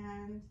well.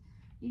 And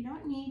you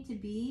don't need to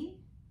be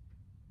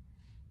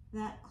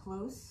that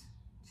close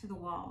to the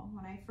wall.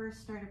 When I first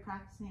started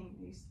practicing,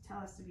 they used to tell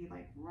us to be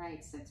like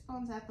right sits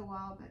bones at the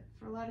wall, but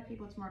for a lot of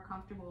people it's more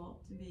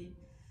comfortable to be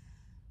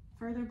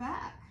further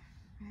back,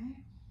 right?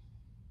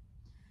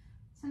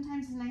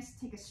 Sometimes it's nice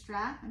to take a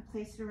strap and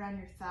place it around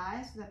your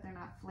thighs so that they're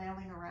not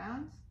flailing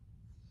around.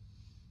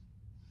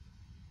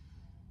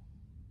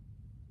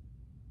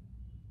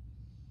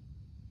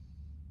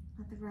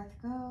 Let the breath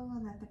go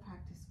and let the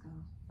practice go.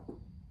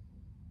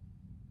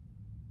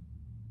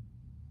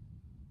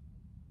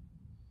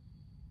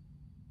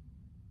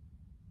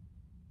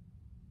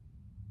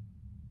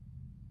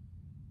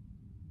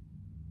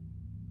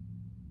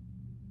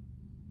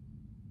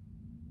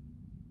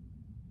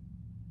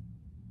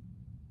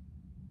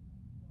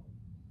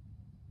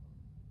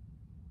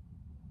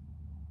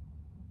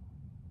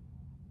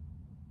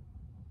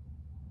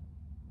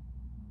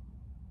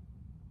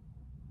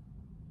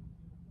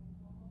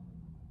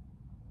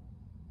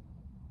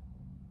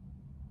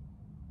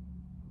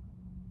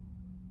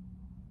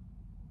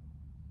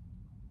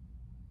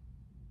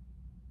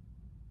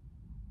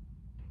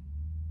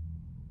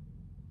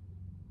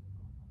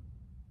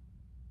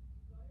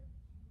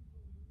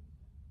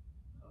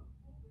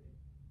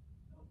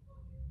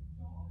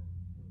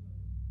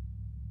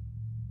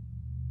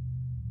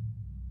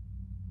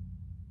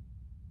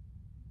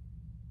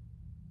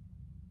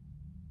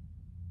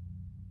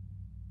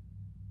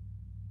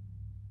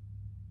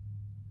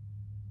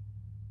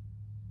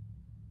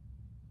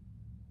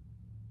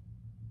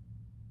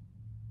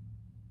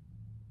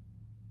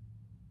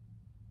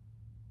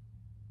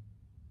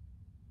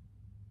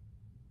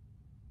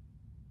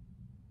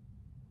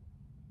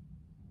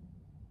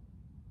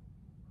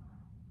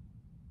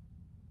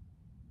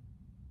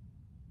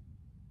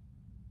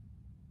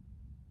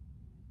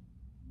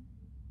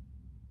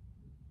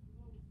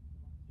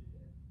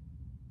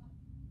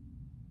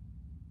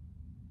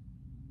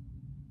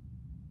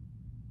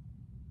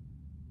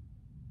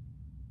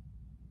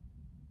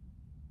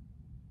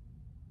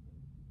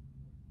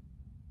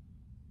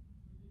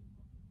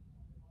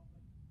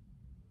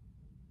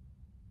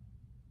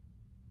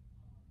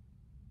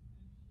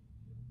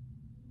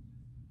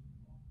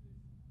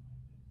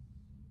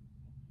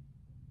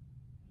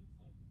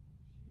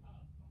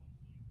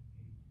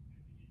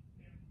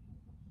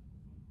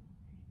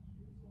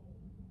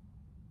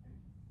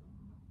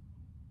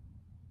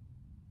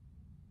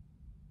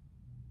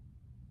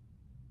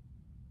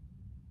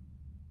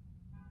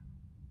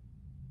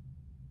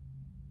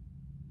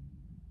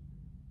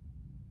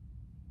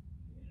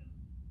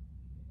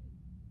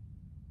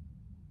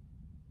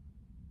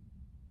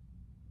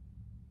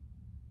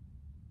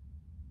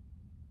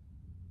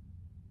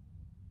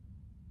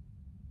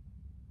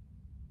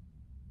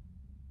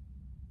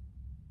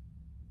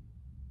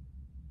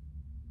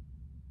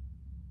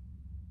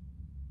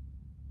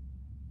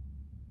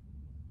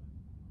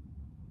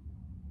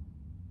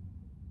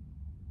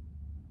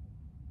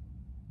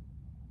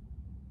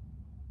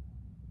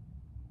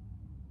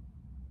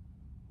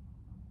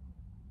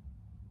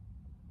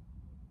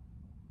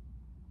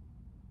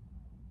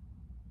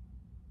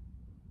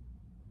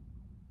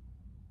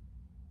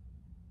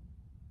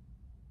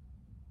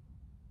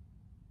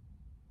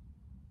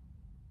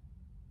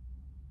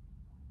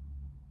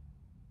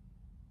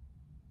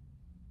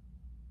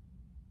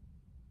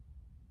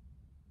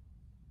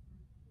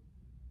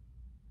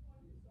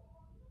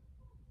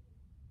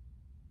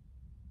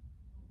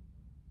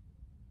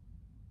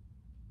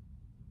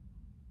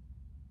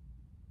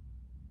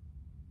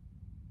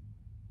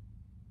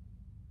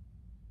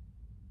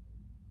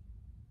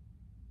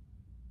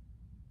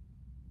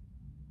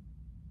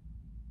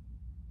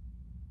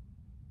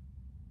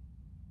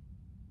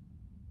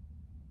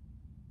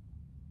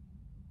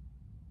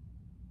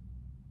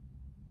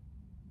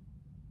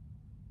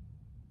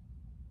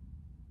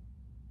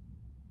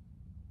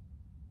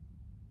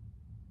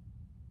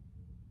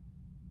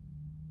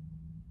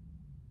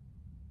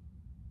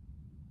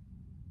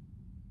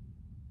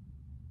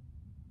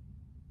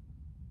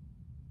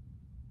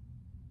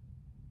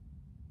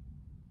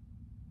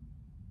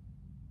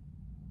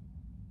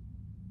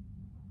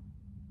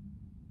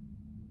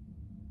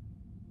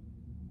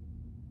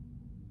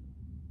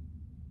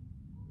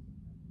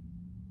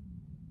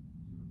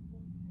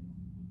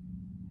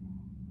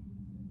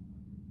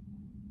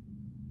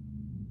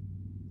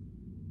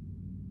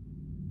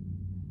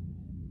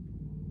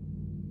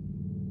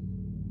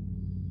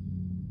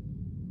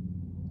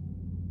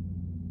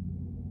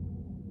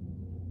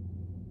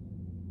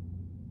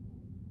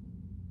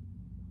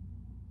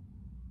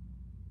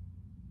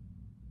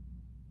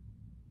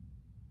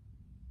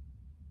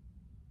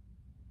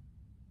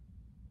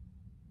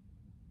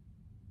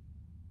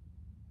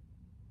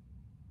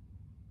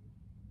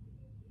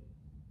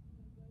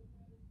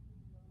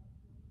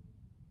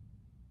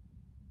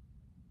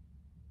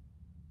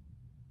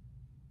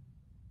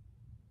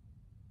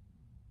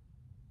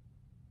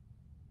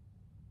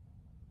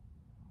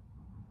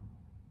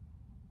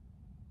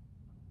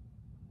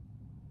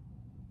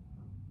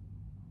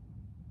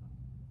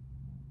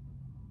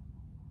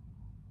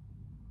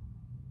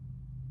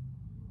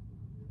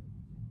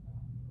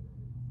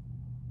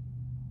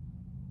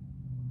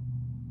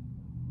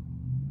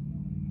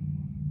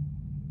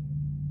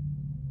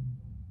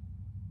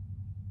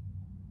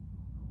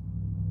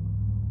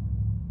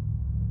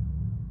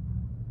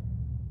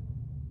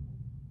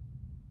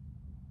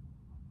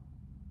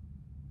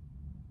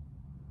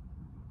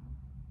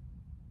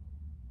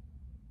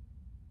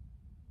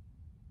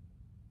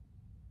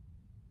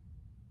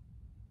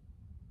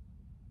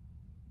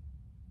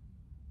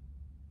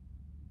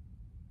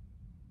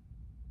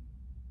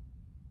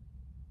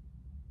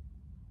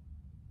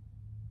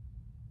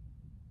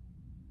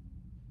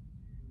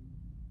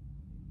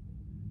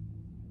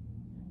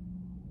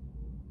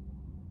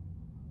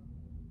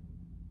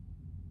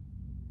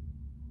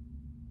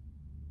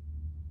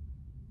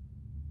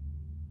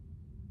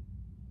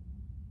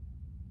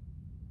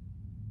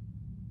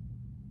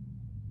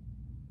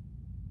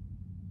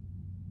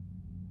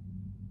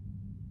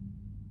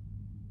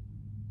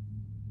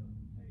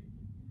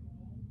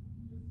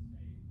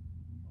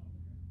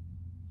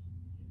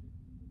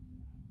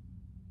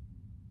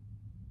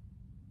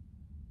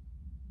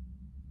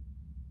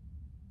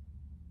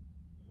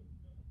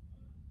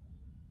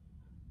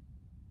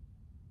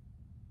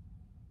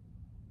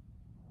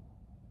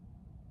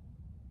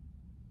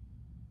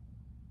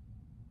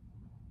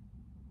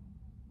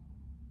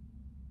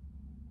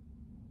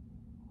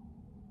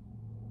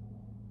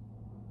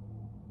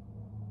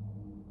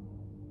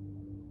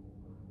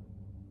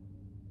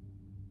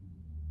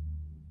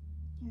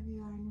 Here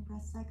we are in your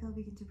breath cycle.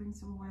 Begin to bring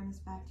some awareness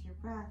back to your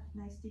breath.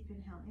 Nice deep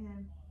inhale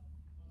in.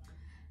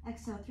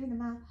 Exhale through the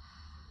mouth.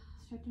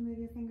 Start to move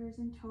your fingers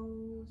and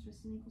toes,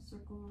 wrist and ankle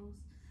circles.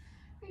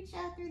 Reach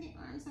out through the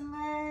arms and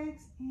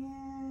legs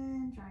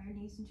and draw your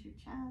knees into your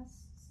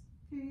chest.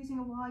 If you're using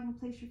a wall, you can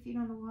place your feet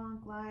on the wall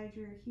and glide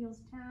your heels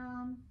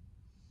down.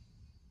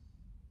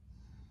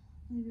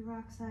 Maybe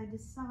rock side to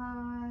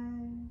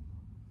side.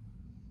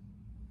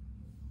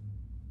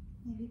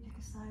 Maybe pick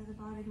a side of the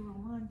body you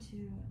will want to,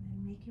 and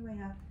then make your way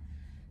up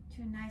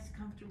to a nice,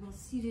 comfortable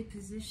seated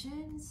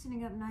position,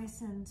 sitting up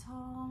nice and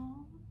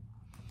tall.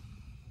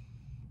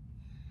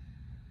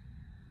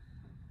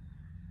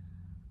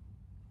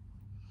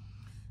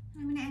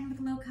 I'm going to end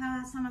with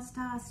Mukha,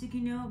 Namaste,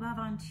 Sukhino,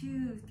 Bhavan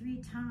 2,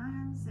 3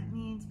 times. That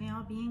means may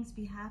all beings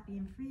be happy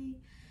and free.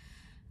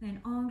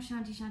 Then Om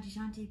Shanti Shanti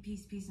Shanti,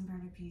 peace, peace, and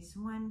perfect peace.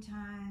 1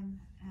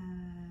 time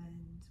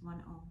and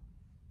 1 Om.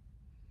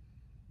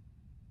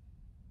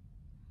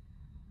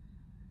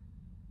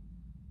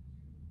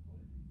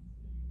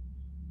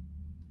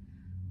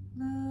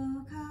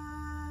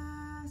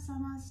 Loka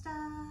Samasta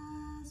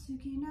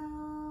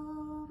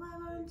Sukhino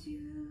Bhavantu.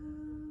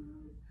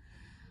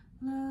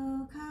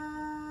 Loka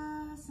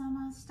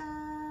Samasta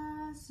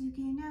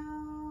Sukhino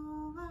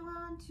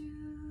Bhavantu.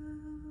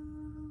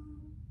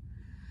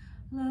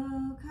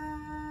 Loka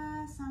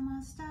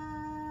Samasta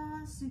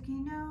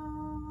Sukhino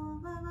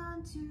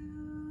Bhavantu.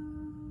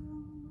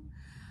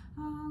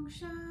 Om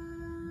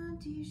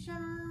Shanti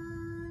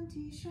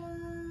Shanti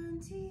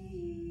Shanti.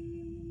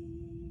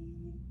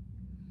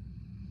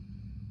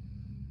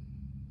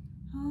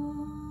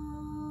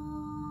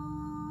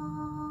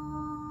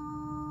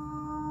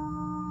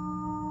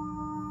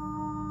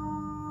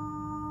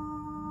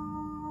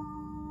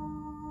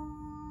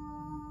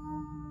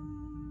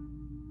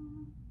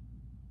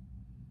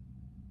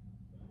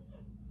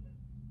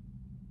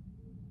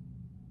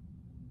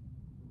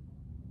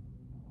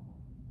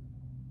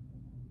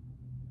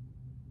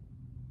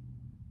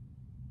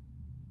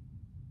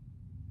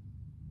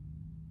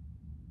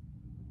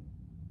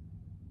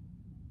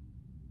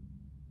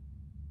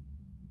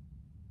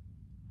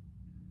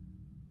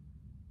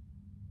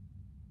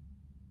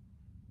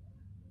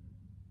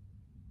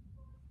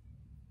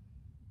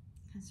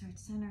 Start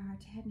center,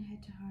 heart to head and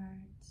head to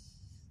heart.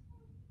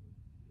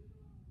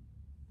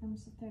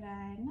 Thumbs to third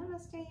eye.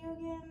 Namaste,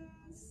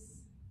 yogins.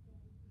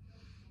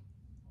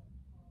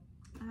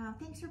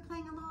 Thanks for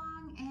playing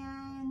along,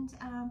 and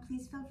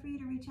please feel free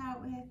to reach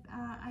out with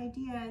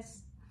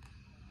ideas.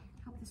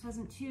 Hope this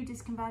wasn't too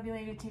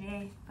discombobulated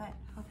today, but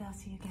hope I'll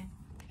see you again.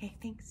 Okay,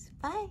 thanks.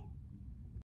 Bye.